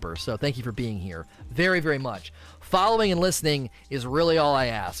happy camper. So thank you for being here. Very, very much. Following and listening is really all I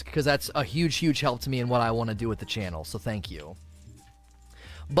ask, because that's a huge, huge help to me in what I want to do with the channel. So thank you.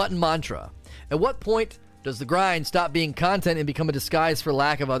 Button mantra. At what point does the grind stop being content and become a disguise for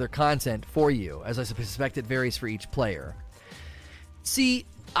lack of other content for you? As I suspect it varies for each player. See,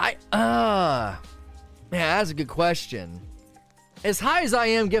 man, that's a good question. As high as I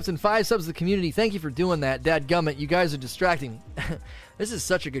am, gifting 5 subs to the community, thank you for doing that, dadgummit. You guys are distracting. This is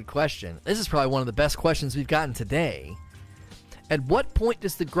such a good question. This is probably one of the best questions we've gotten today. At what point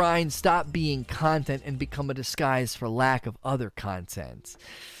does the grind stop being content and become a disguise for lack of other content?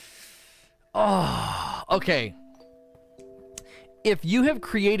 Oh, okay. If you have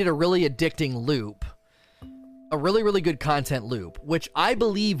created a really addicting loop, a really, really good content loop, which I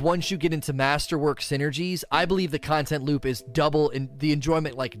believe once you get into Masterwork synergies, I believe the content loop is double, in the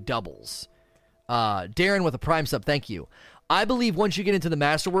enjoyment like doubles. Darren with a Prime sub, thank you. I believe once you get into the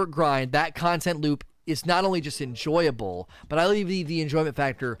Masterwork grind, that content loop is not only just enjoyable, but I believe the enjoyment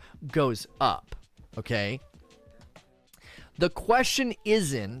factor goes up, okay? The question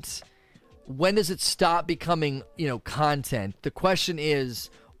isn't, when does it stop becoming, content? The question is,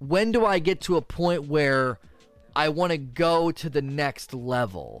 when do I get to a point where I want to go to the next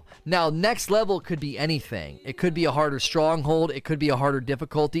level? Now, next level could be anything. It could be a harder stronghold. It could be a harder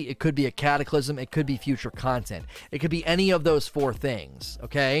difficulty. It could be a cataclysm. It could be future content. It could be any of those 4 things,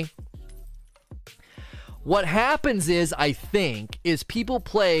 okay? What happens is, I think, is people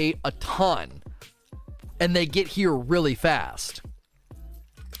play a ton and they get here really fast.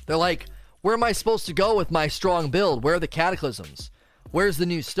 They're like, where am I supposed to go with my strong build? Where are the cataclysms? Where's the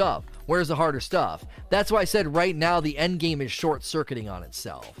new stuff? Where's the harder stuff? That's why I said right now the end game is short-circuiting on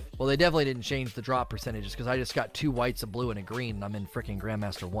itself. Well, they definitely didn't change the drop percentages because I just got 2 whites, a blue, and a green, and I'm in freaking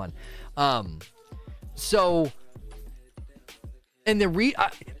Grandmaster 1. And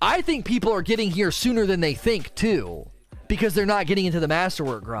I think people are getting here sooner than they think, too, because they're not getting into the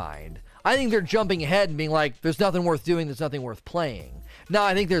Masterwork grind. I think they're jumping ahead and being like, there's nothing worth doing, there's nothing worth playing. Now,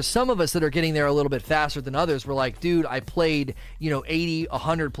 I think there's some of us that are getting there a little bit faster than others. We're like, dude, I played, 80,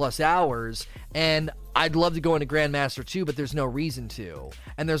 100 plus hours, and I'd love to go into Grandmaster 2, but there's no reason to.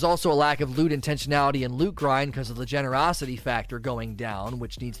 And there's also a lack of loot intentionality and loot grind because of the generosity factor going down,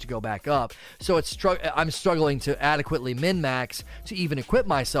 which needs to go back up. So I'm struggling to adequately min-max to even equip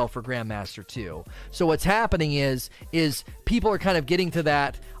myself for Grandmaster 2. So what's happening is people are kind of getting to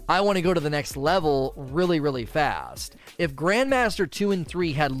that, I want to go to the next level really, really fast. If Grandmaster 2 and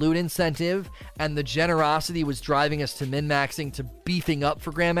 3 had loot incentive and the generosity was driving us to min-maxing to beefing up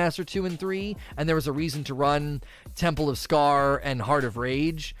for Grandmaster 2 and 3, and there was a reason to run Temple of Scar and Heart of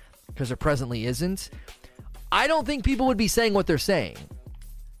Rage, because there presently isn't, I don't think people would be saying what they're saying.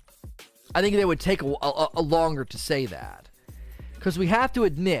 I think they would take a longer to say that. Because we have to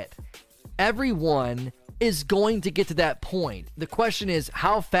admit, everyone is going to get to that point. The question is,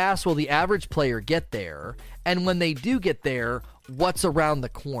 how fast will the average player get there? And when they do get there, what's around the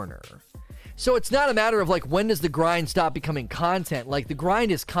corner? So it's not a matter of like when does the grind stop becoming content. Like the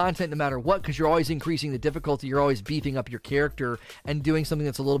grind is content no matter what, because you're always increasing the difficulty, you're always beefing up your character and doing something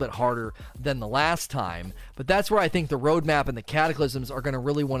that's a little bit harder than the last time. But that's where I think the roadmap and the Cataclysms are going to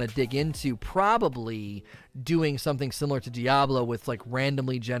really want to dig into, probably doing something similar to Diablo with like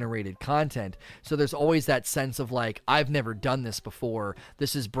randomly generated content. So there's always that sense of like, I've never done this before,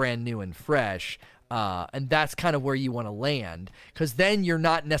 this is brand new and fresh. And that's kind of where you want to land, because then you're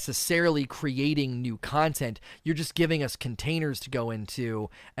not necessarily creating new content. You're just giving us containers to go into,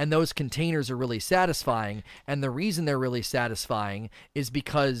 and those containers are really satisfying. And the reason they're really satisfying is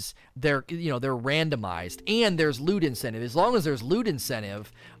because they're randomized, and there's loot incentive. As long as there's loot incentive,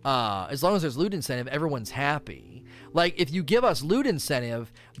 everyone's happy. Like, if you give us loot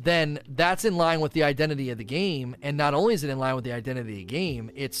incentive, then that's in line with the identity of the game. And not only is it in line with the identity of the game,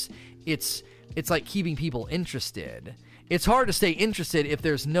 it's like keeping people interested. It's hard to stay interested if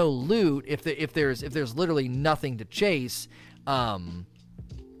there's no loot, if there's literally nothing to chase,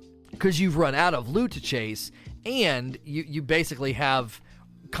 because you've run out of loot to chase, and you basically have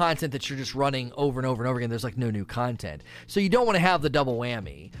content that you're just running over and over and over again. There's like no new content. So you don't want to have the double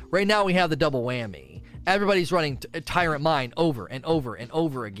whammy. Right now we have the double whammy. Everybody's running Tyrant Mine over and over and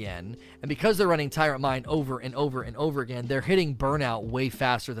over again. And because they're running Tyrant Mine over and over and over again, they're hitting burnout way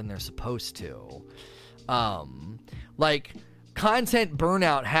faster than they're supposed to. Like, content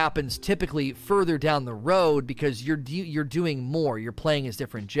burnout happens typically further down the road because you're doing more. You're playing as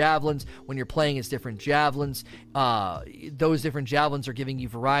different javelins. When you're playing as different javelins, those different javelins are giving you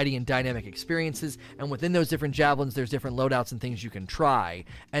variety and dynamic experiences. And within those different javelins, there's different loadouts and things you can try.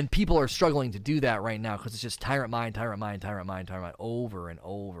 And people are struggling to do that right now because it's just Tyrant Mine, Tyrant Mine, Tyrant Mine, Tyrant Mine over and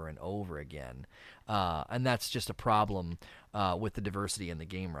over and over again. And that's just a problem with the diversity in the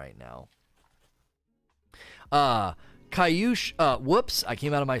game right now. Kayush, whoops, I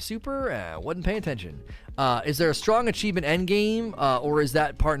came out of my super, wasn't paying attention. Is there a strong achievement endgame, or is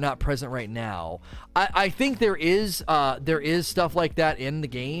that part not present right now? I think there is stuff like that in the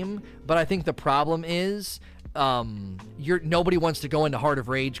game, but I think the problem is nobody wants to go into Heart of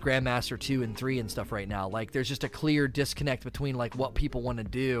Rage, Grandmaster 2 and 3 and stuff right now. Like, there's just a clear disconnect between like what people want to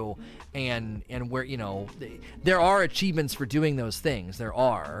do and where, there are achievements for doing those things. There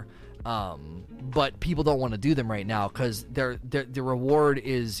are. But people don't want to do them right now because the reward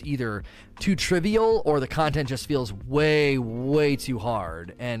is either too trivial or the content just feels way, way too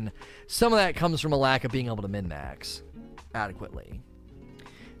hard. And some of that comes from a lack of being able to min-max adequately.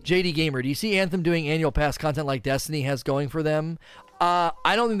 JD Gamer, do you see Anthem doing annual pass content like Destiny has going for them? I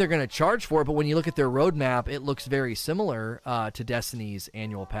don't think they're going to charge for it, but when you look at their roadmap, it looks very similar to Destiny's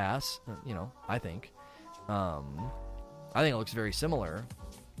annual pass. I think. I think it looks very similar.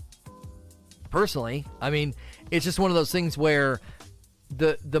 Personally, I mean, it's just one of those things where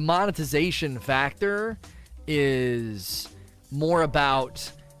the monetization factor is more about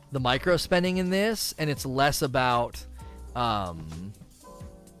the micro spending in this, and it's less about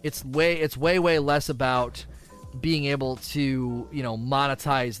it's way less about being able to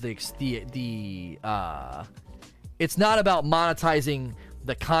monetize the it's not about monetizing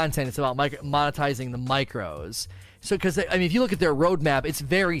the content, it's about monetizing the micros. So, because, I mean, if you look at their roadmap, it's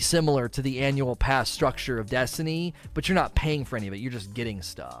very similar to the annual pass structure of Destiny, but you're not paying for any of it. You're just getting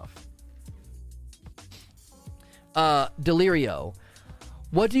stuff. Delirio,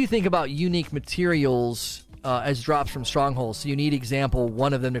 what do you think about unique materials as drops from Strongholds? So you need, example,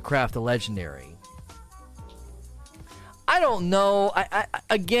 one of them to craft a legendary. I don't know.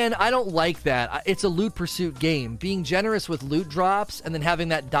 I don't like that. It's a loot pursuit game. Being generous with loot drops and then having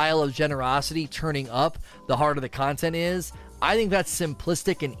that dial of generosity turning up the harder the content is, I think that's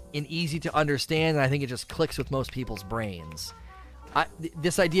simplistic and easy to understand, and I think it just clicks with most people's brains.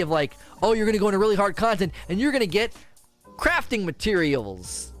 This idea of like, oh, you're going to go into really hard content and you're going to get crafting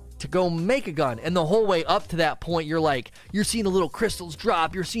materials to go make a gun, and the whole way up to that point you're seeing the little crystals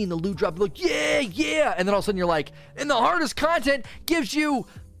drop, you're seeing the loot drop, you're like, yeah, and then all of a sudden you're like, and the hardest content gives you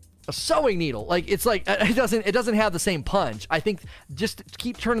a sewing needle. Like, it's like, it doesn't have the same punch. I think just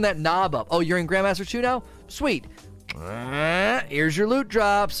keep turning that knob up. Oh, you're in Grandmaster 2 now? Sweet. Here's your loot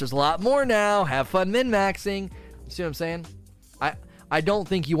drops. There's a lot more now. Have fun min-maxing. You see what I'm saying? I don't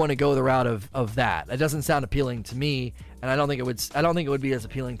think you want to go the route of that. It doesn't sound appealing to me, and I don't think it would be as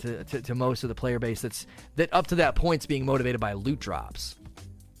appealing to most of the player base that up to that point's being motivated by loot drops.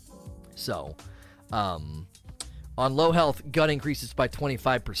 So, on low health, gun increases by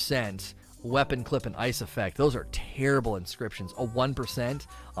 25%, weapon clip and ice effect. Those are terrible inscriptions. A 1%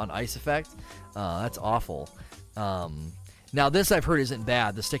 on ice effect, that's awful. Now, this I've heard isn't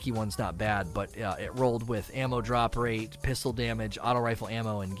bad. The sticky one's not bad, but it rolled with ammo drop rate, pistol damage, auto rifle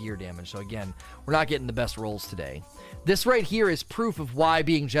ammo, and gear damage. So again, we're not getting the best rolls today. This right here is proof of why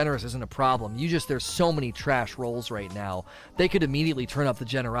being generous isn't a problem. There's so many trash rolls right now. They could immediately turn up the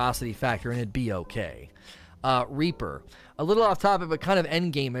generosity factor and it'd be okay. Reaper. A little off topic, but kind of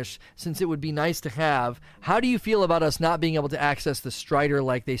endgame-ish, since it would be nice to have. How do you feel about us not being able to access the Strider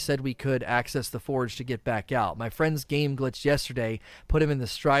like they said we could access the Forge to get back out? My friend's game glitched yesterday, put him in the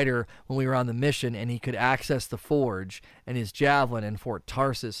Strider when we were on the mission, and he could access the Forge and his Javelin and Fort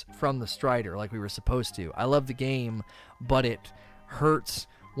Tarsus from the Strider like we were supposed to. I love the game, but it hurts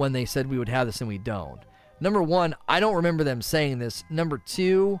when they said we would have this and we don't. Number one, I don't remember them saying this. Number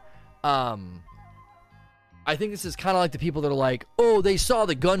two, I think this is kind of like the people that are like, oh, they saw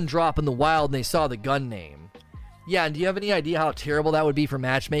the gun drop in the wild and they saw the gun name. Yeah, and do you have any idea how terrible that would be for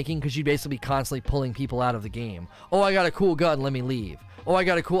matchmaking? Because you'd basically be constantly pulling people out of the game. Oh, I got a cool gun, let me leave. Oh, I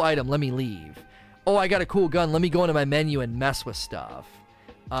got a cool item, let me leave. Oh, I got a cool gun, let me go into my menu and mess with stuff.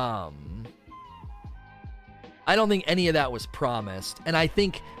 I don't think any of that was promised. And I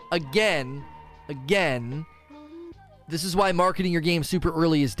think, again, this is why marketing your game super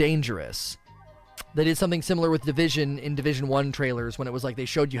early is dangerous. They did something similar with Division in Division 1 trailers when it was like they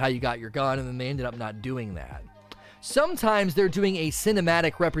showed you how you got your gun and then they ended up not doing that. Sometimes they're doing a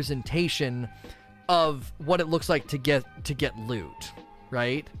cinematic representation of what it looks like to get loot,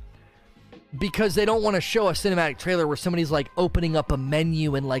 right? Because they don't want to show a cinematic trailer where somebody's like opening up a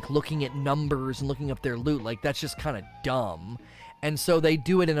menu and like looking at numbers and looking up their loot. Like that's just kind of dumb. And so they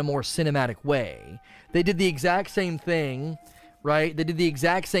do it in a more cinematic way. They did the exact same thing, right? They did the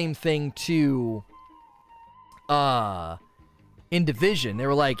exact same thing to in Division. They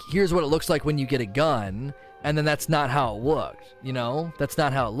were like, here's what it looks like when you get a gun, and then that's not how it looked, you know? That's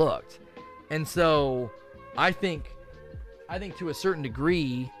not how it looked. And so I think to a certain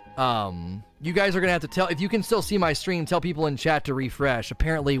degree, you guys are gonna have to tell, if you can still see my stream, tell people in chat to refresh.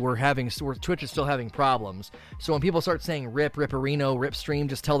 Apparently Twitch is still having problems. So when people start saying rip Ripperino, rip stream,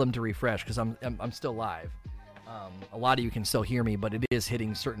 just tell them to refresh, because I'm still live. A lot of you can still hear me, but it is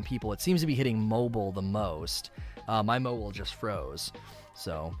hitting certain people. It seems to be hitting mobile the most. My mobile just froze.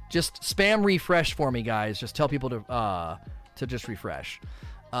 So just spam refresh for me, guys. Just tell people to just refresh.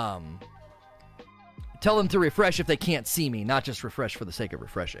 Tell them to refresh if they can't see me, not just refresh for the sake of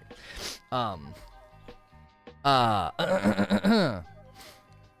refreshing.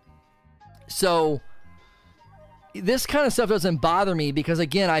 So this kind of stuff doesn't bother me because,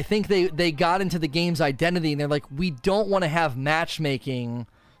 again, I think they got into the game's identity and they're like, we don't want to have matchmaking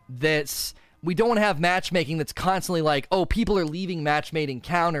that's constantly like, oh, people are leaving matchmaking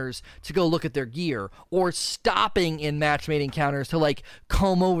encounters to go look at their gear, or stopping in matchmaking encounters to like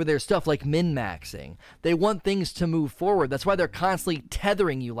comb over their stuff, like min-maxing. They want things to move forward. That's why they're constantly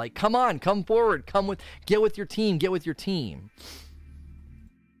tethering you, like, come on, come forward, get with your team.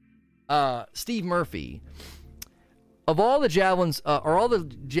 Steve Murphy. Of all the javelins, are all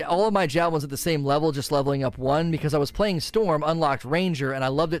of my javelins at the same level, just leveling up one? Because I was playing Storm, unlocked Ranger, and I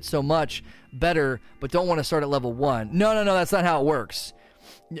loved it so much better, but don't want to start at level 1. No, that's not how it works.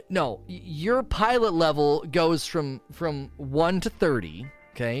 No, your pilot level goes from 1 to 30,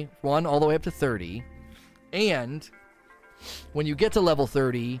 okay? 1 all the way up to 30. And when you get to level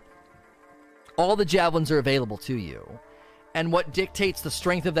 30, all the javelins are available to you. And what dictates the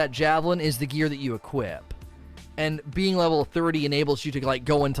strength of that javelin is the gear that you equip. And being level 30 enables you to like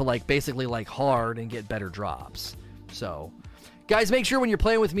go into like basically like hard and get better drops. So, guys, make sure when you're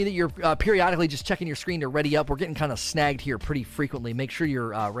playing with me that you're periodically just checking your screen to ready up. We're getting kind of snagged here pretty frequently. Make sure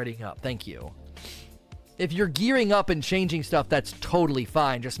you're readying up. Thank you. If you're gearing up and changing stuff, that's totally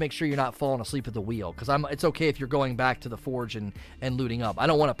fine. Just make sure you're not falling asleep at the wheel, because it's okay if you're going back to the Forge and looting up. I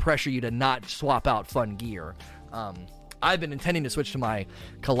don't want to pressure you to not swap out fun gear. I've been intending to switch to my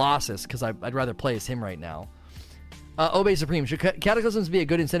Colossus because I'd rather play as him right now. Obey Supreme. Should Cataclysms be a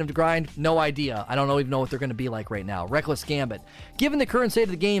good incentive to grind? No idea. I don't even know what they're going to be like right now. Reckless Gambit. Given the current state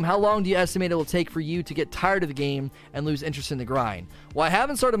of the game, how long do you estimate it will take for you to get tired of the game and lose interest in the grind? Well, I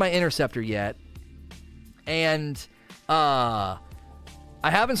haven't started my Interceptor yet. And, and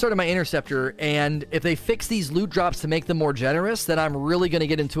if they fix these loot drops to make them more generous, then I'm really going to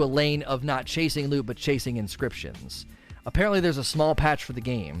get into a lane of not chasing loot, but chasing inscriptions. Apparently there's a small patch for the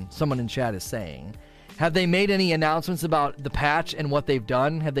game, someone in chat is saying. Have they made any announcements about the patch and what they've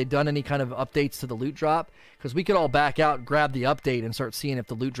done? Have they done any kind of updates to the loot drop? Because we could all back out, grab the update, and start seeing if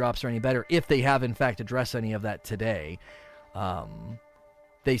the loot drops are any better, if they have, in fact, addressed any of that today.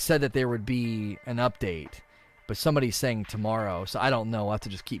 They said that there would be an update, but somebody's saying tomorrow, so I don't know. I'll have to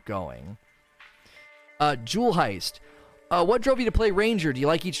just keep going. Jewel Heist. What drove you to play Ranger? Do you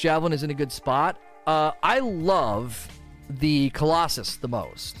like each javelin is in a good spot? I love the Colossus the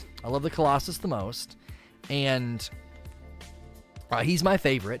most. And he's my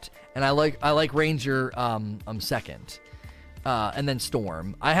favorite, and I like Ranger second, and then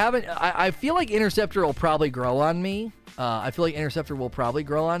Storm. I feel like Interceptor will probably grow on me.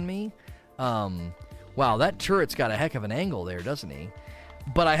 Wow, that turret's got a heck of an angle there, doesn't he?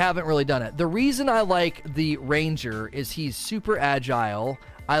 But I haven't really done it. The reason I like the Ranger is he's super agile.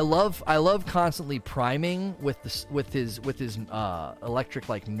 I love constantly priming with his electric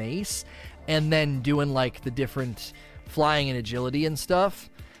like mace, and then doing like the different flying and agility and stuff.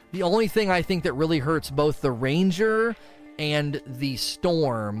 The only thing I think that really hurts both the Ranger and the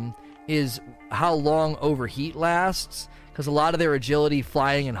Storm is how long overheat lasts, because a lot of their agility,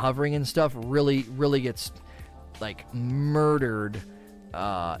 flying and hovering and stuff really gets like murdered.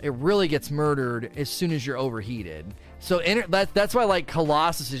 It really gets murdered as soon as you're overheated. So that's why like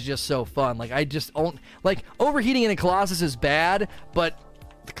Colossus is just so fun. Like I just don't like overheating in a Colossus is bad, but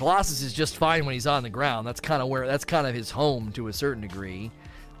the Colossus is just fine when he's on the ground. That's kind of his home to a certain degree.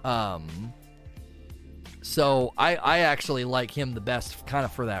 So I actually like him the best kind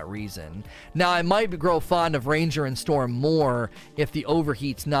of for that reason. Now I might grow fond of Ranger and Storm more if the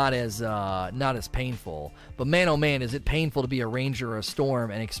overheat's not as painful. But man, oh man, is it painful to be a Ranger or a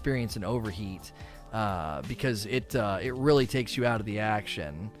Storm and experience an overheat, because it really takes you out of the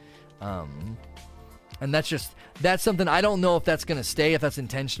action. And that's something I don't know if that's going to stay, if that's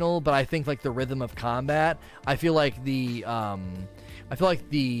intentional, but I think like the rhythm of combat, I feel like the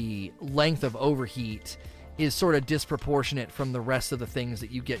length of overheat is sort of disproportionate from the rest of the things that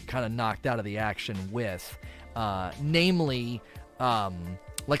you get kind of knocked out of the action with, namely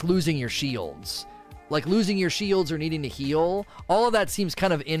like losing your shields. Like losing your shields or needing to heal, all of that seems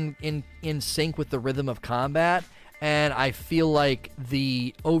kind of in sync with the rhythm of combat, and I feel like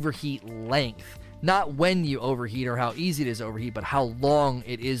the overheat length, not when you overheat or how easy it is to overheat, but how long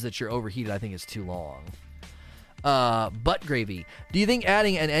it is that you're overheated, I think is too long. Butt Gravy, do you think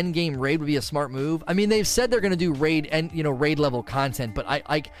adding an endgame raid would be a smart move? I mean, they've said they're going to do raid level content, but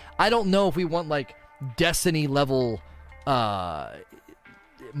I don't know if we want like Destiny level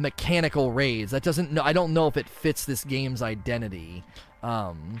mechanical raids. I don't know if it fits this game's identity.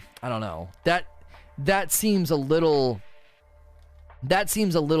 I don't know. That seems a little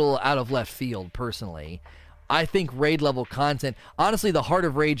out of left field, personally. I think raid level content, honestly, the Heart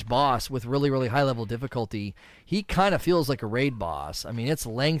of Rage boss with really, really high level difficulty, he kind of feels like a raid boss. I mean, it's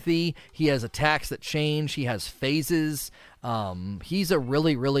lengthy. He has attacks that change. He has phases. He's a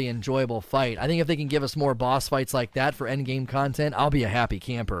really, really enjoyable fight. I think if they can give us more boss fights like that for endgame content, I'll be a happy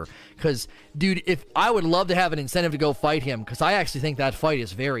camper. Because, dude, I would love to have an incentive to go fight him, because I actually think that fight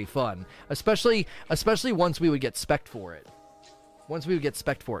is very fun, especially once we would get spec'd for it.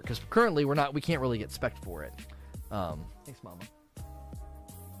 Because currently we can't really get spec'd for it. Thanks, Mama.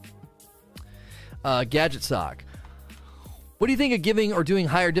 Gadget Sock. What do you think of giving or doing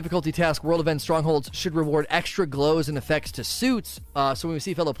higher difficulty task world event strongholds should reward extra glows and effects to suits, so when we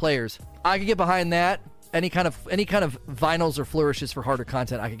see fellow players? I could get behind that. Any kind of vinyls or flourishes for harder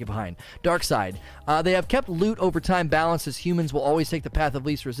content I could get behind. Dark Side. They have kept loot over time balanced, as humans will always take the path of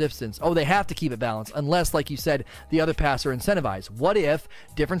least resistance. Oh, they have to keep it balanced, unless, like you said, the other paths are incentivized. What if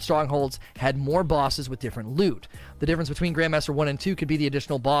different strongholds had more bosses with different loot? The difference between Grandmaster 1 and 2 could be the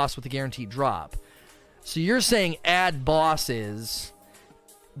additional boss with the guaranteed drop. So you're saying add bosses,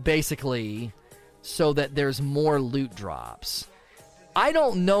 basically, so that there's more loot drops. I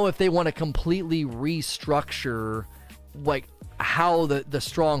don't know if they want to completely restructure like how the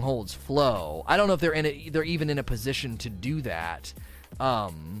strongholds flow. I don't know if they're even in a position to do that.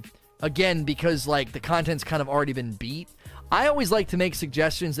 Again, because like the content's kind of already been beat. I always like to make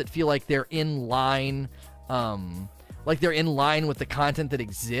suggestions that feel like they're in line, with the content that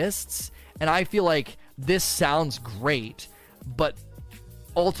exists. And I feel like this sounds great, but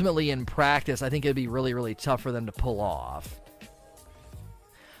ultimately in practice, I think it'd be really, really tough for them to pull off.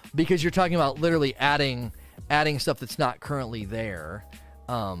 Because you're talking about literally adding stuff that's not currently there.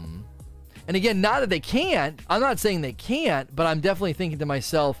 And again, not that they can't. I'm not saying they can't, but I'm definitely thinking to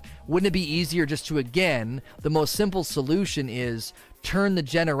myself, wouldn't it be easier just to, again, the most simple solution is turn the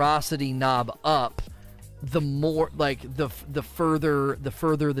generosity knob up the more, like, the further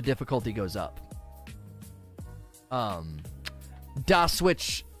the difficulty goes up. Da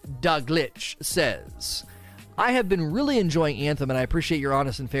Switch Da Glitch says, I have been really enjoying Anthem, and I appreciate your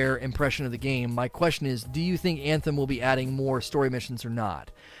honest and fair impression of the game. My question is, do you think Anthem will be adding more story missions or not?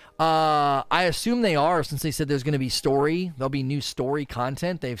 I assume they are, since they said there's going to be story. There'll be new story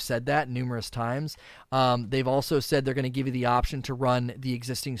content. They've said that numerous times. They've also said they're going to give you the option to run the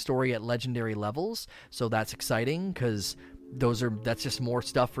existing story at legendary levels. So that's exciting because that's just more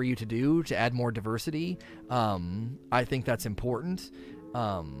stuff for you to do to add more diversity. I think that's important.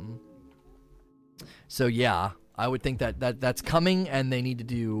 So yeah, I would think that's coming, and they need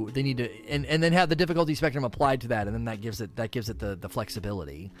to and then have the difficulty spectrum applied to that, and then that gives it the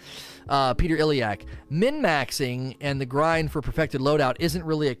flexibility. Peter Iliak, min-maxing and the grind for perfected loadout isn't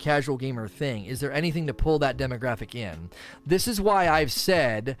really a casual gamer thing. Is there anything to pull that demographic in? This is why I've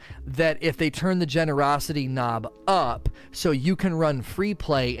said that if they turn the generosity knob up so you can run free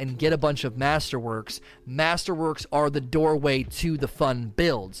play and get a bunch of masterworks are the doorway to the fun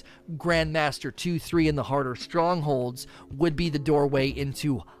builds. Grandmaster 2, 3 and the harder strongholds would be the doorway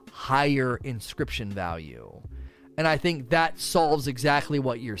into higher inscription value. And I think that solves exactly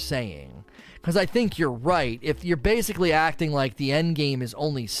what you're saying. Because I think you're right. If you're basically acting like the end game is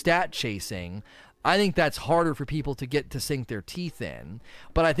only stat chasing, I think that's harder for people to get to sink their teeth in.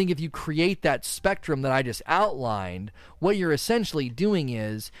 But I think if you create that spectrum that I just outlined, what you're essentially doing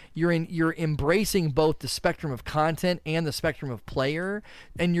is you're embracing both the spectrum of content and the spectrum of player,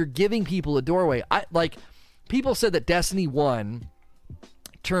 and you're giving people a doorway. People said that Destiny 1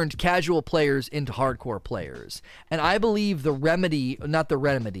 turned casual players into hardcore players. And I believe the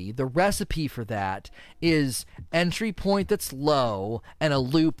recipe for that is entry point that's low and a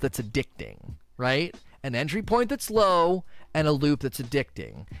loop that's addicting, right? An entry point that's low and a loop that's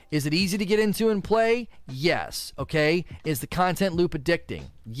addicting. Is it easy to get into and play? Yes. Okay. Is the content loop addicting?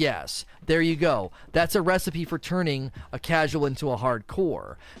 Yes. There you go. That's a recipe for turning a casual into a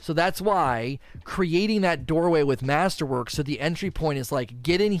hardcore. So that's why creating that doorway with Masterworks, so the entry point is like,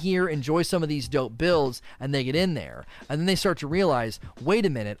 get in here, enjoy some of these dope builds, and they get in there. And then they start to realize, wait a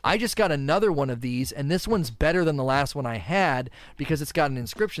minute, I just got another one of these, and this one's better than the last one I had because it's got an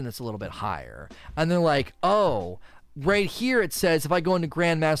inscription that's a little bit higher. And they're like, oh, right here it says if I go into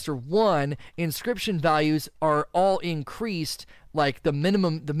Grandmaster 1, inscription values are all increased, like the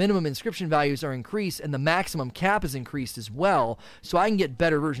minimum inscription values are increased and the maximum cap is increased as well, so I can get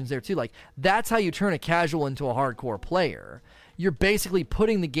better versions there too. Like, that's how you turn a casual into a hardcore player. You're basically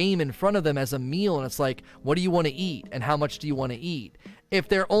putting the game in front of them as a meal, and it's like, what do you want to eat and how much do you want to eat? If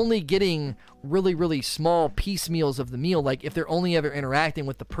they're only getting really, really small piecemeals of the meal, like if they're only ever interacting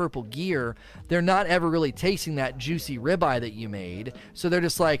with the purple gear, they're not ever really tasting that juicy ribeye that you made. So they're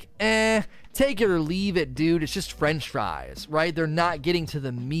just like, take it or leave it, dude. It's just French fries, right? They're not getting to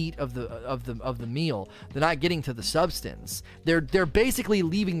the meat of the meal. They're not getting to the substance. They're basically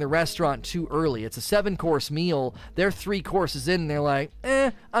leaving the restaurant too early. It's a 7-course meal. They're 3 courses in, and they're like,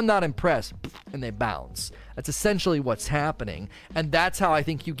 I'm not impressed, and they bounce. That's essentially what's happening, and that's how I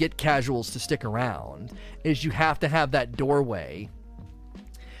think you get casuals to stick around, is you have to have that doorway.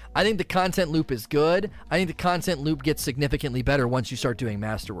 I think the content loop is good. I think the content loop gets significantly better once you start doing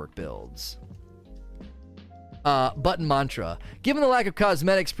masterwork builds. Button Mantra. Given the lack of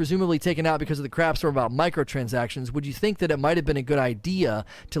cosmetics presumably taken out because of the crap story about microtransactions, would you think that it might have been a good idea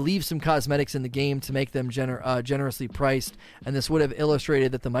to leave some cosmetics in the game to make them generously priced, and this would have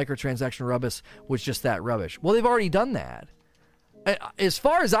illustrated that the microtransaction rubbish was just that rubbish? Well, they've already done that. As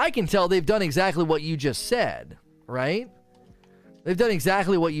far as I can tell, they've done exactly what you just said, right? They've done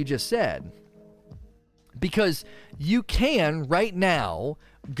exactly what you just said. Because you can, right now,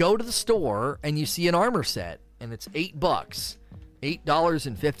 go to the store and you see an armor set, and it's $8,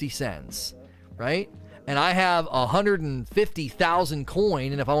 $8.50, right? And I have 150,000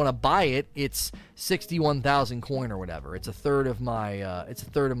 coin, and if I want to buy it, it's 61,000 coin or whatever. It's a third of my,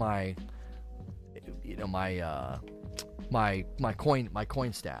 my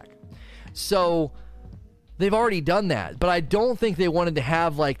coin stack. So they've already done that, but I don't think they wanted to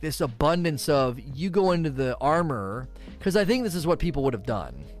have like this abundance of, you go into the armor, because I think this is what people would have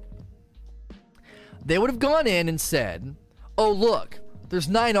done. They would have gone in and said, oh, look, there's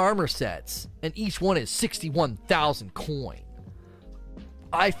 9 armor sets, and each one is 61,000 coin.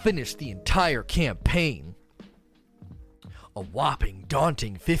 I finished the entire campaign, a whopping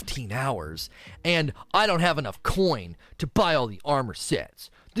daunting 15 hours, and I don't have enough coin to buy all the armor sets.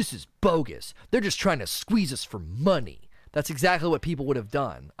 This is bogus. They're just trying to squeeze us for money. That's exactly what people would have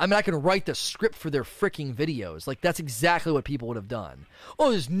done. I'm not going to write the script for their freaking videos. Like, that's exactly what people would have done.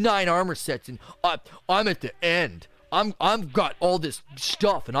 Oh, there's 9 armor sets, and I'm at the end. I've got all this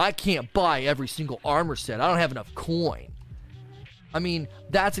stuff, and I can't buy every single armor set. I don't have enough coin. I mean,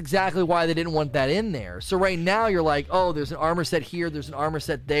 that's exactly why they didn't want that in there. So right now you're like, oh, there's an armor set here, there's an armor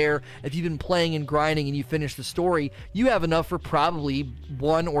set there. If you've been playing and grinding and you finish the story, you have enough for probably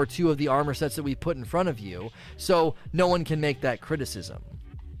 1 or 2 of the armor sets that we put in front of you. So no one can make that criticism.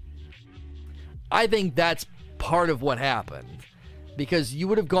 I think that's part of what happened. Because you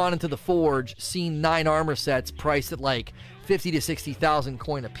would have gone into the Forge, seen 9 armor sets priced at like 50 to 60,000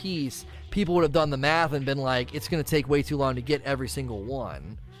 coin a piece. People would have done the math and been like, it's going to take way too long to get every single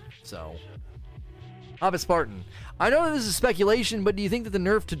one. So, Hobbit Spartan. I know that this is speculation, but do you think that the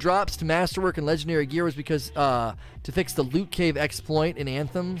nerf to drops to Masterwork and Legendary Gear was because to fix the Loot Cave exploit in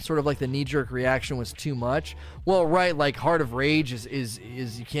Anthem? Sort of like the knee-jerk reaction was too much? Well, right, like Heart of Rage is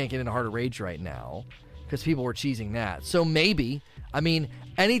you can't get into Heart of Rage right now because people were cheesing that. So maybe. I mean,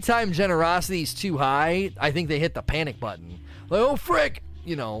 anytime generosity is too high, I think they hit the panic button. Like, oh, frick!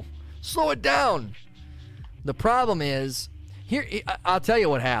 You know, slow it down. The problem is, here, I'll tell you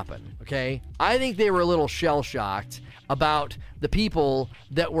what happened, okay? I think they were a little shell-shocked about the people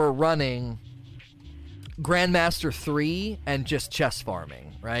that were running Grandmaster 3 and just chest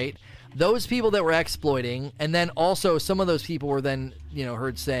farming, right? Those people that were exploiting, and then also some of those people were then, you know,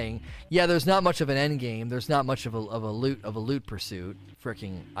 heard saying, yeah, there's not much of an end game, there's not much of a loot pursuit,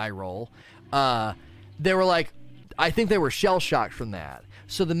 freaking eye roll. They were like, I think they were shell-shocked from that.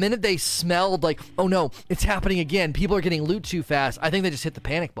 So the minute they smelled like, oh no, it's happening again, people are getting loot too fast, I think they just hit the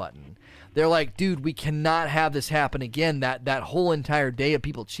panic button. They're like, dude, we cannot have this happen again. That whole entire day of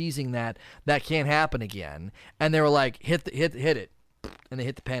people cheesing that can't happen again. And they were like, hit it. And they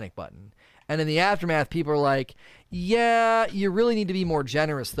hit the panic button. And in the aftermath, people are like, yeah, you really need to be more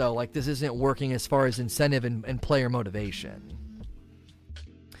generous, though. Like, this isn't working as far as incentive and player motivation.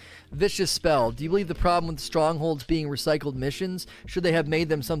 Vicious Spell. Do you believe the problem with strongholds being recycled missions? Should they have made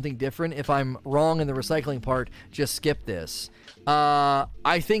them something different? If I'm wrong in the recycling part, just skip this.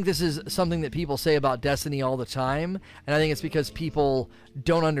 I think this is something that people say about Destiny all the time. And I think it's because people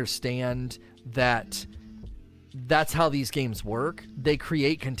don't understand that that's how these games work. They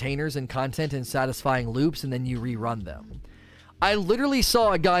create containers and content and satisfying loops, and then you rerun them. I literally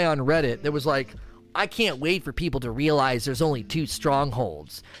saw a guy on Reddit that was like, I can't wait for people to realize there's only 2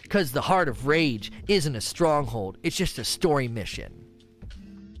 strongholds, because the Heart of Rage isn't a stronghold, it's just a story mission.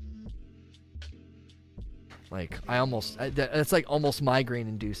 Like, that's like almost migraine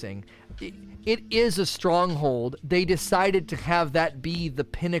inducing. It is a stronghold. They decided to have that be the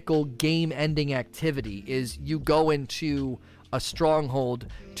pinnacle game-ending activity, is you go into a stronghold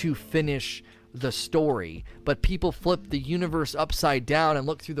to finish the story. But people flip the universe upside down and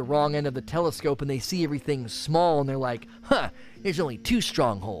look through the wrong end of the telescope and they see everything small and they're like, huh, there's only 2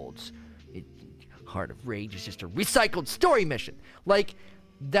 strongholds. Heart of Rage is just a recycled story mission. Like,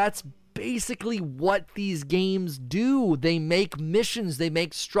 that's basically what these games do. They make missions, they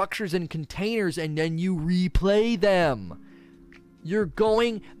make structures and containers, and then you replay them.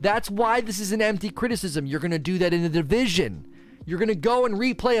 That's why this is an empty criticism. You're going to do that in The Division. You're going to go and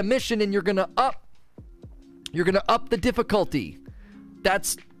replay a mission, and you're going to up the difficulty.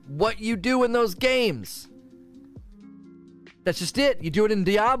 That's what you do in those games. That's just it. You do it in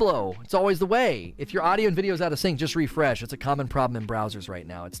Diablo. It's always the way. If your audio and video is out of sync, just refresh. It's a common problem in browsers right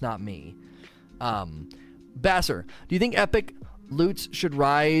now. It's not me. Basser, do you think Epic loots should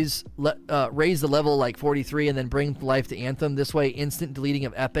raise the level like 43 and then bring life to Anthem? This way, instant deleting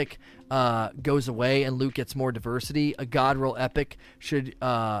of Epic goes away and loot gets more diversity. A God roll Epic should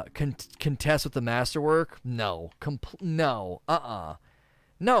contest with the Masterwork? No.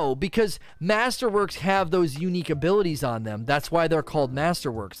 No, because Masterworks have those unique abilities on them. That's why they're called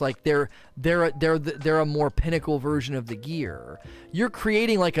Masterworks. Like they're a more pinnacle version of the gear. You're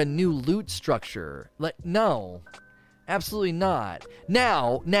creating like a new loot structure. Like no, absolutely not.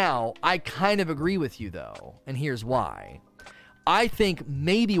 Now I kind of agree with you though, and here's why. I think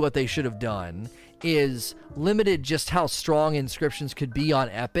maybe what they should have done is limited just how strong inscriptions could be on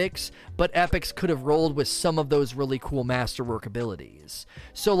epics, but epics could have rolled with some of those really cool masterwork abilities.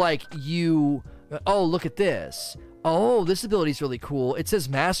 So like oh, look at this. Oh, this ability is really cool. It says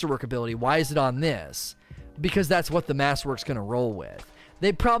masterwork ability. Why is it on this? Because that's what the masterwork's going to roll with.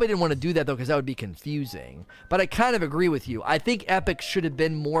 They probably didn't want to do that, though, because that would be confusing. But I kind of agree with you. I think Epic should have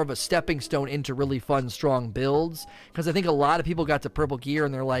been more of a stepping stone into really fun, strong builds, because I think a lot of people got to Purple Gear,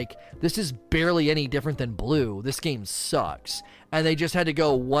 and they're like, this is barely any different than Blue. This game sucks. And they just had to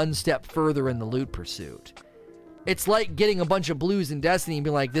go one step further in the loot pursuit. It's like getting a bunch of Blues in Destiny and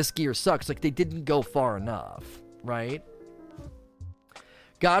being like, this gear sucks. Like, they didn't go far enough, right?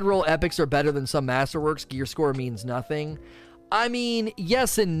 God roll epics are better than some Masterworks. Gear score means nothing. I mean,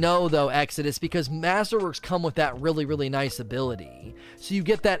 yes and no, though, Exodus, because Masterworks come with that really, really nice ability. So you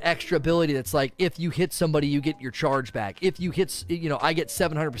get that extra ability that's like, if you hit somebody, you get your charge back. If you hit, I get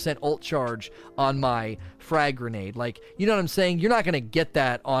 700% ult charge on my frag grenade. Like, you know what I'm saying? You're not going to get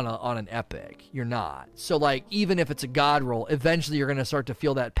that on an epic. You're not. So, like, even if it's a god roll, eventually you're going to start to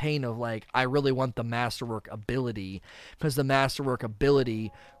feel that pain of, like, I really want the Masterwork ability, because the Masterwork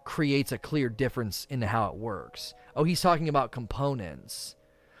ability creates a clear difference in how it works. Oh, he's talking about components.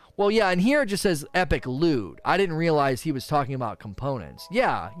 Well, yeah, and here it just says epic loot. I didn't realize he was talking about components.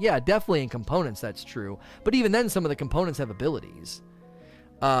 Yeah, definitely in components that's true. But even then, some of the components have abilities.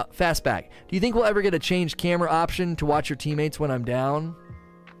 Fastback. Do you think we'll ever get a changed camera option to watch your teammates when I'm down?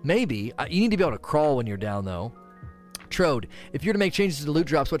 Maybe. You need to be able to crawl when you're down, though. Trode, if you're to make changes to the loot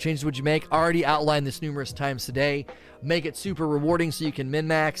drops, what changes would you make? I already outlined this numerous times today. Make it super rewarding so you can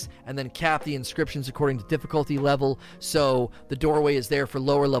min-max, and then cap the inscriptions according to difficulty level, so the doorway is there for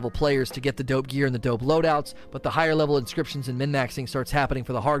lower level players to get the dope gear and the dope loadouts, but the higher level inscriptions and min-maxing starts happening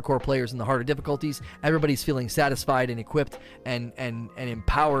for the hardcore players in the harder difficulties. Everybody's feeling satisfied and equipped and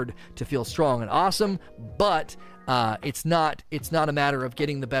empowered to feel strong and awesome, but it's not a matter of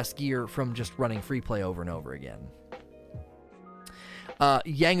getting the best gear from just running free play over and over again.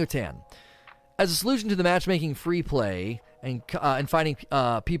 Yangutan. As a solution to the matchmaking free play and finding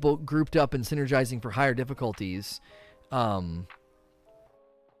people grouped up and synergizing for higher difficulties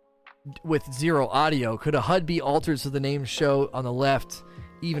with zero audio, could a HUD be altered so the names show on the left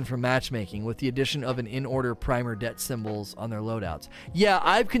even for matchmaking with the addition of an in-order primer det symbols on their loadouts? Yeah,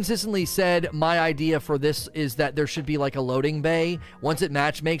 I've consistently said my idea for this is that there should be like a loading bay. Once it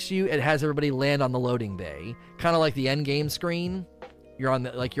matchmakes you, it has everybody land on the loading bay. Kind of like the end game screen. You're on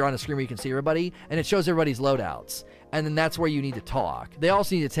a screen where you can see everybody, and it shows everybody's loadouts. And then that's where you need to talk. They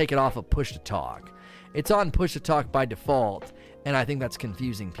also need to take it off of push to talk. It's on push to talk by default, and I think that's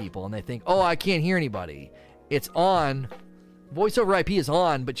confusing people. And they think, oh, I can't hear anybody. It's on. Voice over IP is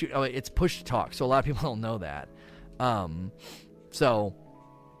on, but it's push to talk. So a lot of people don't know that. And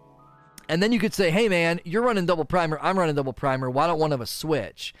then you could say, hey, man, you're running double primer. I'm running double primer. Why don't one of us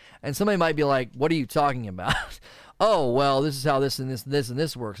switch? And somebody might be like, what are you talking about? Oh, well, this is how this and this and this and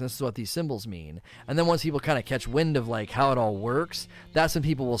this works, and this is what these symbols mean. And then once people kind of catch wind of, like, how it all works, that's when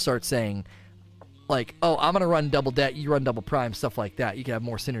people will start saying, like, oh, I'm going to run double det, you run double prime, stuff like that. You can have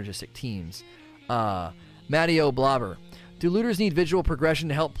more synergistic teams. Matteo Blobber. Do looters need visual progression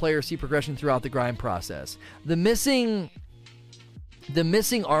to help players see progression throughout the grind process? The missing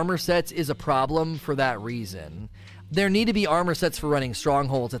armor sets is a problem for that reason. There need to be armor sets for running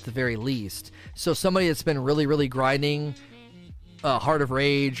strongholds at the very least. So somebody that's been really, really grinding Heart of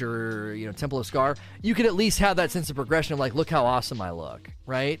Rage or Temple of Scar, you could at least have that sense of progression of like, look how awesome I look,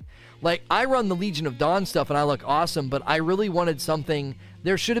 right? Like, I run the Legion of Dawn stuff and I look awesome, but I really wanted something.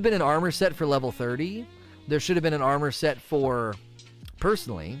 There should have been an armor set for level 30. There should have been an armor set for,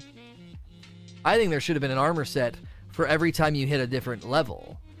 personally, I think there should have been an armor set for every time you hit a different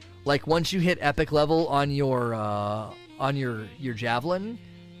level. Like, once you hit epic level on your javelin,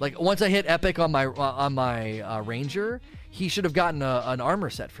 like once I hit epic on my ranger, he should have gotten an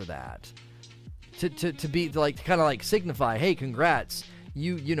armor set for that, to be like, to kind of like signify, hey, congrats,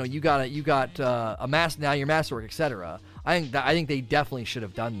 you got a now your masterwork, etc. I think they definitely should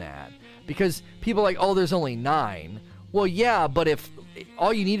have done that, because people are like, oh, there's only 9. Well, yeah, but if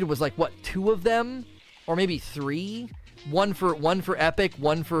all you needed was like what, 2 of them, or maybe 3. One for epic,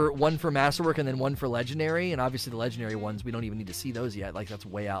 one for masterwork, and then one for legendary. And obviously the legendary ones, we don't even need to see those yet. Like, that's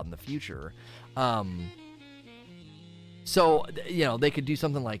way out in the future. So they could do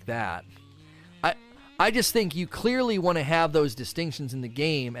something like that. I just think you clearly want to have those distinctions in the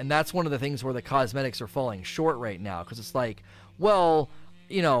game, and that's one of the things where the cosmetics are falling short right now, because it's like, well,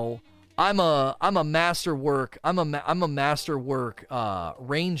 I'm a masterwork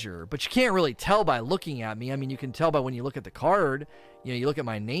ranger, but you can't really tell by looking at me. I mean, you can tell by when you look at the card, you look at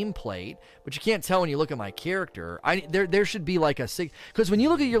my nameplate, but you can't tell when you look at my character. There should be like a because when you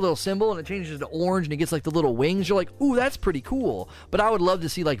look at your little symbol and it changes to orange and it gets like the little wings, you're like, ooh, that's pretty cool. But I would love to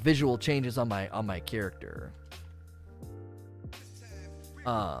see like visual changes on my character.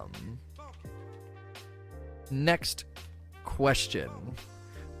 Next question.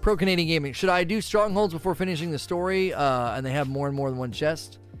 Pro Canadian Gaming. Should I do strongholds before finishing the story? And they have more and more than one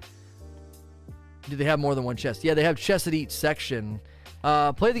chest? Do they have more than one chest? Yeah, they have chests at each section.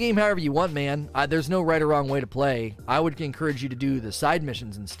 Play the game however you want, man. There's no right or wrong way to play. I would encourage you to do the side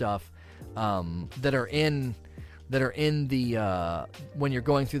missions and stuff that are in the when you're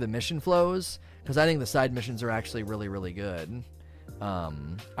going through the mission flows, because I think the side missions are actually really, really good.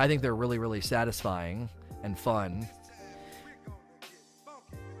 I think they're really, really satisfying and fun.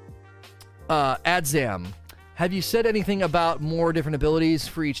 Adzam, have you said anything about more different abilities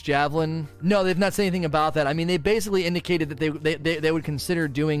for each javelin? No, they've not said anything about that. I mean, they basically indicated that they would consider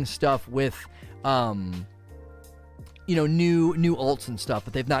doing stuff with, new ults and stuff,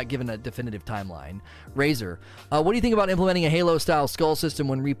 but they've not given a definitive timeline. Razor, what do you think about implementing a Halo-style skull system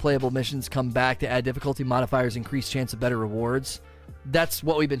when replayable missions come back to add difficulty modifiers, increase chance of better rewards? That's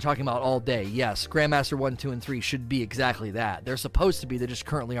what we've been talking about all day. Yes, Grandmaster 1, 2, and 3 should be exactly that. They're supposed to be. They just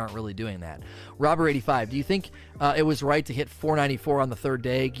currently aren't really doing that. Robber85, do you think it was right to hit 494 on the third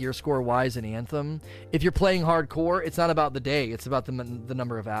day, gear score-wise, in Anthem? If you're playing hardcore, it's not about the day. It's about the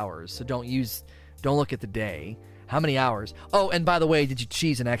number of hours. So don't look at the day. How many hours? Oh, and by the way, did you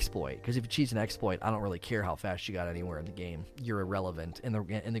cheese an exploit? Because if you cheese an exploit, I don't really care how fast you got anywhere in the game. You're irrelevant in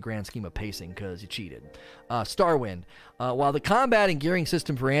the grand scheme of pacing because you cheated. Starwind. While the combat and gearing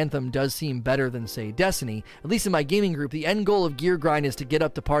system for Anthem does seem better than, say, Destiny, at least in my gaming group, the end goal of gear grind is to get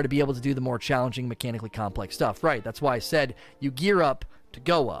up to par to be able to do the more challenging, mechanically complex stuff. Right, that's why I said you gear up to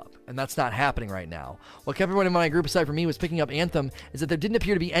go up, and that's not happening right now. What kept everyone in my group, aside from me, was picking up Anthem is that there didn't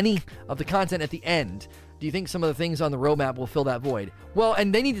appear to be any of the content at the end. Do you think some of the things on the roadmap will fill that void? Well,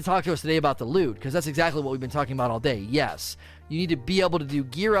 and they need to talk to us today about the loot, because that's exactly what we've been talking about all day. Yes, you need to be able to do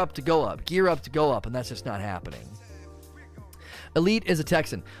gear up to go up, gear up to go up, and that's just not happening. Elite is a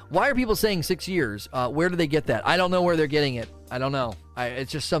Texan. Why are people saying 6 years? Where do they get that? I don't know where they're getting it. I don't know.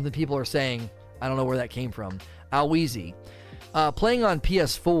 It's just something people are saying. I don't know where that came from. Alweezy. Playing on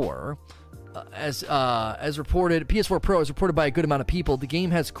PS4, as reported, PS4 Pro is reported by a good amount of people. The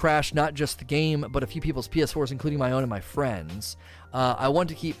game has crashed not just the game, but a few people's PS4s, including my own and my friends. I want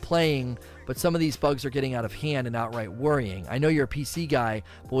to keep playing, but some of these bugs are getting out of hand and outright worrying. I know you're a PC guy,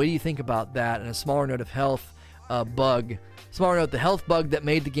 but what do you think about that? And a smaller note of health bug. Smaller note, the health bug that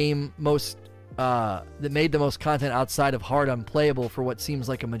made the game that made the most content outside of hard unplayable for what seems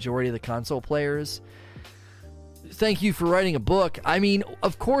like a majority of the console players. Thank you for writing a book. I mean,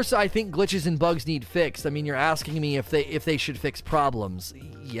 of course I think glitches and bugs need fixed. I mean, you're asking me if they should fix problems.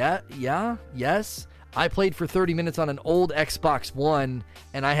 Yes. I played for 30 minutes on an old Xbox One,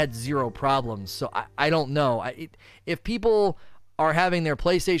 and I had zero problems. So I don't know. If people are having their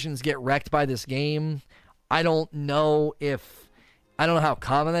PlayStations get wrecked by this game, I don't know how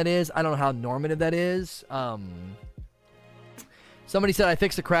common that is. I don't know how normative that is. Somebody said I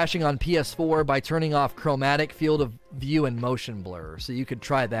fixed the crashing on PS4 by turning off chromatic, field of view, and motion blur. So you could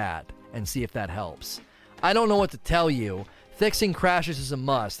try that and see if that helps. I don't know what to tell you. Fixing crashes is a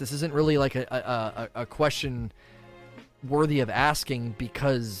must. This isn't really like a question worthy of asking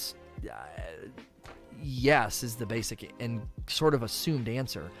because yes is the basic and sort of assumed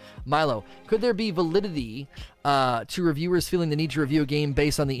answer. Milo, could there be validity to reviewers feeling the need to review a game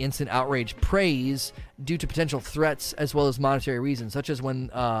based on the instant outrage praise due to potential threats as well as monetary reasons, such as when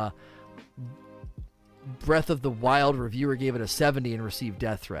Breath of the Wild reviewer gave it a 70 and received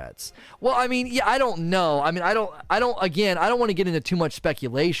death threats? Well, I mean, yeah, I don't know. I mean, I don't want to get into too much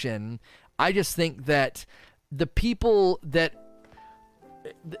speculation. I just think that the people that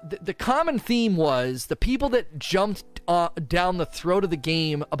the common theme was the people that jumped down the throat of the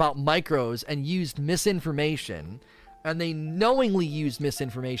game about micros and used misinformation, and they knowingly used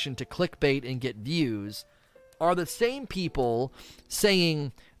misinformation to clickbait and get views, are the same people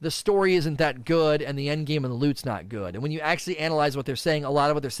saying the story isn't that good and the end game and the loot's not good. And when you actually analyze what they're saying, a lot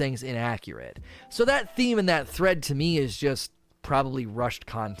of what they're saying is inaccurate. So that theme and that thread to me is just probably rushed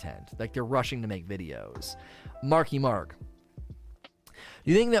content. Like they're rushing to make videos. Marky Mark.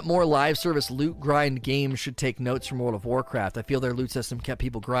 Do you think that more live service loot grind games should take notes from World of Warcraft? I feel their loot system kept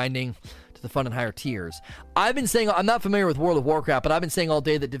people grinding to the fun and higher tiers. I've been saying, I'm not familiar with World of Warcraft, but I've been saying all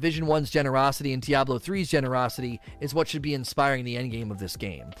day that Division 1's generosity and Diablo 3's generosity is what should be inspiring the endgame of this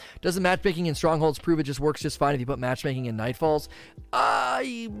game. Doesn't matchmaking in Strongholds prove it just works just fine if you put matchmaking in Nightfalls?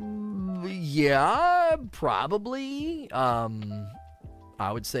 Yeah, probably.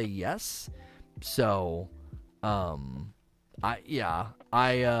 I would say yes. So, I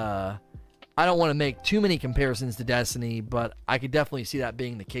don't want to make too many comparisons to Destiny, but I could definitely see that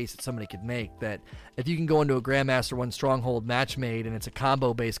being the case that somebody could make, that if you can go into a Grandmaster 1 Stronghold match made and it's a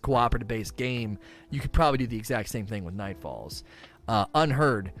combo-based, cooperative-based game, you could probably do the exact same thing with Nightfalls.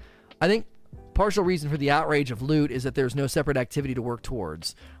 Unheard. I think partial reason for the outrage of loot is that there's no separate activity to work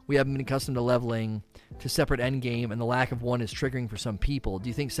towards. We haven't been accustomed to leveling to separate endgame, and the lack of one is triggering for some people. Do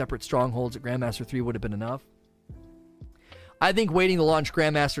you think separate Strongholds at Grandmaster 3 would have been enough? I think waiting to launch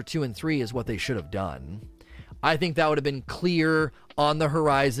Grandmaster 2 and 3 is what they should have done. I think that would have been clear, on the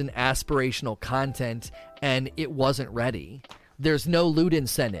horizon, aspirational content, and it wasn't ready. There's no loot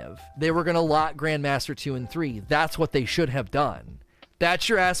incentive. They were going to lock Grandmaster 2 and 3. That's what they should have done. That's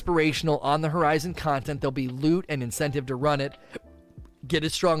your aspirational on the horizon content. There'll be loot and incentive to run it. Get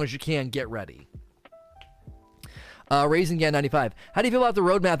as strong as you can. Get ready. Raising Gan 95. How do you feel about the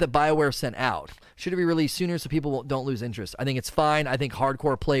roadmap that BioWare sent out? Should it be released sooner so people don't lose interest? I think it's fine. I think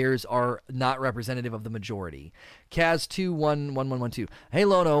hardcore players are not representative of the majority. Kaz211112. Hey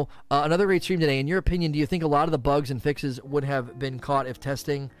Lono, another great stream today. In your opinion, do you think a lot of the bugs and fixes would have been caught if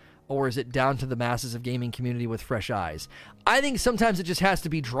testing, or is it down to the masses of gaming community with fresh eyes? I think sometimes it just has to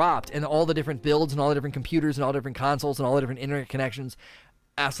be dropped, and all the different builds and all the different computers and all the different consoles and all the different internet connections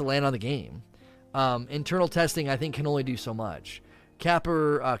has to land on the game. Internal testing, I think, can only do so much.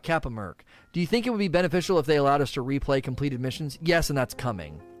 Kappa Merc. Do you think it would be beneficial if they allowed us to replay completed missions? Yes, and that's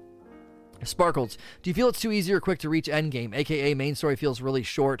coming. Sparkles. Do you feel it's too easy or quick to reach endgame, aka main story feels really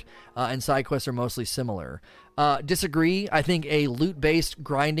short and side quests are mostly similar? Disagree. I think a loot-based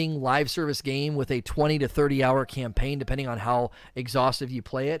grinding live service game with a 20 to 30 hour campaign, depending on how exhaustive you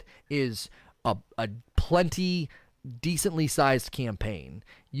play it, is a plenty decently sized campaign.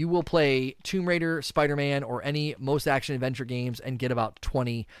 You will play Tomb Raider, Spider-Man, or any most action adventure games and get about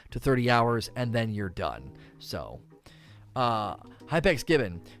 20 to 30 hours, and then you're done. So, Hypex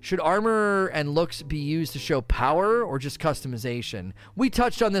Gibbon. Should armor and looks be used to show power or just customization? We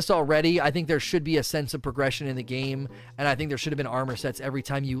touched on this already. I think there should be a sense of progression in the game, and I think there should have been armor sets every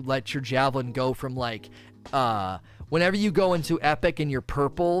time you let your javelin go from like, whenever you go into epic and you're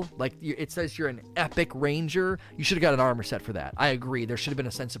purple, like it says you're an epic ranger, you should have got an armor set for that. I agree. There should have been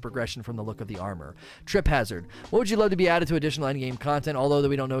a sense of progression from the look of the armor. Trip Hazard. What would you love to be added to additional endgame content? Although that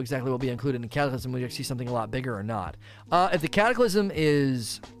we don't know exactly what will be included in Cataclysm, would you see something a lot bigger or not? If the Cataclysm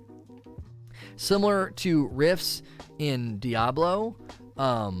is similar to Rifts in Diablo,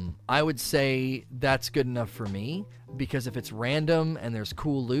 I would say that's good enough for me, because if it's random and there's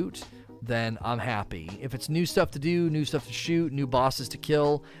cool loot, then I'm happy. If it's new stuff to do, new stuff to shoot, new bosses to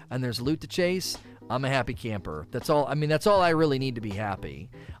kill, and there's loot to chase, I'm a happy camper. That's all. I mean, that's all I really need to be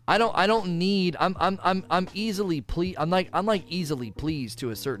happy. I'm easily pleased. I'm like easily pleased to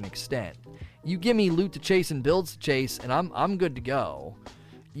a certain extent. You give me loot to chase and builds to chase, and I'm good to go.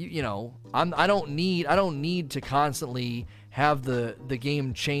 You know, I don't need to constantly have the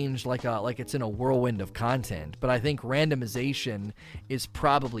game change like it's in a whirlwind of content. But I think randomization is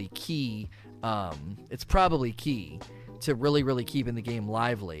probably key. It's probably key to really keeping the game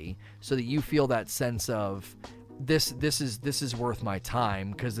lively, so that you feel that sense of this is worth my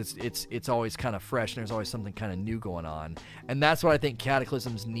time, because it's always kind of fresh and there's always something kind of new going on. And that's what I think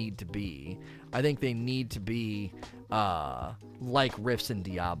Cataclysms need to be. I think they need to be like Rifts in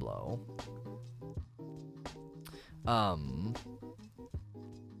Diablo.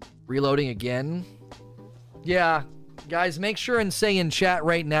 Reloading again. Yeah, guys, make sure and say in chat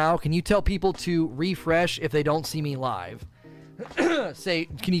right now, can you tell people to refresh if they don't see me live? Say,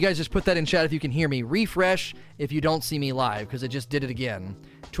 can you guys just put that in chat if you can hear me? Refresh if you don't see me live, because I just did it again.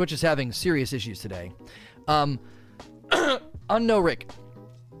 Twitch is having serious issues today. Unknown Rick.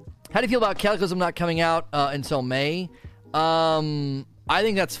 How do you feel about Cataclysm not coming out until May? I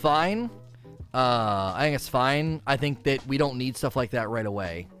think that's fine. I think it's fine. I think that we don't need stuff like that right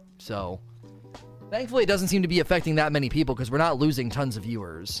away. So, thankfully, it doesn't seem to be affecting that many people, because we're not losing tons of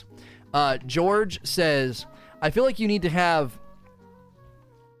viewers. George says, I feel like you need to have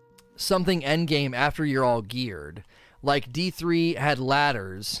something endgame after you're all geared. Like D3 had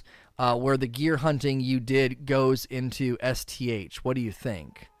ladders, where the gear hunting you did goes into STH. What do you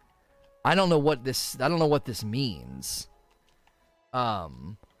think? I don't know what this means.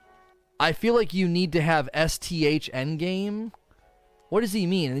 I feel like you need to have STH endgame. What does he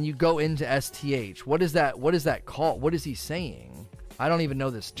mean? And then you go into STH. What is that called? What is he saying? I don't even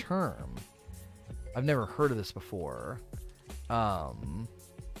know this term. I've never heard of this before.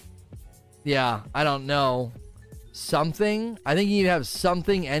 Yeah, I don't know. Something? I think you need to have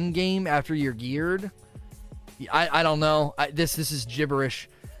something endgame after you're geared. I don't know. This is gibberish.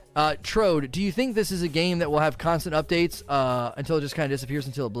 Trode, do you think this is a game that will have constant updates until it just kind of disappears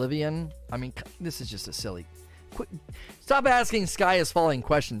into oblivion? I mean, this is just a silly... Stop asking Sky is Falling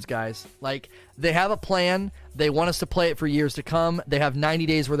questions, guys. Like, they have a plan. They want us to play it for years to come. They have 90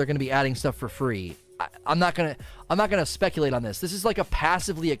 days where they're going to be adding stuff for free. I'm not gonna speculate on this. This is like a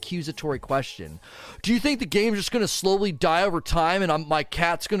passively accusatory question. Do you think the game's just gonna slowly die over time, and my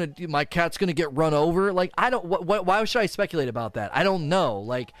cat's gonna get run over? Like, I don't. Why should I speculate about that? I don't know.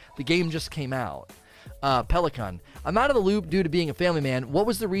 Like, the game just came out. Pelican. I'm out of the loop due to being a family man. What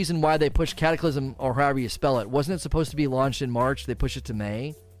was the reason why they pushed Cataclysm, or however you spell it? Wasn't it supposed to be launched in March? They pushed it to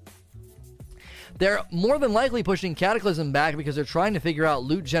May. They're more than likely pushing Cataclysm back because they're trying to figure out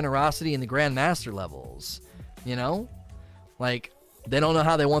loot generosity in the Grandmaster levels. You know? Like, They don't know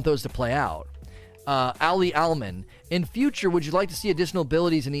how they want those to play out. Ali Alman, in future, would you like to see additional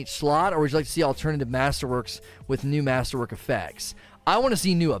abilities in each slot, or would you like to see alternative masterworks with new masterwork effects? I want to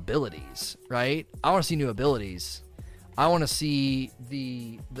see new abilities, right? I want to see new abilities. I want to see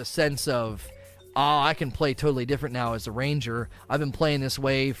the sense of, I can play totally different now as a ranger. I've been playing this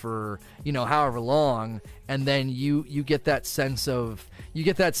way for, however long, and then you get that sense of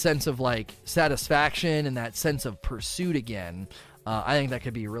like satisfaction and that sense of pursuit again. I think that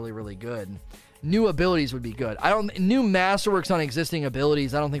could be really, really good. New abilities would be good. New masterworks on existing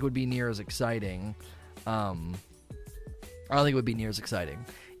abilities, I don't think would be near as exciting.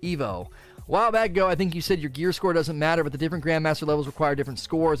 Evo. A while back ago, I think you said your gear score doesn't matter, but the different Grandmaster levels require different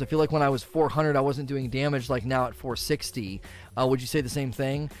scores. I feel like when I was 400, I wasn't doing damage like now at 460. Would you say the same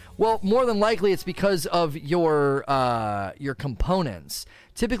thing? Well, more than likely, it's because of your components.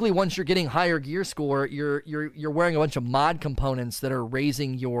 Typically, once you're getting higher gear score, you're wearing a bunch of mod components that are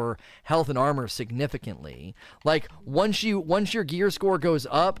raising your health and armor significantly. Like once your gear score goes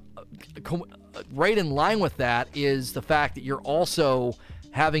up, right in line with that is the fact that you're also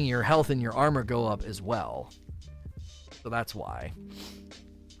having your health and your armor go up as well. So that's why.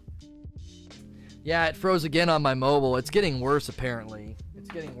 Yeah, it froze again on my mobile. It's getting worse, apparently.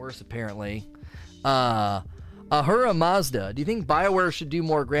 Ahura Mazda, do you think BioWare should do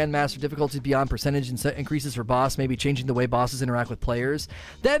more Grandmaster difficulties beyond percentage increases for boss, maybe changing the way bosses interact with players?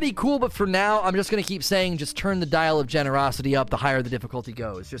 That'd be cool, but for now, I'm just going to keep saying just turn the dial of generosity up the higher the difficulty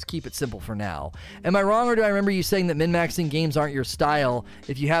goes. Just keep it simple for now. Am I wrong, or do I remember you saying that min-maxing games aren't your style?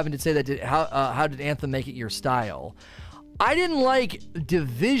 If you happen to say that, how did Anthem make it your style? I didn't like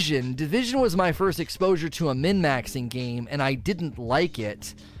Division. Division was my first exposure to a min-maxing game, and I didn't like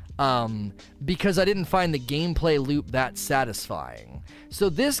it. Because I didn't find the gameplay loop that satisfying. So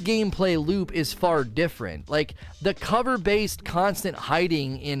this gameplay loop is far different. Like, the cover-based constant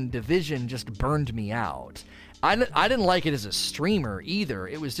hiding in Division just burned me out. I didn't like it as a streamer either.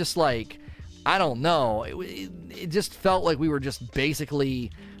 It was just like, I don't know. It just felt like we were just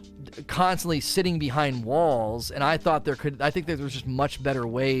basically constantly sitting behind walls, and I think that there was just much better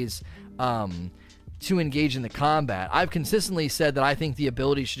ways, to engage in the combat. I've consistently said that I think the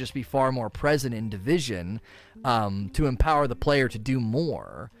ability should just be far more present in Division, to empower the player to do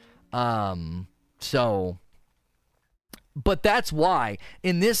more. But that's why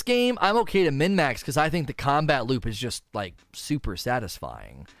in this game I'm okay to min-max, because I think the combat loop is just like super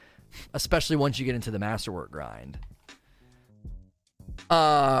satisfying, especially once you get into the masterwork grind.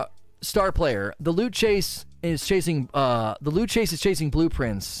 Star Player, the loot chase is chasing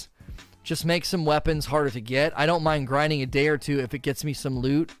blueprints. Just make some weapons harder to get. I don't mind grinding a day or two if it gets me some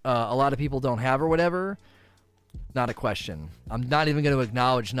loot a lot of people don't have or whatever. Not a question. I'm not even going to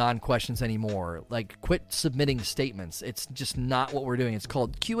acknowledge non-questions anymore. Like, quit submitting statements. It's just not what we're doing. It's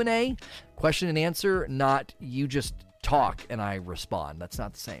called Q&A, question and answer, not you just talk and I respond. That's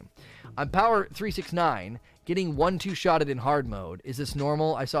not the same. I'm Power369, getting 1-2-shotted in hard mode. Is this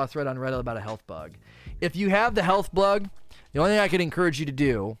normal? I saw a thread on Reddit about a health bug. If you have the health bug, the only thing I could encourage you to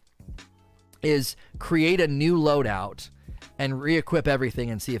do is create a new loadout and re-equip everything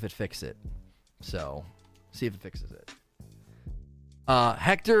and see if it fixes it. So, see if it fixes it.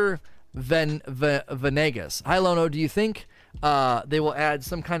 Hector Venegas. Hi, Lono. Do you think they will add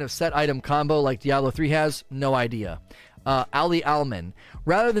some kind of set item combo like Diablo 3 has? No idea. Ali Alman.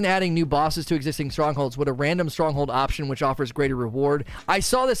 Rather than adding new bosses to existing strongholds, would a random stronghold option which offers greater reward? I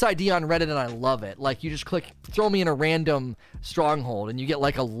saw this idea on Reddit and I love it. Like, you just click, throw me in a random stronghold and you get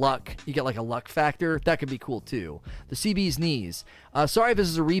like a luck factor. That could be cool too. The CB's knees. Sorry if this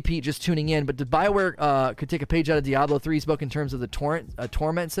is a repeat, just tuning in, but did BioWare could take a page out of Diablo 3's book in terms of the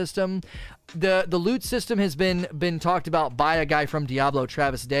torment system? The loot system has been talked about by a guy from Diablo,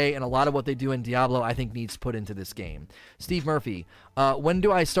 Travis Day, and a lot of what they do in Diablo I think needs put into this game. Steve Murphy. When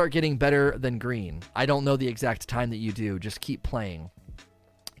do I start getting better than green? I don't know the exact time that you do. Just keep playing.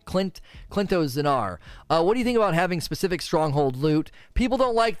 Clinto Zinar. What do you think about having specific stronghold loot? People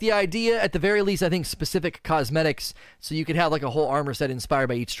don't like the idea. At the very least, I think specific cosmetics, so you could have like a whole armor set inspired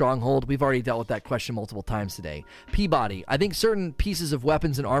by each stronghold. We've already dealt with that question multiple times today. Peabody. I think certain pieces of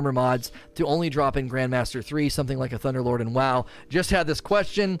weapons and armor mods to only drop in Grandmaster 3, something like a Thunderlord and WoW. Just had this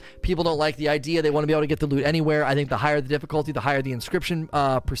question. People don't like the idea. They want to be able to get the loot anywhere. I think the higher the difficulty, the higher the inscription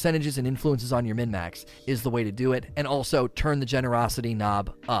percentages and influences on your min-max is the way to do it. And also turn the generosity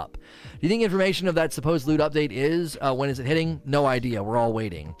knob up. up. Do you think information of that supposed loot update is? When is it hitting? No idea. We're all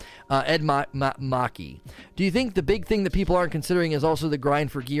waiting. Ed Maki. Do you think the big thing that people aren't considering is also the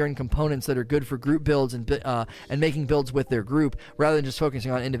grind for gear and components that are good for group builds and making builds with their group rather than just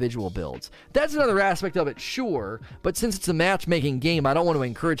focusing on individual builds? That's another aspect of it, sure. But since it's a matchmaking game, I don't want to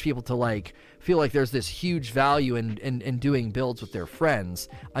encourage people to like feel like there's this huge value in doing builds with their friends.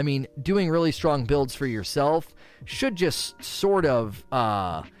 I mean, doing really strong builds for yourself should just sort of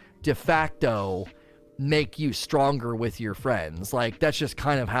de facto make you stronger with your friends. Like, that's just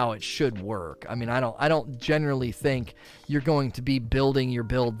kind of how it should work. I mean, I don't generally think you're going to be building your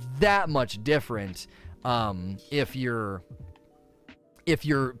build that much different if you're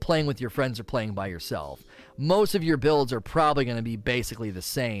playing with your friends or playing by yourself. Most of your builds are probably going to be basically the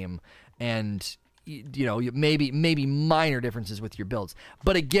same, and you know, maybe minor differences with your builds.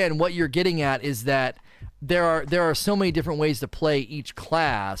 But again, what you're getting at is that there are so many different ways to play each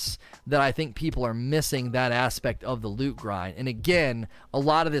class that I think people are missing that aspect of the loot grind. And again, a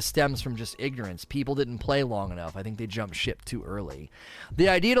lot of this stems from just ignorance. People didn't play long enough. I think they jumped ship too early. The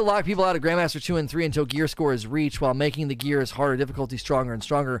idea to lock people out of Grandmaster 2 and 3 until gear score is reached while making the gears harder, difficulty stronger and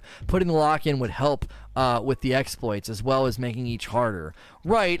stronger, putting the lock in would help with the exploits as well as making each harder.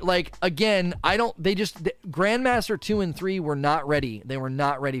 Right, like, again, Grandmaster 2 and 3 were not ready. They were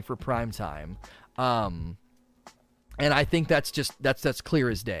not ready for prime time. And I think that's clear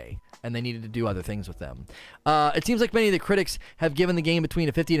as day, and they needed to do other things with them. It seems like many of the critics have given the game between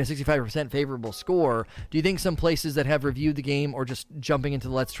a 50 and a 65% favorable score. Do you think some places that have reviewed the game are just jumping into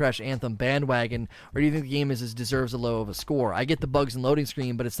the Let's Trash Anthem bandwagon, or do you think the game deserves a low of a score? I get the bugs and loading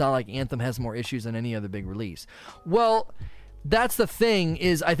screen, but it's not like Anthem has more issues than any other big release. Well, that's the thing,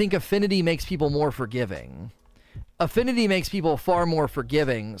 is I think Affinity makes people more forgiving. Affinity makes people far more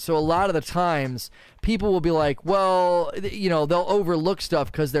forgiving, so a lot of the times people will be like, well, you know, they'll overlook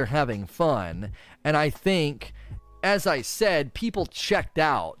stuff because they're having fun. And I think, as I said, people checked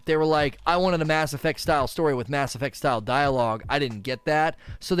out. They were like, I wanted a Mass Effect style story with Mass Effect style dialogue. I didn't get that.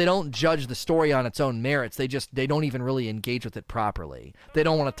 So they don't judge the story on its own merits. They don't even really engage with it properly. They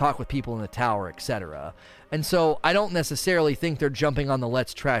don't want to talk with people in the tower, etc. And so I don't necessarily think they're jumping on the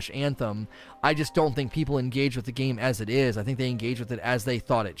Let's Trash Anthem. I just don't think people engage with the game as it is. I think they engage with it as they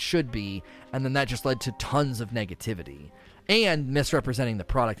thought it should be, and then that just led to tons of negativity and misrepresenting the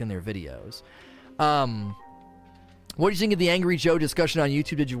product in their videos. What do you think of the Angry Joe discussion on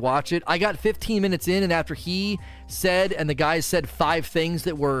YouTube? Did you watch it? I got 15 minutes in, and after he said, and the guys said 5 things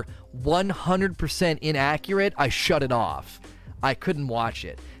that were 100% inaccurate, I shut it off. I couldn't watch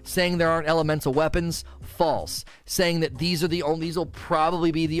it. Saying there aren't elemental weapons, false. Saying that these will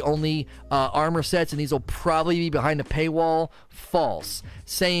probably be the only armor sets, and these will probably be behind a paywall, false.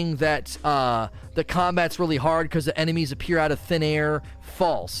 Saying that the combat's really hard because the enemies appear out of thin air,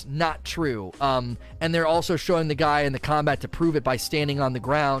 false. Not true. And they're also showing the guy in the combat to prove it by standing on the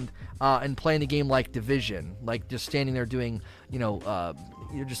ground and playing the game like Division, like just standing there doing,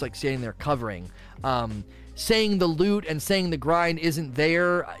 you're just like standing there covering. Saying the loot and saying the grind isn't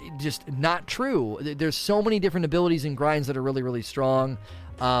there, just not true. There's so many different abilities and grinds that are really, really strong.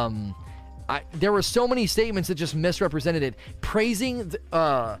 There were so many statements that just misrepresented it. Praising,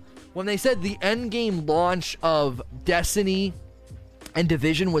 when they said the endgame launch of Destiny and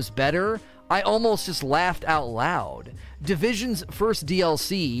Division was better, I almost just laughed out loud. Division's first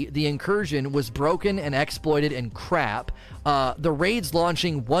DLC, The Incursion, was broken and exploited and crap. The raids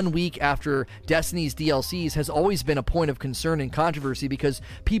launching 1 week after Destiny's DLCs has always been a point of concern and controversy because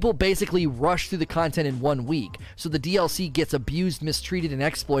people basically rush through the content in 1 week. So the DLC gets abused, mistreated, and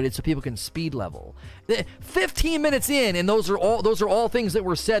exploited so people can speed level. 15 minutes in, and those are all things that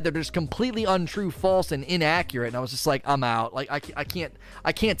were said that are just completely untrue, false, and inaccurate. And I was just like, I'm out. Like I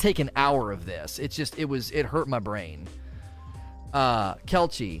can't take an hour of this. It hurt my brain.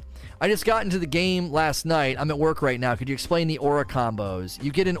 Kelchi, I just got into the game last night. I'm at work right now. Could you explain the aura combos? You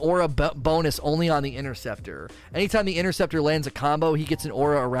get an aura bonus only on the Interceptor. Anytime the Interceptor lands a combo, he gets an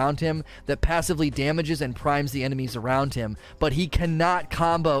aura around him that passively damages and primes the enemies around him, but he cannot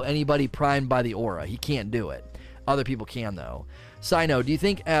combo anybody primed by the aura. He can't do it. Other people can, though. Sino, do you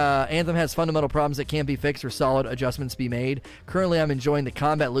think Anthem has fundamental problems that can't be fixed or solid adjustments be made? Currently, I'm enjoying the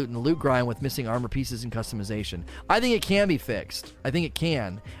combat loot and the loot grind with missing armor pieces and customization. I think it can be fixed. I think it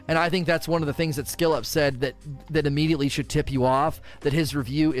can. And I think that's one of the things that SkillUp said that immediately should tip you off, that his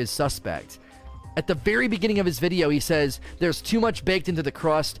review is suspect. At the very beginning of his video, he says, there's too much baked into the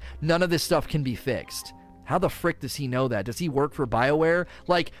crust. None of this stuff can be fixed. How the frick does he know that? Does he work for BioWare?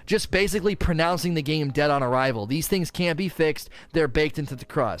 Like, just basically pronouncing the game dead on arrival. These things can't be fixed. They're baked into the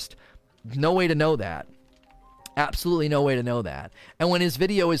crust. No way to know that. Absolutely no way to know that. And when his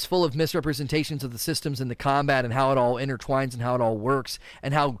video is full of misrepresentations of the systems and the combat and how it all intertwines and how it all works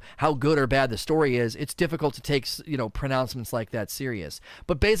and how good or bad the story is, it's difficult to take, pronouncements like that serious.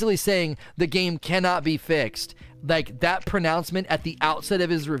 But basically saying the game cannot be fixed, like that pronouncement at the outset of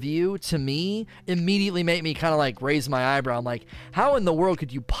his review, to me, immediately made me kind of like raise my eyebrow. I'm like, how in the world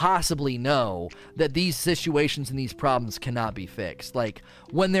could you possibly know that these situations and these problems cannot be fixed? Like,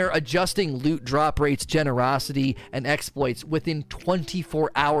 when they're adjusting loot drop rates, generosity, and exploits within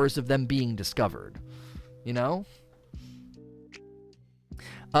 24 hours of them being discovered,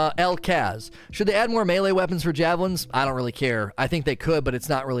 El Kaz, should they add more melee weapons for javelins? I don't really care. I think they could, but it's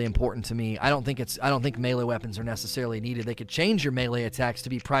not really important to me. I don't think melee weapons are necessarily needed. They could change your melee attacks to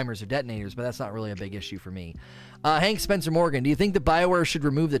be primers or detonators, but that's not really a big issue for me. Hank Spencer Morgan, do you think that BioWare should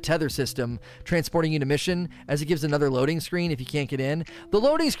remove the tether system transporting you to mission, as it gives another loading screen if you can't get in? The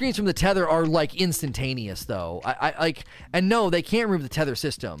loading screens from the tether are like instantaneous, though. And no, they can't remove the tether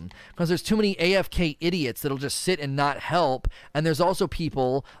system because there's too many AFK idiots that'll just sit and not help, and there's also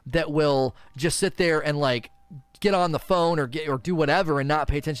people that will just sit there and like get on the phone or do whatever and not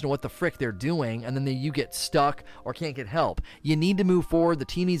pay attention to what the frick they're doing, and then you get stuck or can't get help. You need to move forward. The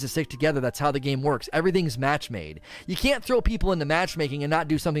team needs to stick together. That's how the game works. Everything's match made. You can't throw people into matchmaking and not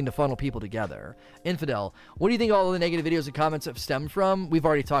do something to funnel people together. Infidel, what do you think all of the negative videos and comments have stemmed from? We've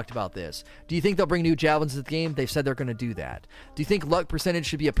already talked about this. Do you think they'll bring new javelins to the game? They've said they're going to do that. Do you think luck percentage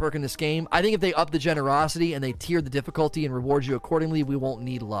should be a perk in this game? I think if they up the generosity and they tier the difficulty and reward you accordingly, we won't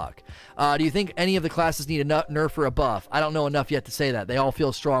need luck. Do you think any of the classes need a nerf or a buff? I don't know enough yet to say that. They all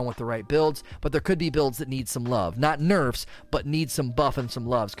feel strong with the right builds, but there could be builds that need some love. Not nerfs, but need some buff and some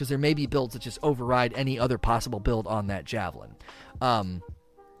loves, because there may be builds that just override any other possible build on that javelin.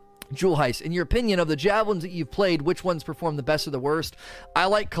 Jewel Heist, in your opinion, of the javelins that you've played, which ones perform the best or the worst? I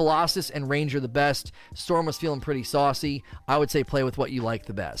like Colossus and Ranger the best. Storm was feeling pretty saucy. I would say play with what you like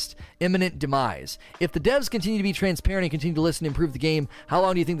the best. Imminent Demise. If the devs continue to be transparent and continue to listen and improve the game, how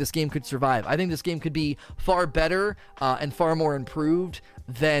long do you think this game could survive? I think this game could be far better and far more improved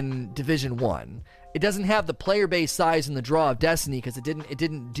than Division 1. It doesn't have the player base size and the draw of Destiny because it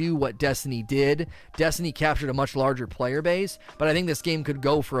didn't do what Destiny did. Destiny captured a much larger player base, but I think this game could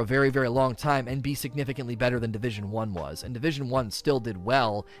go for a very, very long time and be significantly better than Division 1 was. And Division 1 still did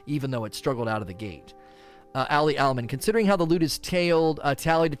well, even though it struggled out of the gate. Ali Alman, considering how the loot is tallied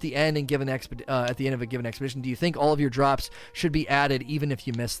at the end and given at the end of a given expedition, do you think all of your drops should be added even if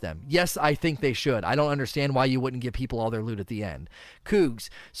you miss them? Yes, I think they should. I don't understand why you wouldn't give people all their loot at the end. Cougs,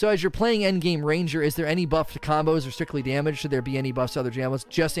 so as you're playing endgame Ranger, is there any buff to combos or strictly damage? Should there be any buffs to other javelins?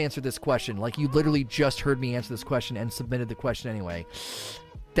 Just answer this question. Like, you literally just heard me answer this question and submitted the question anyway.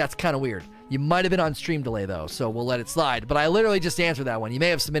 That's kind of weird. You might have been on stream delay, though, so we'll let it slide. But I literally just answered that one. You may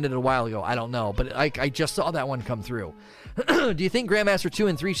have submitted it a while ago. I don't know. But I just saw that one come through. Do you think Grandmaster 2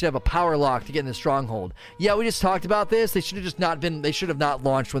 and 3 should have a power lock to get in the stronghold? Yeah, we just talked about this. They should have just not been... They should have not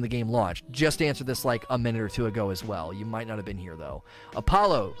launched when the game launched. Just answered this like a minute or two ago as well. You might not have been here, though.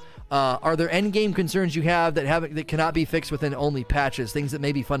 Apollo... are there endgame concerns you have that cannot be fixed within only patches, things that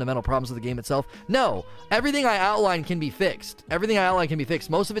may be fundamental problems of the game itself? No. Everything I outlined can be fixed.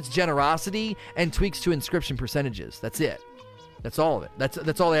 Most of it's generosity and tweaks to inscription percentages. That's it. That's all of it.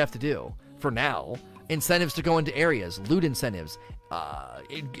 That's all they have to do for now. Incentives to go into areas, loot incentives,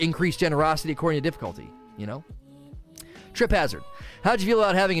 increase generosity according to difficulty, Trip Hazard. How'd you feel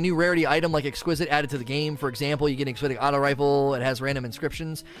about having a new rarity item like Exquisite added to the game? For example, you get an Exquisite auto rifle, it has random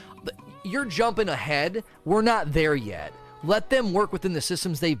inscriptions. You're jumping ahead. We're not there yet. Let them work within the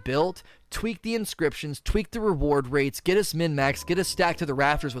systems they built, tweak the inscriptions, tweak the reward rates, get us min-max, get us stacked to the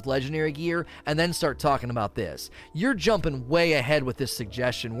rafters with legendary gear, and then start talking about this. You're jumping way ahead with this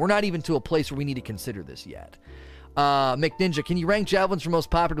suggestion. We're not even to a place where we need to consider this yet. McNinja, can you rank javelins from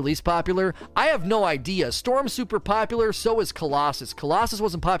most popular to least popular? I have no idea. Storm's super popular, so is Colossus. Colossus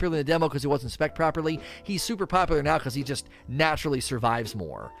wasn't popular in the demo because he wasn't spec'd properly. He's super popular now because he just naturally survives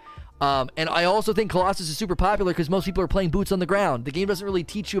more. And I also think Colossus is super popular because most people are playing boots on the ground. The game doesn't really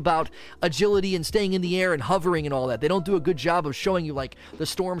teach you about agility and staying in the air and hovering and all that. They don't do a good job of showing you, like, the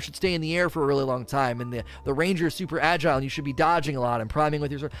Storm should stay in the air for a really long time, and the Ranger is super agile, and you should be dodging a lot and priming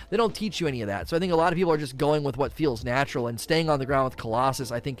with your sword. They don't teach you any of that. So I think a lot of people are just going with what feels natural, and staying on the ground with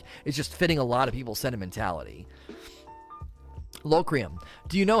Colossus, I think, is just fitting a lot of people's sentimentality. Locrium,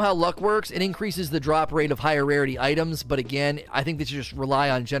 do you know how luck works? It increases the drop rate of higher rarity items, but again, I think that you just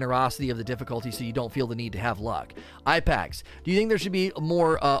rely on generosity of the difficulty so you don't feel the need to have luck. IPAX, do you think there should be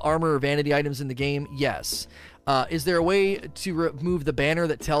more armor or vanity items in the game? Yes. Is there a way to remove the banner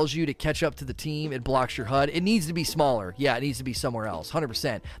that tells you to catch up to the team? It blocks your HUD. It needs to be smaller. Yeah, it needs to be somewhere else.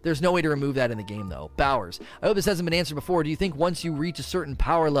 100%. There's no way to remove that in the game, though. Bowers. I hope this hasn't been answered before. Do you think once you reach a certain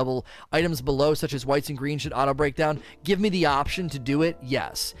power level, items below, such as whites and greens, should auto break down? Give me the option to do it.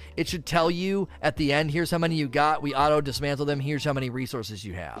 Yes. It should tell you at the end, here's how many you got. We auto dismantle them. Here's how many resources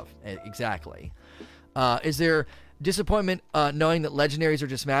you have. Exactly. Is there disappointment knowing that legendaries are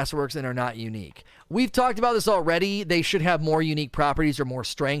just masterworks and are not unique? We've talked about this already. They should have more unique properties or more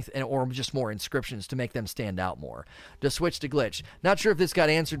strength or just more inscriptions to make them stand out more. To switch to glitch. Not sure if this got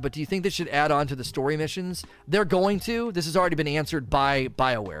answered, but do you think this should add on to the story missions? They're going to. This has already been answered by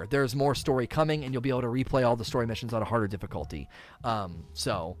BioWare. There's more story coming, and you'll be able to replay all the story missions on a harder difficulty.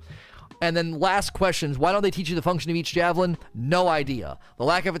 And then last questions. Why don't they teach you the function of each javelin? No idea. The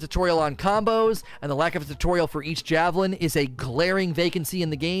lack of a tutorial on combos and the lack of a tutorial for each javelin is a glaring vacancy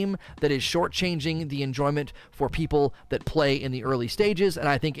in the game that is shortchanging the enjoyment for people that play in the early stages, and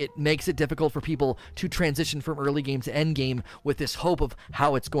I think it makes it difficult for people to transition from early game to end game with this hope of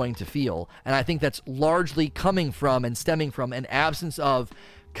how it's going to feel. And I think that's largely coming from and stemming from an absence of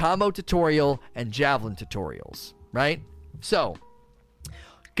combo tutorial and javelin tutorials, right? So,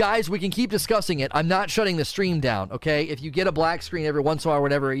 guys, we can keep discussing it. I'm not shutting the stream down, okay? If you get a black screen every once in a while or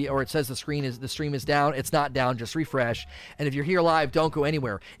whatever, or it says the stream is down, it's not down, just refresh. And if you're here live, don't go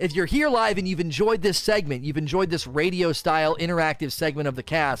anywhere. If you're here live and you've enjoyed this segment, you've enjoyed this radio-style interactive segment of the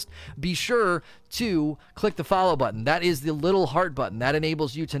cast, be sure to click the follow button. That is the little heart button. That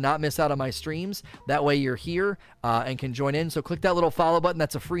enables you to not miss out on my streams. That way you're here and can join in. So click that little follow button.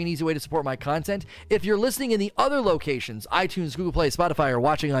 That's a free and easy way to support my content. If you're listening in the other locations, iTunes, Google Play, Spotify, or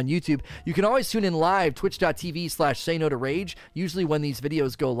watching on YouTube, you can always tune in live, twitch.tv/say no to rage. Usually when these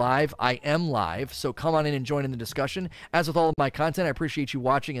videos go live, I am live. So come on in and join in the discussion. As with all of my content, I appreciate you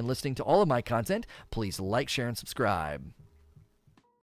watching and listening to all of my content. Please like, share, and subscribe.